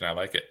Fangraphs page and I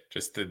like it.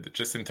 Just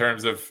in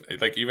terms of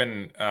like,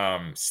 even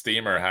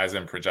Steamer has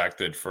him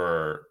projected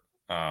for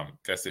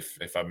guess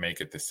if I make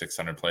it to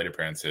 600 plate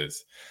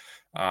appearances,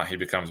 he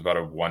becomes about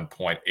a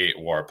 1.8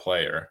 WAR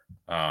player,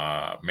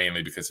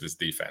 mainly because of his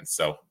defense.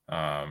 So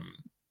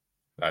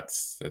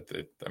that's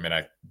it. I mean,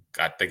 I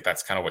think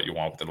that's kind of what you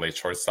want with the late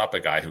shortstop, a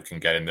guy who can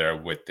get in there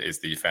with his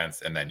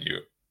defense and then you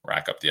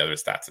rack up the other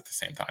stats at the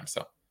same time.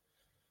 So.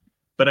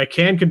 But I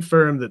can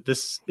confirm that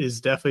this is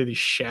definitely the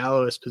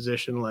shallowest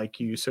position, like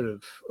you sort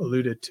of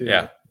alluded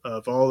to,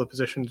 of all the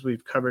positions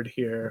we've covered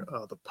here.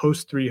 The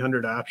post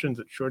 300 options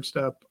at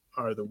shortstop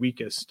are the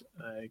weakest.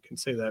 I can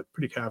say that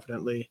pretty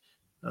confidently.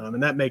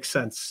 And that makes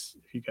sense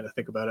if you kind of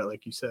think about it,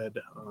 like you said.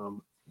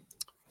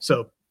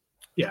 So,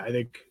 yeah, I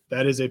think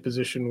that is a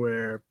position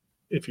where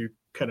if you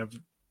kind of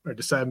are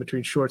deciding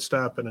between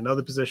shortstop and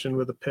another position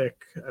with a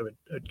pick,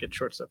 I'd get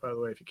shortstop out of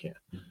the way if you can.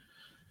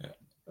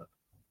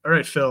 All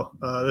right, Phil,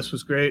 this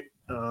was great.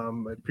 I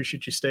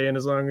appreciate you staying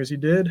as long as you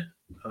did.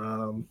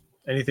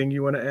 Anything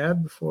you want to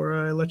add before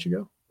I let you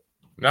go?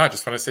 No, I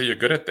just want to say you're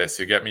good at this.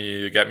 You get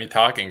me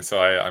talking.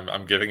 So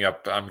I'm giving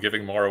up. I'm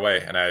giving more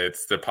away, and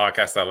it's the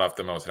podcast I love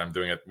the most. And I'm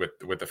doing it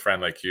with a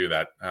friend like you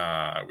that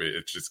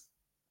it just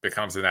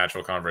becomes a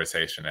natural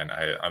conversation, and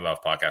I love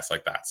podcasts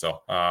like that.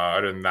 So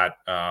other than that,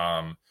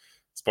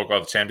 spoke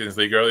about the Champions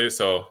League earlier.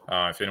 So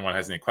if anyone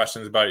has any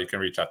questions about it, you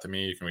can reach out to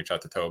me. You can reach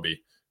out to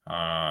Toby.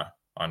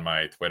 On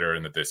my Twitter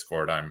and the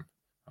Discord, I'm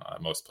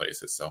most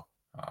places. So,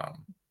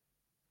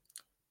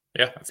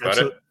 that's about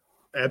it.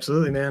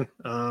 Absolutely, man.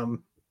 I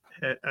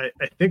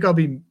think I'll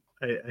be.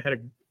 I had a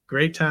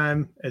great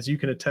time, as you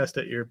can attest,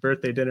 at your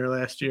birthday dinner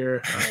last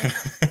year.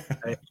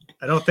 I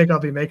don't think I'll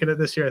be making it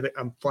this year. I think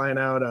I'm flying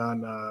out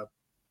on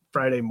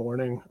Friday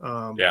morning.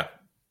 But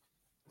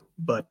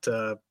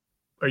are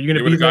you going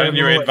to be there? Gotten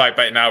your invite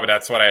by now, but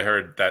that's what I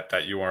heard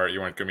that you weren't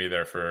going to be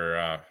there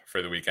for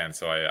the weekend,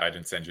 so I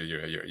didn't send you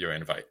your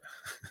invite.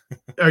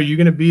 Are you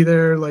going to be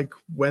there like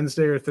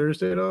Wednesday or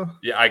Thursday at all?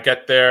 Yeah, I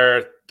get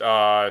there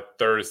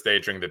Thursday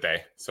during the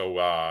day,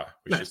 so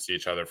we should see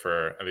each other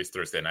for at least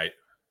Thursday night.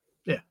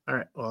 Yeah. All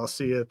right. Well, I'll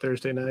see you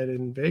Thursday night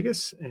in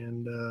Vegas,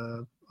 and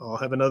I'll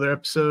have another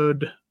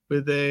episode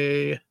with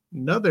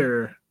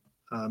another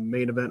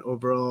main event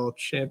overall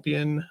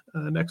champion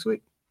next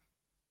week.